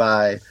sullied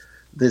by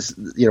this.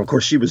 Of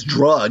course, she was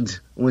drugged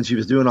when she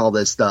was doing all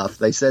this stuff.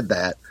 They said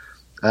that.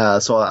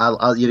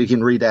 So you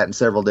can read that in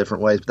several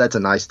different ways, but that's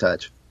a nice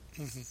touch.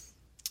 Mm-hmm.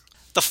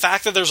 The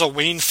fact that there's a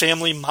Wayne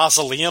family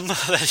mausoleum,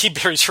 that he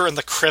buries her in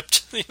the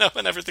crypt,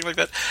 and everything like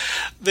that.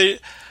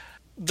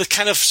 the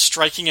kind of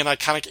striking and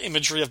iconic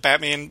imagery of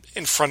Batman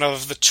in front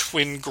of the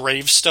twin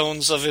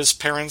gravestones of his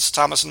parents,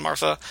 Thomas and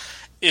Martha,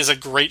 is a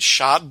great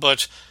shot,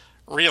 but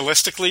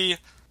realistically,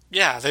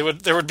 yeah, there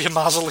would be a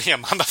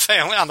mausoleum on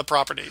the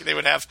property. They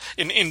would have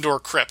an indoor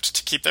crypt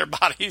to keep their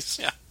bodies.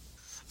 Yeah.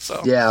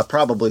 So. Yeah,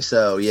 probably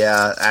so.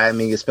 Yeah, I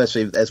mean,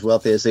 especially as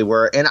wealthy as they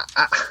were. And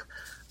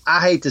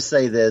I hate to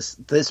say this.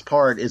 This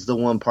part is the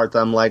one part that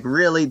I'm like,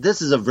 really?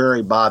 This is a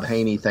very Bob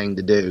Haney thing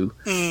to do.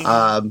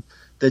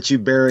 That you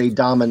bury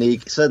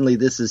Dominique. Suddenly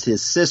this is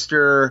his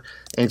sister,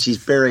 and she's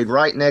buried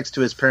right next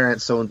to his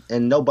parents, and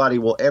nobody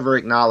will ever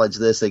acknowledge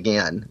this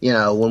again. You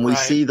know, when we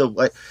see the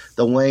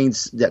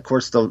Waynes, of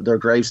course, their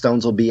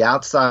gravestones will be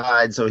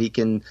outside, so he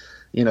can,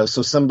 you know,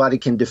 so somebody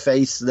can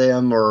deface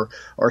them, or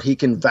he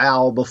can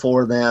vow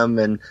before them,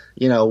 and,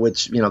 you know,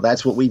 which, you know,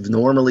 that's what we've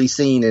normally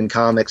seen in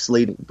comics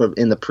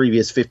in the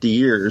previous 50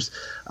 years,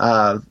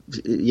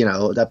 you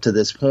know, up to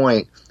this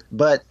point.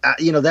 But,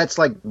 you know, that's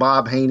like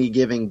Bob Haney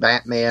giving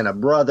Batman a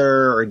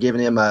brother, or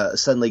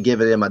suddenly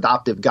giving him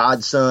adoptive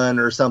godson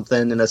or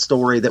something in a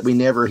story that we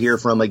never hear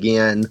from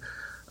again.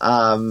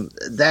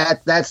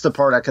 That's the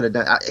part I could have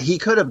done. He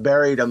could have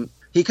buried him.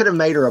 He could have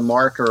made her a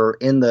marker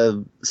in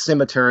the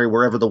cemetery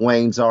wherever the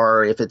Waynes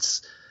are. If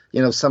it's,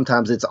 you know,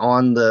 sometimes it's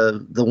on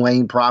the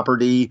Wayne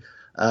property,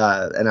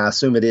 and I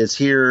assume it is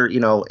here. You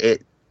know,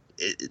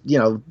 you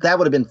know, that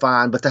would have been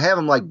fine. But to have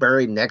him like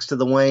buried next to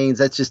the Waynes,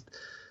 that's just.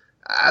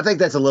 I think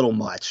that's a little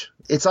much.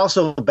 It's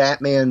also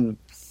Batman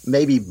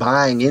maybe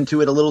buying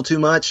into it a little too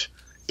much.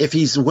 If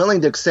he's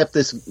willing to accept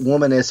this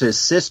woman as his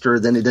sister,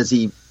 then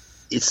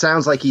it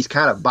sounds like he's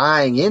kind of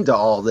buying into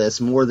all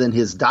this more than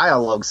his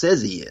dialogue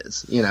says he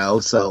is, you know,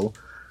 so,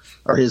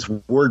 or his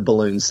word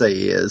balloons say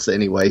he is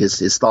anyway,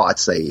 his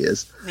thoughts say he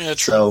is. Yeah,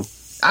 true. So,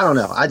 I don't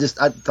know. I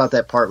thought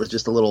that part was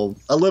just a little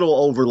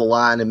over the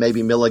line, and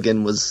maybe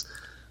Milligan was,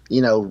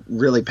 you know,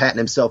 really patting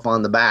himself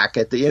on the back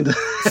at the end of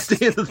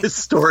this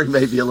story,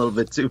 maybe a little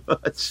bit too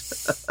much.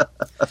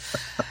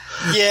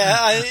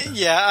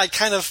 I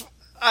kind of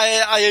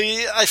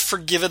I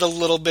forgive it a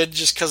little bit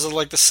just because of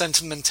like the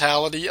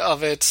sentimentality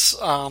of it.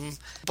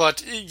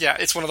 But yeah,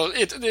 it's one of those.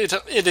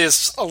 It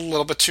is a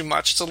little bit too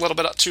much. It's a little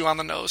bit too on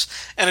the nose,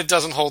 and it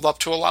doesn't hold up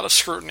to a lot of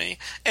scrutiny.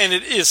 And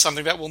it is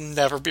something that will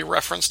never be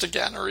referenced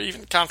again or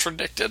even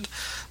contradicted.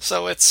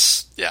 So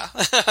it's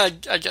I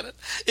get it.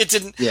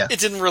 It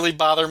didn't really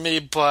bother me,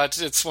 but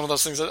it's one of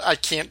those things that I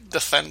can't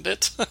defend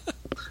it.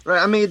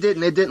 Right. I mean, it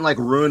didn't like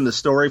ruin the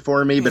story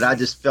for me, but I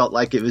just felt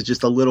like it was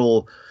just a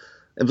little.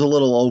 It was a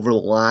little over the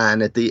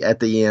line at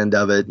the end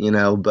of it, you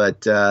know,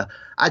 but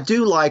I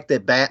do like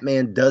that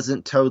Batman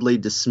doesn't totally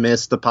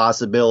dismiss the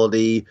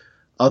possibility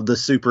of the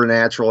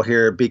supernatural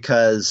here,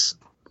 because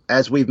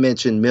as we've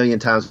mentioned a million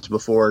times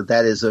before,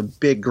 that is a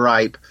big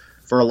gripe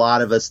for a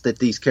lot of us, that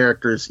these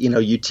characters, you know,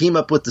 you team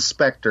up with the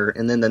Spectre,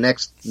 and then the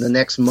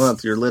next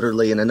month you're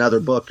literally in another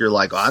book, you're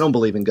like, oh, I don't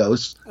believe in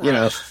ghosts, you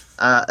know.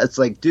 It's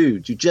like,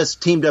 dude, you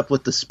just teamed up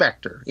with the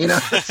Spectre, you know.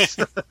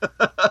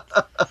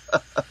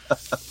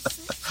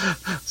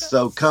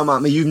 So come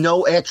on, you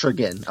know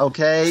Etrigan,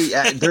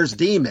 okay? There's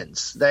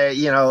demons.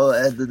 You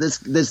know,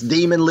 this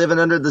demon living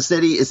under the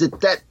city. Is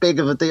it that big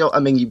of a deal? I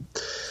mean,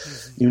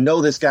 you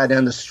know this guy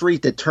down the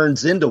street that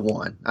turns into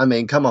one. I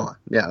mean, come on.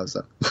 Yeah.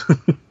 So.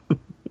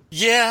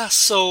 Yeah,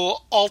 so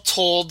all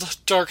told,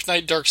 Dark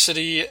Knight, Dark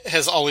City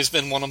has always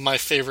been one of my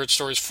favorite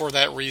stories for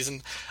that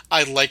reason.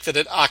 I like that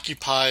it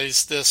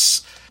occupies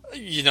this,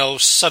 you know,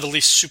 subtly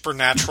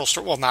supernatural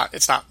story. Well,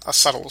 it's not a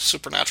subtle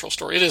supernatural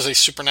story. It is a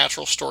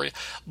supernatural story,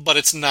 but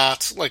it's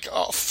not like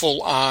a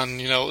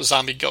full-on, you know,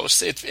 zombie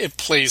ghost. It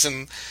plays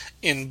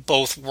in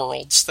both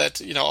worlds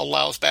that, you know,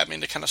 allows Batman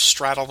to kind of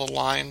straddle the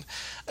line.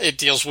 It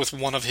deals with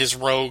one of his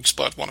rogues,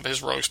 but one of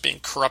his rogues being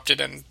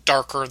corrupted and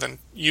darker than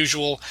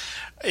usual.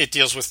 It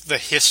deals with the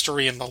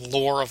history and the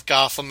lore of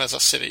Gotham as a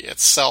city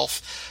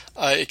itself.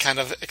 It kind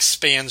of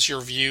expands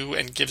your view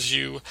and gives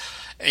you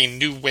a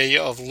new way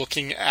of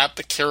looking at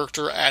the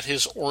character at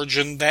his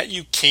origin that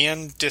you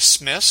can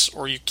dismiss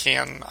or you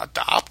can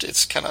adopt.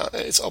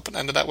 It's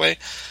open-ended that way.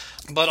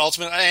 But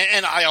ultimately,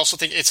 and I also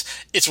think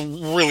it's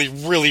really,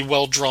 really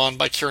well drawn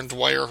by Kieran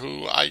Dwyer,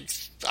 who I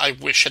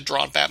wish had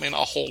drawn Batman a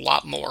whole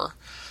lot more.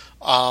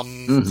 I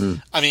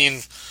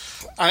mean,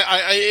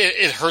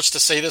 it hurts to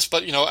say this,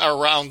 but, you know,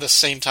 around the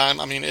same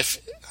time, I mean, if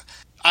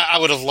I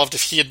would have loved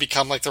if he had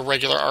become like the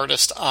regular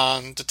artist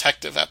on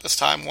Detective at this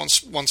time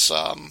once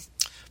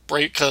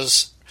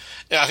because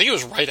I think it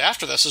was right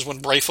after this is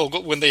when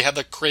Breyfogle, when they had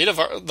the creative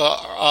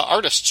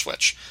artist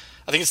switch.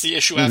 I think it's the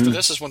issue after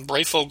this is when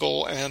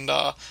Breyfogle and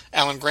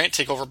Alan Grant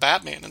take over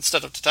Batman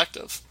instead of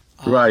Detective.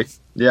 Right.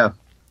 Yeah.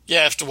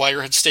 Yeah, if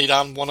Dwyer had stayed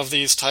on one of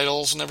these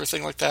titles and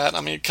everything like that.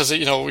 I mean, because,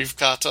 you know, we've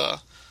got, you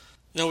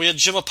know, we had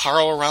Jim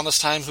Aparo around this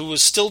time who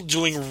was still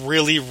doing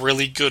really,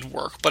 really good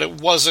work, but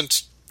it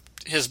wasn't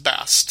his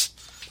best.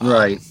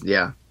 Right,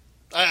 yeah.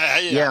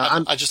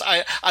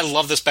 I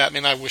love this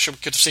Batman. I wish I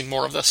could have seen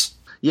more of this.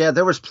 Yeah,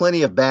 there was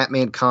plenty of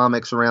Batman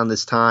comics around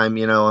this time,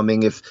 you know. I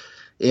mean, if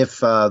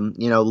if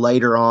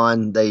later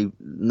on,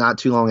 not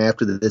too long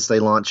after this, they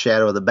launched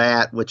Shadow of the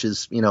Bat, which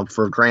is,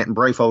 for Grant and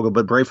Breyfogle,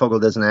 but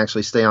Breyfogle doesn't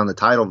actually stay on the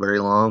title very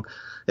long.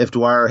 If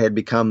Dwyer had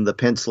become the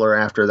penciler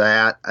after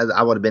that,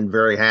 I would have been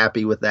very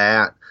happy with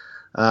that.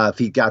 If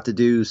he got to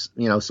do,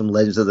 some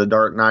Legends of the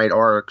Dark Knight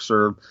arcs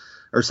or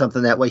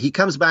something that way. He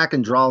comes back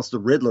and draws the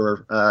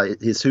Riddler,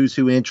 his Who's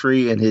Who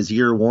entry and his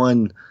Year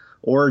One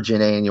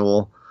origin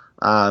annual.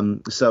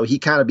 So he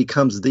kind of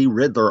becomes the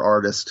Riddler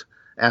artist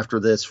after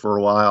this for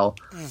a while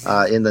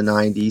in the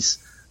 90s.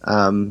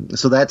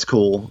 So that's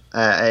cool.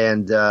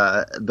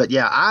 But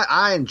yeah,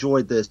 I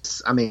enjoyed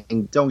this. I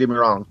mean, don't get me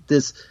wrong.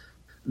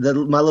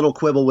 My little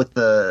quibble with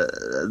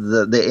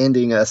the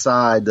ending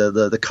aside,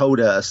 the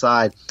coda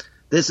aside,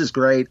 this is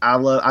great.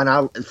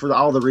 For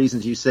all the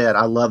reasons you said,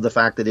 I love the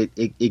fact that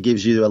it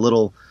gives you a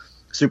little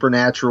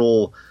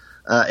supernatural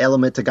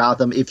element to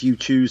Gotham if you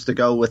choose to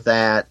go with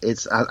that.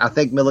 I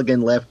think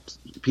Milligan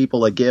left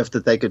people a gift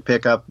that they could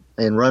pick up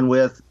and run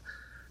with.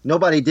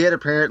 Nobody did,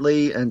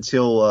 apparently,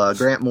 until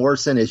Grant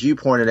Morrison, as you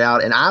pointed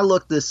out. And I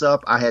looked this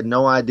up. I had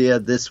no idea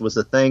this was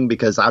a thing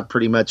because I've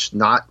pretty much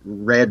not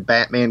read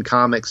Batman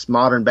comics,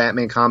 modern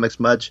Batman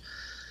comics, much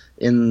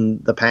in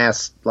the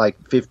past, like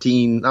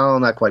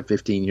not quite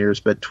 15 years,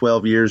 but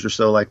 12 years or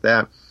so like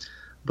that.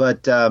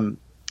 But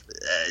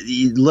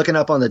looking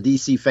up on the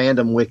DC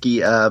Fandom Wiki,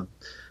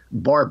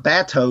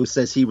 Barbatos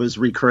says he was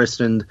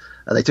rechristened.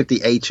 They took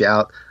the H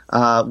out.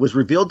 Was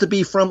revealed to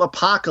be from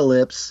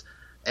Apocalypse.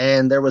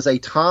 And there was a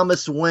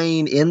Thomas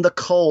Wayne in the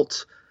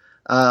cult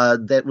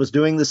that was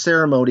doing the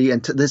ceremony.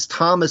 And this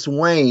Thomas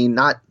Wayne,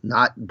 not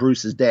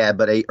Bruce's dad,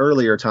 but a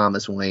earlier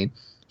Thomas Wayne,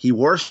 he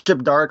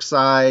worshipped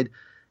Darkseid,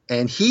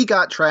 and he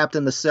got trapped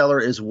in the cellar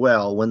as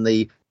well. When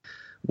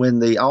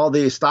all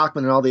the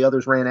Stockman and all the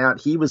others ran out,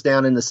 he was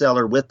down in the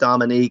cellar with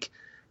Dominique.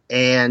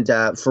 And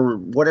for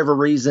whatever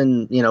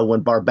reason,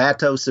 when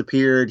Barbatos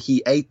appeared,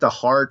 he ate the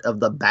heart of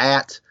the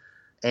bat,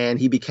 and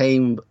he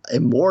became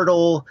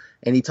immortal.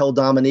 And he told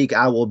Dominique,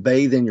 I will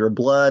bathe in your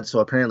blood. So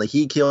apparently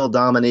he killed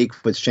Dominique,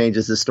 which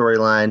changes the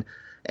storyline.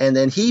 And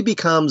then he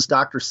becomes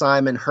Dr.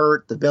 Simon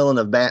Hurt, the villain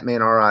of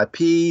Batman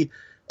R.I.P.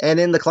 And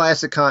in the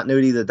classic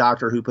continuity, the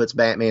Doctor who puts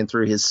Batman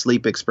through his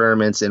sleep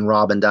experiments in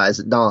Robin Dies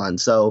at Dawn.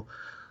 So,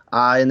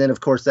 and then, of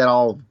course,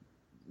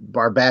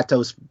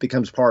 Barbatos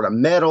becomes part of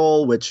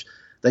Metal, which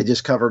they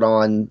just covered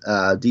on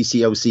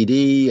DC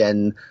OCD.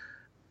 And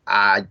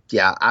I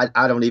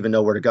don't even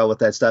know where to go with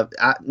that stuff.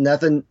 I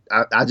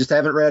just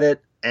haven't read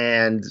it.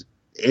 And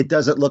it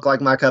doesn't look like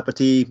my cup of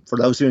tea. For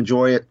those who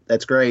enjoy it,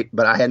 that's great.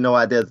 But I had no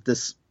idea that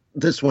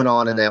this went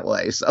on in that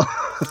way. So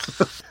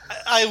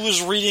I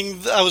was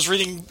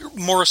reading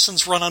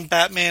Morrison's run on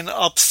Batman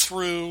up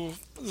through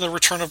the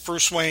Return of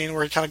Bruce Wayne,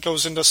 where he kind of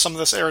goes into some of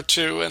this era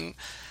too.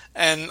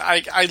 And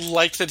I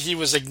liked that he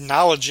was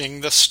acknowledging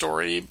the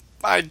story.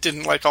 I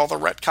didn't like all the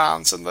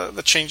retcons and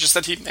the changes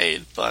that he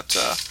made, but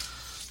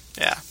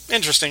yeah,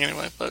 interesting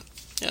anyway. But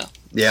yeah.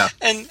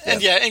 And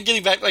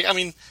getting back,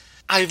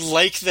 I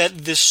like that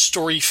this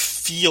story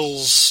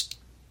feels,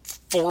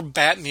 for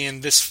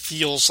Batman, this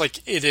feels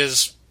like it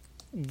is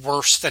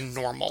worse than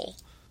normal.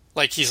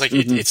 Like, he's like,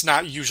 it's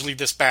not usually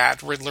this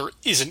bad. Riddler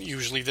isn't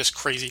usually this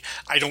crazy.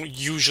 I don't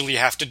usually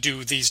have to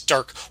do these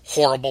dark,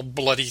 horrible,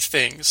 bloody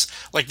things.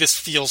 Like, this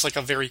feels like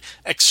a very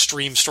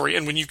extreme story.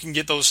 And when you can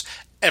get those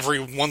every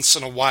once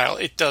in a while,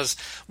 it does.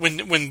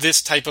 When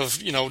this type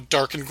of,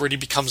 dark and gritty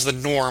becomes the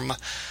norm,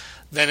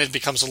 then it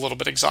becomes a little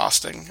bit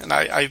exhausting, and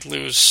I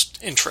lose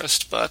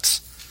interest. But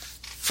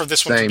for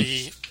this one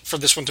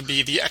to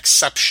be the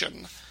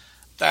exception,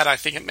 that I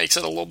think it makes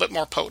it a little bit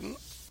more potent.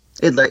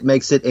 It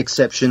makes it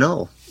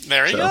exceptional.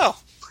 There you go.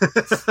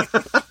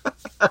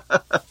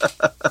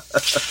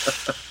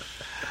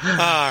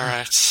 All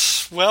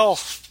right. Well,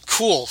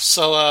 cool.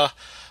 So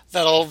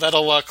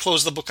that'll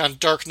close the book on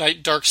Dark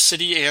Knight, Dark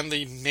City, and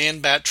the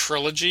Man-Bat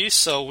trilogy.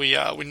 So we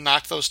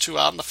knocked those two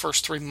out in the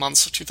first 3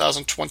 months of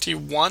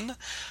 2021.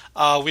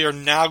 We are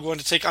now going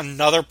to take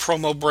another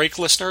promo break,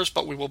 listeners,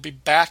 but we will be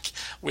back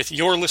with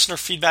your listener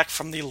feedback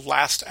from the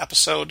last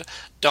episode.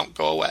 Don't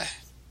go away.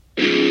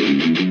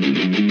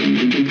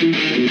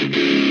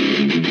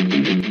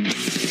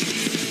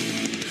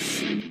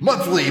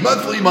 Monthly.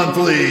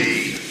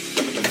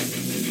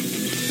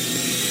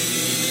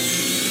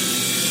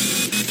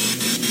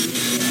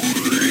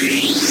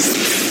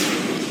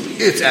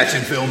 It's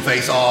Action Film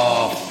Face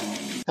Off.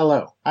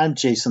 Hello, I'm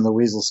Jason the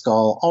Weasel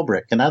Skull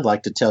Ulbrich, and I'd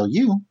like to tell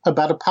you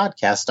about a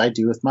podcast I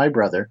do with my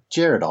brother,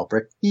 Jared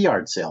Ulbrich, the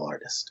yard sale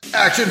artist.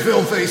 Action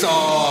Film Face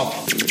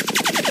Off!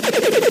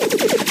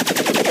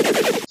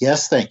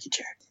 Yes, thank you,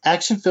 Jared.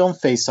 Action Film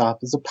Face Off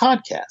is a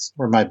podcast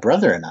where my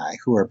brother and I,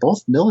 who are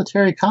both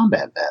military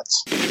combat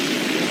vets...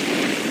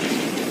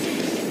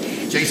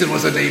 Jason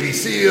was a Navy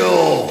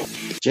SEAL!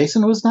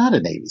 Jason was not a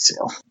Navy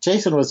SEAL.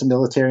 Jason was a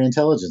military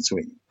intelligence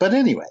weenie. But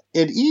anyway,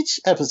 in each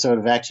episode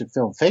of Action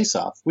Film Face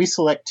Off, we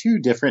select 2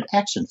 different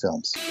action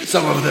films.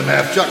 Some of them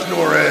have Chuck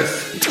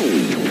Norris.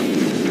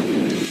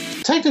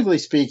 Technically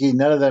speaking,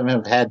 none of them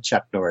have had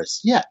Chuck Norris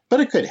yet, but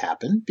it could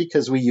happen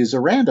because we use a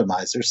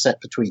randomizer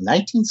set between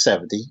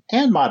 1970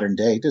 and modern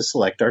day to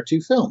select our 2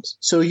 films.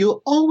 So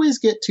you'll always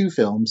get 2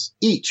 films,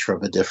 each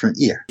from a different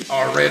year.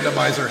 Our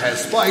randomizer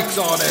has spikes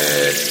on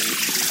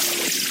it.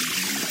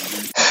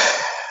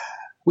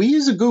 We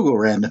use a Google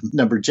random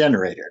number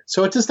generator,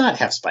 so it does not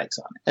have spikes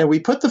on it. And we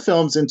put the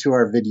films into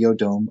our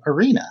Videodome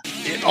arena.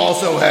 It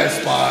also has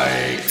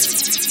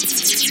spikes.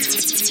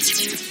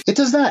 It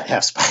does not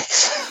have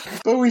spikes.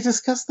 But we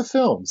discuss the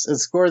films and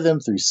score them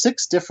through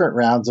 6 different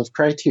rounds of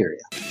criteria.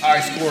 I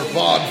score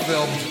Bond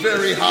films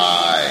very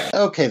high.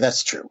 Okay,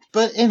 that's true.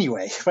 But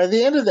anyway, by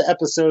the end of the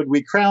episode,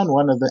 we crown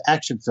one of the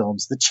action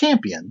films the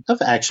champion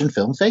of Action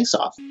Film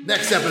Face-Off.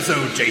 Next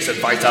episode, Jason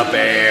fights a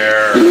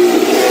bear.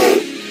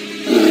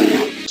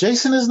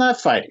 Jason is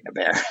not fighting a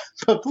bear,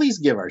 but please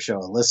give our show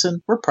a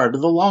listen. We're part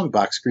of the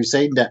Longbox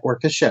Crusade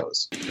network of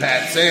shows.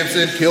 Pat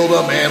Sampson killed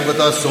a man with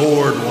a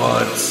sword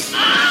once.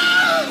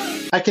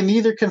 I can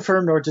neither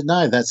confirm nor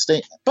deny that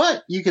statement.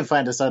 But you can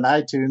find us on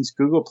iTunes,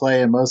 Google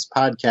Play, and most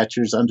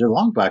podcatchers under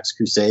Longbox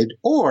Crusade,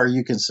 or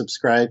you can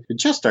subscribe to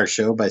just our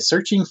show by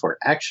searching for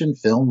Action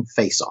Film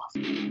Face-Off.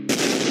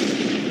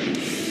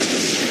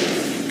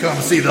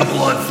 Come see the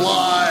blood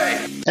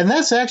fly. And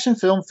that's Action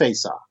Film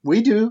Face-Off.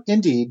 We do,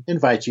 indeed,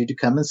 invite you to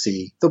come and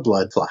see the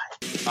blood fly.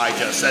 I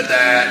just said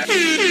that.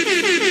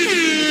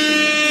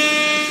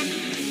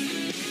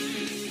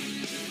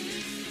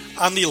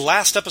 On the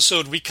last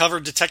episode, we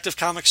covered Detective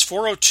Comics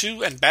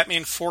 402 and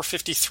Batman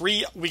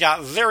 453. We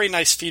got very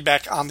nice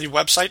feedback on the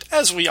website,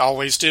 as we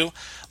always do,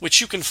 which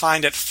you can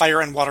find at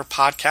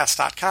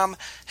fireandwaterpodcast.com.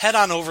 Head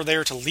on over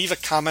there to leave a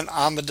comment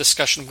on the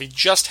discussion we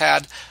just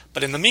had.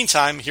 But in the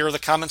meantime, here are the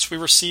comments we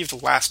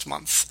received last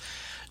month.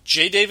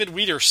 J. David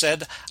Weeder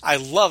said, I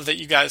love that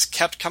you guys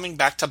kept coming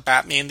back to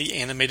Batman the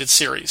Animated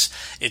Series.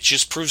 It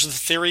just proves the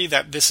theory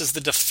that this is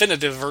the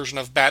definitive version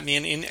of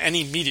Batman in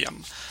any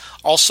medium.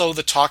 Also,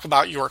 the talk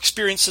about your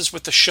experiences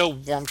with the show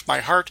warmed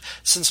my heart,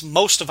 since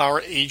most of our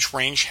age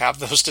range have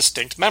those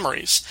distinct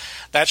memories.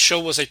 That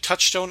show was a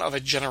touchstone of a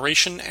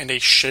generation and a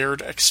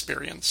shared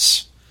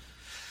experience.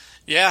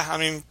 Yeah, I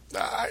mean,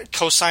 I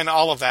co-sign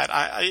all of that.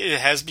 It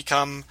has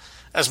become,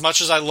 as much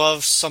as I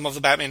love some of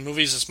the Batman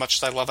movies, as much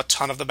as I love a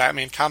ton of the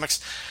Batman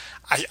comics,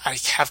 I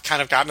have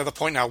kind of gotten to the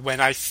point now when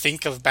I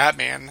think of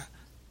Batman,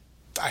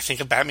 I think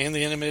of Batman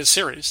the Animated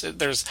Series.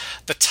 There's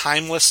the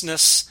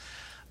timelessness,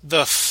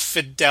 the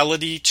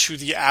fidelity to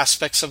the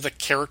aspects of the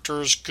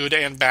characters, good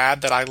and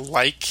bad, that I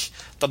like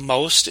the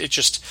most.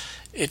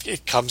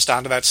 It comes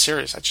down to that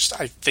series.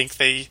 I think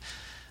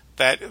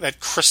that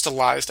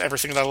crystallized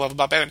everything that I love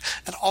about Batman.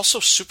 And also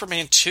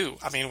Superman 2.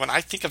 I mean, when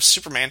I think of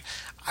Superman,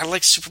 I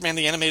like Superman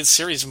the Animated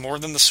Series more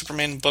than the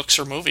Superman books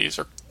or movies.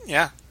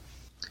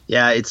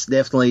 Yeah, it's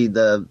definitely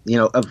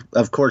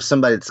of course,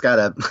 somebody that's got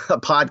a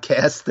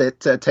podcast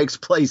that takes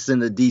place in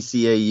the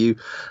DCAU,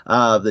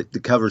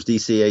 that covers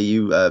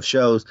DCAU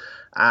shows.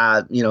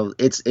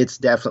 It's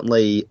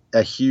definitely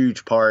a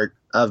huge part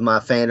of my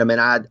fandom,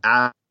 and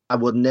I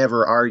would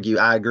never argue.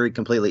 I agree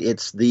completely.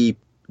 It's the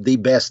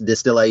best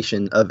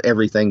distillation of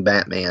everything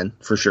Batman,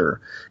 for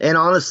sure. And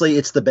honestly,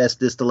 it's the best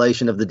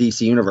distillation of the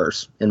DC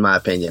universe, in my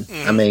opinion.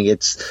 I mean,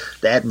 it's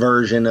that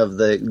version of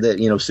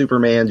the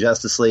Superman,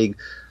 Justice League.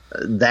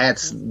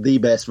 That's the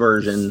best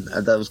version.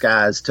 Those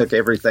guys took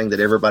everything that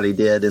everybody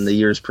did in the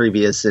years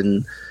previous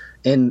and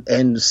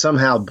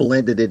somehow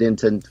blended it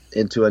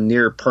into a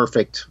near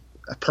perfect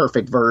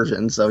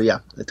version. So yeah,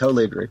 I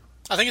totally agree.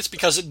 I think it's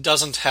because it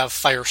doesn't have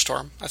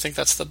Firestorm. I think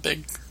that's the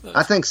big.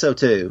 I think so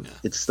too. Yeah.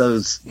 It's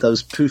those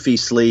poofy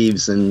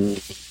sleeves and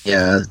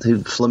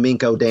the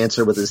flamenco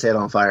dancer with his head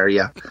on fire.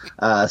 Yeah.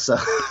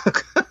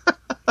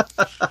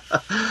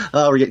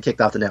 Oh, we're getting kicked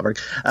off the network.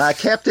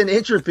 Captain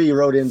Entropy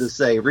wrote in to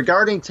say,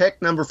 regarding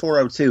tech number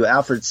 402,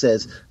 Alfred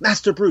says,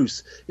 Master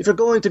Bruce, if you're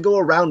going to go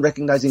around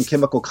recognizing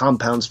chemical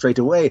compounds straight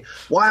away,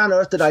 why on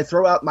earth did I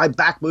throw out my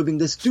back moving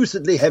this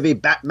deucedly heavy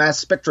bat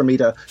mass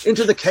spectrometer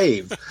into the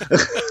cave?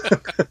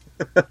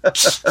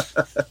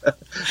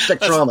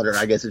 Spectrometer,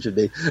 I guess it should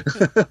be.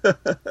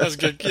 That's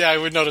good. Yeah, I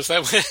would notice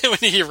that when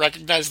he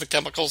recognized the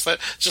chemicals that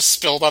just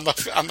spilled on the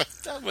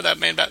with that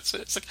main bat.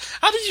 It's like,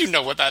 how did you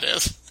know what that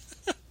is?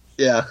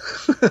 Yeah.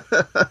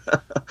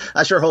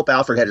 I sure hope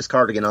Alfred had his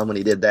cardigan on when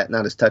he did that,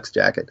 not his tux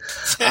jacket.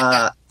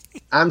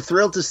 I'm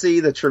thrilled to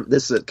see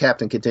this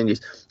Captain continues.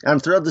 I'm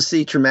thrilled to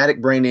see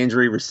traumatic brain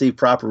injury receive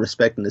proper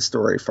respect in this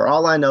story. For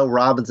all I know,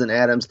 Robbins and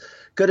Adams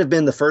could have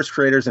been the first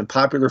creators in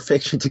popular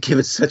fiction to give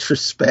it such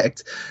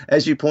respect.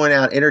 As you point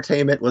out,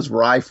 entertainment was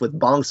rife with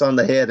bonks on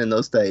the head in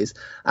those days.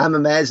 I'm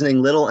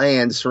imagining little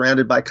Anne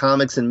surrounded by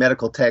comics and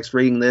medical text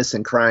reading this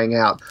and crying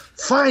out,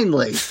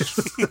 finally!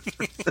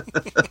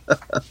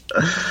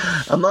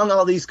 Among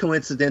all these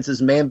coincidences,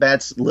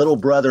 Man-Bat's little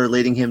brother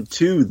leading him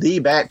to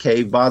the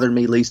Batcave bothered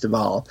me least of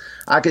all.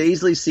 I could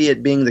easily see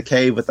it being the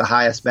cave with the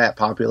highest bat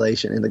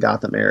population in the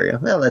Gotham area.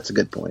 Well, that's a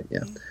good point,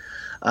 yeah.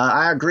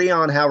 I agree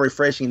on how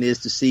refreshing it is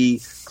to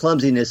see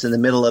clumsiness in the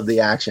middle of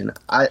the action.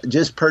 I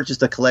just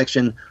purchased a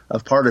collection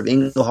of part of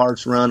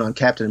Englehart's run on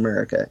Captain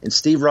America. In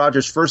Steve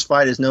Rogers' first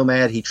fight as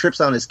Nomad, he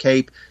trips on his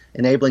cape,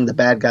 enabling the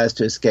bad guys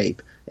to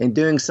escape. In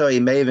doing so,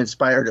 he may have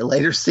inspired a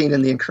later scene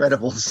in The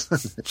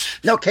Incredibles.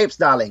 No capes,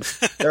 darling.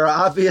 There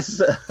are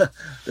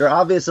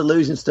obvious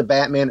allusions to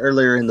Batman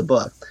earlier in the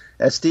book.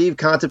 As Steve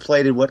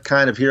contemplated what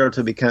kind of hero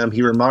to become,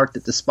 he remarked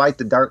that despite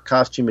the dark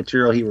costume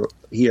material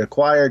he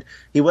acquired,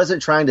 he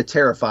wasn't trying to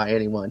terrify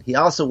anyone. He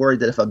also worried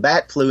that if a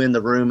bat flew in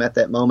the room at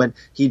that moment,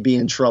 he'd be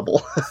in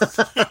trouble.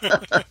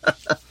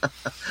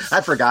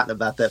 I'd forgotten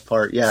about that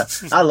part. Yeah,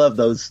 I love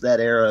that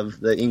era of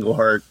the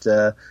Englehart.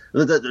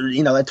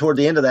 Toward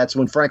the end of that's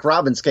when Frank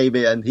Robbins came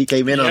in. He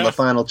came in on the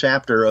final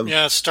chapter of the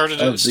Nomad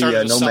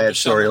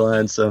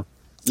storyline. So,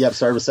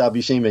 started with Sal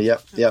Buscema.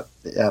 Yep,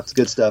 it's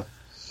good stuff.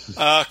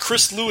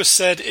 Chris Lewis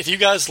said, if you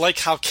guys like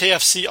how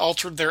KFC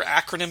altered their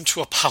acronym to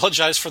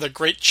apologize for the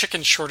great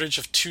chicken shortage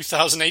of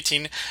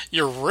 2018,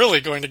 you're really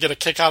going to get a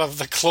kick out of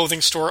the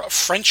clothing store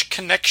French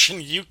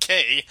Connection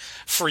UK.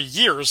 For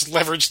years,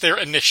 leveraged their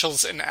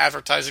initials in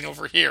advertising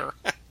over here.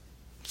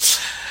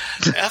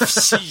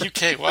 FC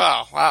UK,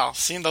 wow.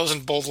 Seeing those in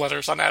bold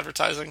letters on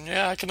advertising.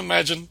 Yeah, I can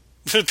imagine.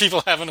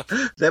 People having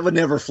that would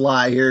never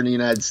fly here in the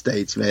United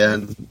States,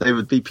 man. They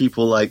would be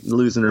people like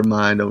losing their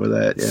mind over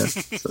that. Yeah.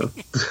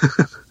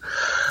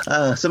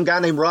 So, some guy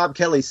named Rob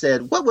Kelly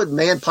said, "What would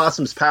Man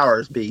Possum's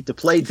powers be? To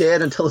play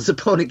dead until his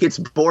opponent gets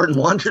bored and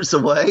wanders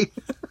away?"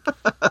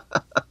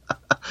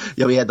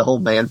 Yeah, we had the whole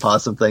Man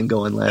Possum thing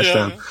going last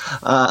time.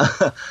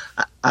 I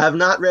have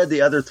not read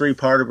the other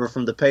three-parter, but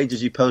from the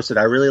pages you posted,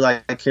 I really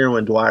like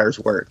Kerwin Dwyer's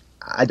work.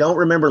 I don't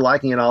remember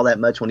liking it all that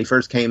much when he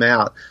first came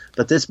out,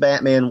 but this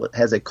Batman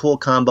has a cool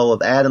combo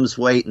of Adam's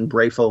weight and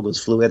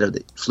Breyfogle's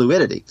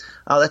fluidity.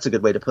 Oh, that's a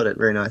good way to put it.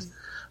 Very nice.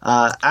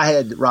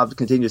 Rob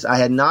continues, I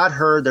had not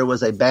heard there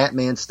was a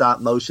Batman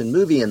stop-motion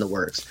movie in the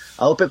works.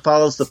 I hope it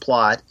follows the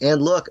plot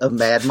and look of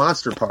Mad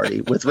Monster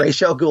Party, with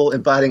Ra's al Ghul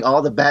inviting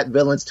all the Bat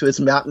villains to his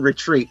mountain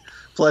retreat,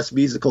 plus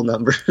musical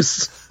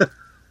numbers.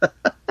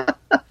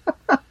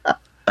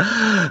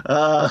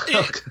 I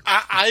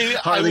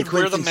would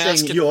wear the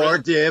mask and you're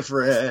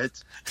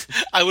different.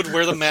 I would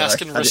wear the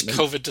mask and risk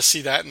COVID to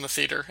see that in the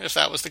theater if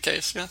that was the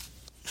case.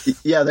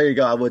 Yeah, there you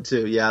go. I would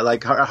too. Yeah,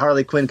 like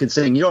Harley Quinn can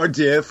sing "You're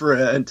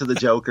Different" to the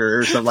Joker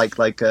or something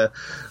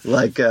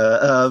like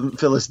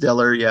Phyllis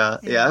Diller.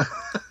 Yeah.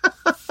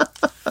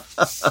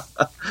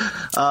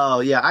 Oh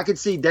yeah, I could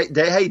see.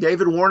 Hey,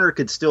 David Warner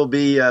could still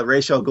be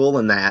Ra's al Ghul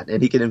in that,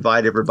 and he could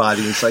invite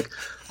everybody. It's like,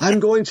 I'm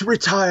going to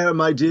retire,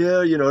 my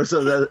dear.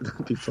 So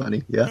that'd be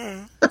funny.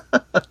 Yeah.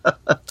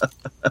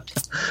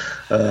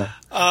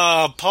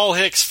 Paul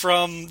Hicks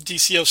from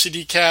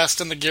DCOCD Cast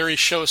and the Gary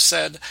Show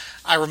said,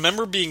 I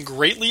remember being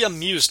greatly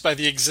amused by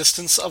the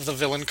existence of the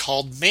villain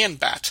called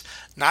Man-Bat.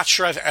 Not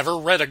sure I've ever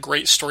read a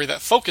great story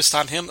that focused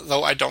on him,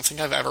 though I don't think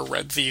I've ever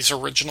read these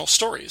original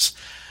stories.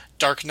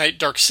 Dark Knight,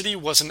 Dark City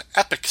was an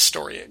epic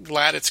story.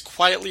 Glad it's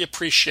quietly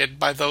appreciated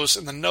by those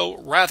in the know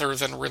rather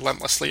than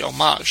relentlessly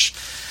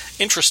homaged.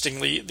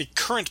 Interestingly, the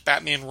current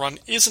Batman run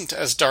isn't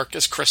as dark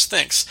as Chris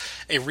thinks.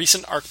 A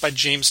recent arc by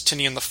James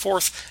Tynion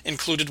IV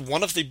included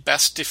one of the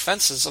best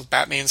defenses of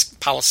Batman's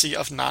policy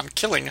of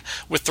non-killing,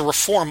 with the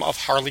reform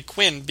of Harley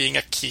Quinn being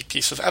a key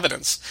piece of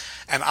evidence.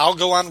 And I'll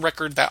go on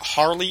record that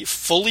Harley,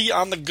 fully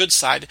on the good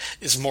side,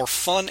 is more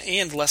fun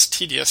and less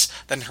tedious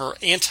than her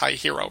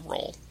anti-hero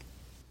role.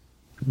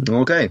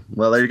 Okay,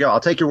 well, there you go. I'll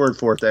take your word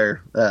for it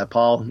there,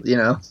 Paul.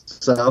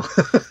 So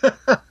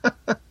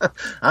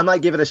I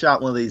might give it a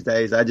shot one of these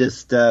days.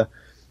 It's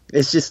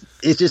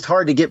just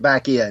hard to get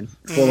back in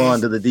full on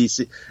to the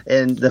DC,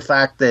 and the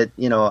fact that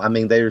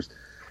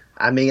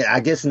I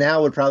guess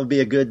now would probably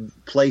be a good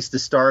place to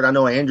start. I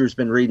know Andrew's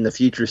been reading the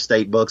Future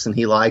State books and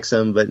he likes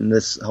them, but in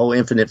this whole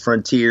Infinite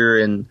Frontier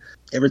and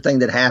everything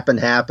that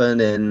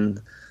happened,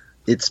 and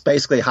it's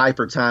basically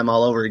hyper time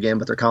all over again,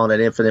 but they're calling it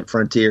Infinite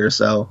Frontier.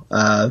 So,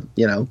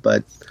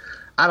 but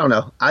I don't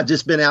know. I've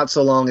just been out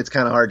so long, it's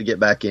kind of hard to get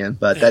back in,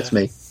 but that's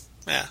me.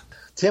 Yeah.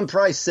 Tim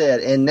Price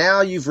said, and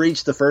now you've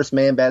reached the first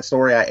Man-Bat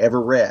story I ever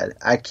read.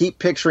 I keep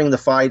picturing the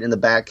fight in the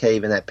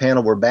Batcave in that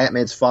panel where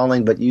Batman's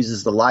falling but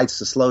uses the lights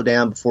to slow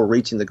down before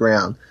reaching the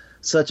ground.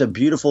 Such a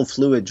beautiful,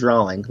 fluid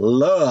drawing.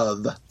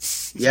 Love.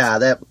 Yeah,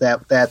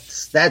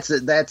 that's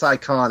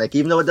iconic.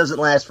 Even though it doesn't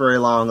last very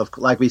long,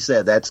 like we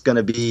said, that's going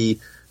to be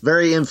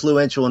very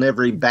influential in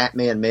every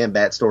Batman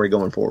Man-Bat story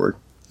going forward.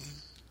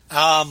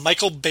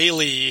 Michael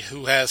Bailey,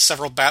 who has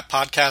several Bat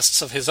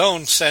podcasts of his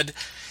own, said,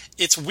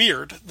 it's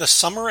weird. The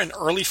summer and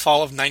early fall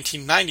of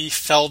 1990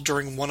 fell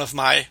during one of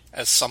my,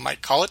 as some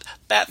might call it,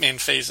 Batman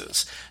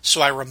phases.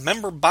 So I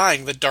remember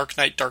buying the Dark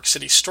Knight, Dark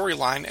City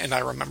storyline, and I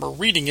remember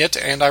reading it,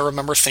 and I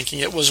remember thinking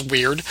it was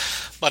weird,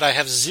 but I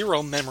have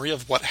zero memory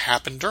of what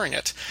happened during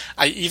it.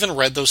 I even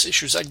read those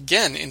issues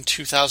again in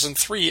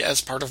 2003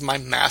 as part of my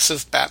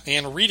massive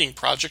Batman reading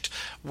project,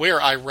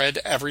 where I read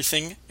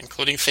everything,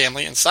 including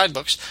family and side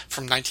books,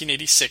 from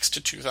 1986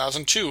 to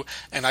 2002,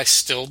 and I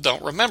still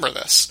don't remember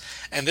this.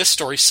 And this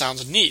story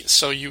sounds neat,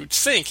 so you'd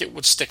think it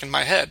would stick in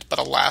my head, but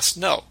alas,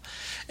 no.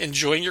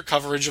 Enjoying your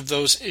coverage of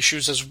those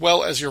issues as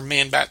well as your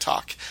Man-Bat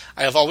talk.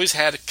 I have always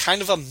had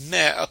kind of a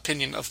meh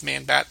opinion of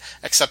Man-Bat,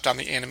 except on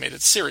the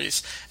animated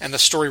series, and the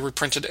story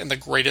reprinted in the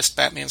greatest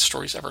Batman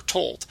stories ever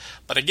told.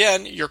 But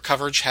again, your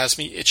coverage has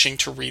me itching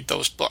to read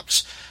those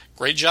books.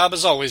 Great job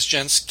as always,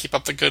 gents. Keep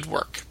up the good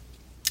work.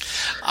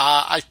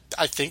 I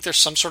think there's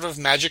some sort of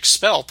magic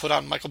spell put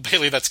on Michael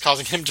Bailey that's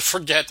causing him to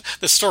forget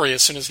the story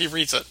as soon as he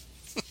reads it.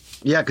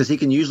 Yeah, because he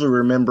can usually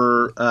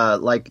remember,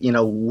 what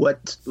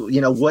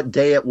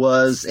day it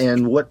was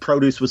and what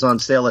produce was on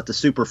sale at the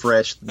Super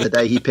Fresh the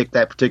day he picked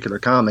that particular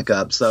comic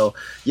up. So,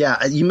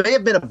 yeah, you may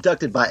have been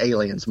abducted by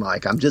aliens,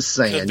 Mike. I'm just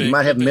saying. You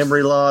might have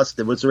memory loss.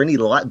 Was there any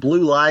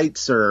blue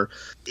lights? Or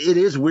it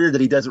is weird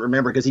that he doesn't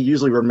remember because he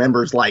usually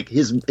remembers, like,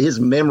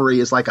 his memory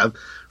is like a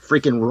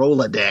freaking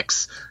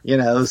Rolodex,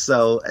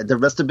 so there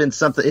must have been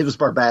something. It was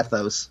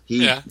Barbathos.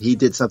 He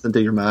did something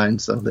to your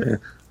mind. So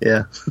there,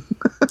 yeah.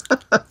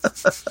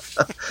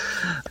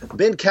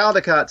 Ben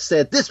Caldecott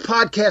said, "This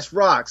podcast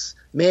rocks.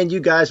 Man,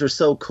 you guys are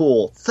so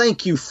cool.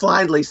 Thank you.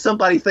 Finally,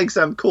 somebody thinks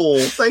I'm cool.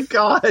 Thank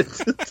God."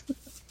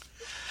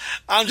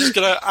 I'm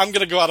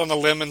gonna go out on a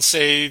limb and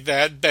say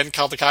that Ben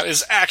Caldecott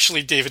is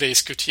actually David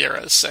Ace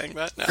Gutierrez saying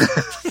that now.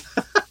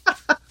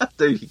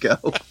 There you go.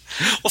 Well,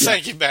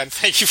 thank you, Ben.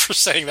 Thank you for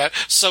saying that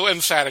so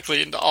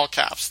emphatically into all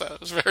caps. That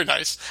was very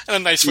nice. And a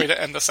nice way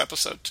to end this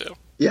episode, too.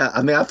 Yeah,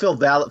 I mean, I feel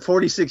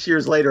 46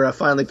 years later, I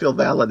finally feel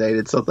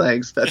validated, so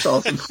thanks. That's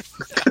awesome.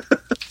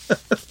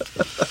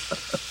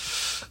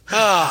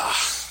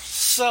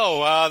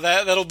 So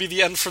that'll be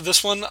the end for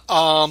this one.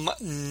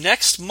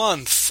 Next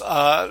month,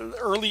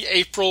 early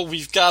April,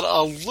 we've got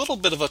a little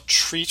bit of a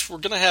treat. We're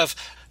going to have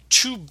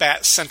 2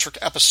 Bat-centric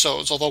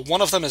episodes, although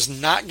one of them is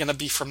not going to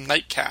be from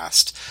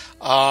Nightcast.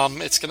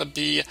 It's going to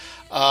be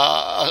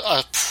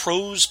a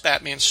prose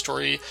Batman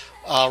story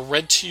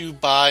read to you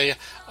by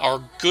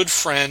our good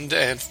friend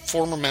and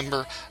former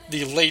member,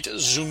 the late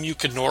Zum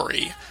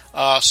Yukinori.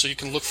 So you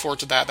can look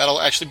forward to that.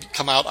 That'll actually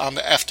come out on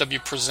the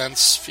FW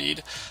Presents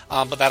feed,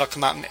 but that'll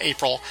come out in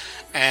April.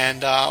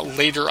 And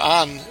later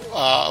on,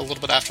 a little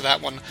bit after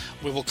that one,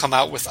 we will come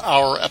out with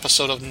our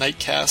episode of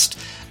Nightcast.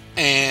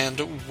 And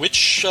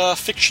which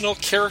fictional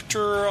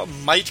character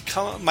might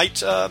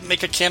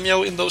make a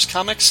cameo in those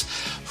comics?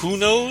 Who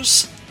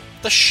knows?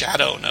 The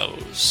Shadow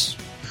knows.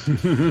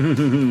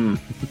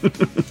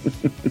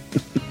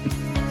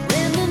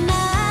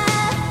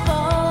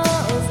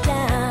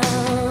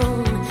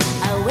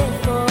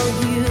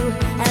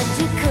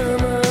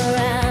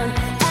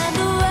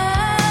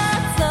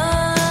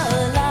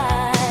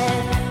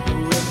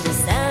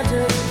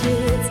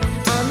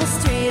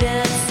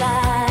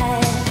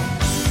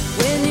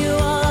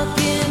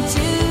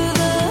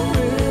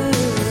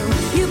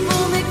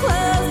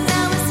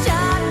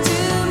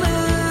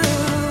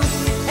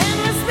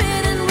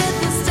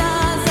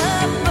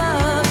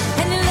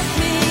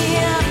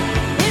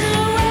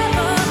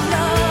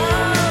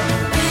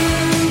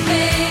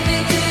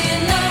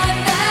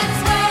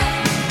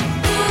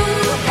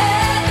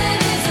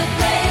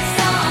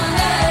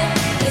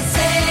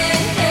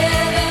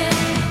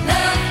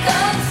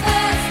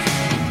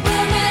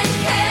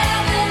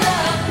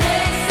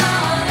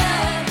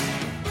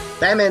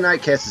 Batman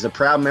Nightcast is a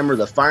proud member of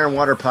the Fire and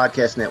Water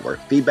Podcast Network.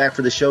 Feedback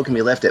for the show can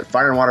be left at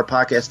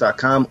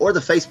fireandwaterpodcast.com or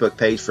the Facebook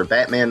page for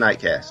Batman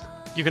Nightcast.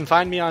 You can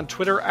find me on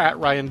Twitter at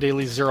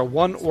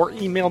RyanDaily01 or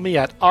email me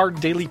at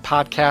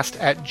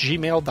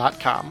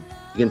rdailypodcast@gmail.com.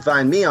 You can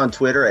find me on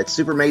Twitter at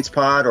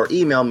SupermatesPod or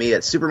email me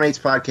at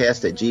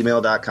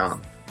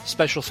supermatespodcast@gmail.com.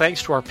 Special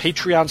thanks to our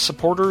Patreon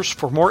supporters.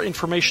 For more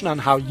information on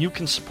how you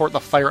can support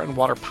the Fire and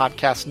Water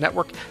Podcast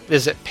Network,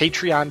 visit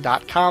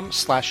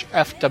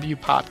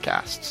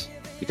patreon.com/FWPodcasts.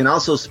 You can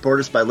also support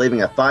us by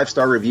leaving a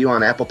 5-star review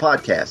on Apple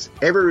Podcasts.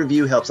 Every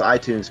review helps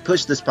iTunes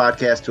push this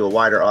podcast to a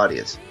wider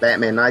audience.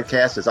 Batman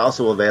Nightcast is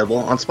also available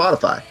on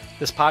Spotify.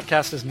 This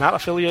podcast is not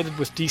affiliated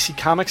with DC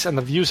Comics, and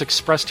the views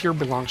expressed here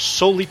belong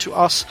solely to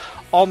us.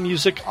 All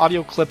music,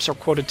 audio clips, or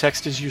quoted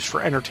text is used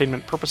for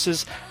entertainment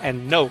purposes,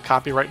 and no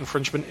copyright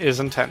infringement is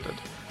intended.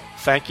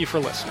 Thank you for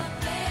listening.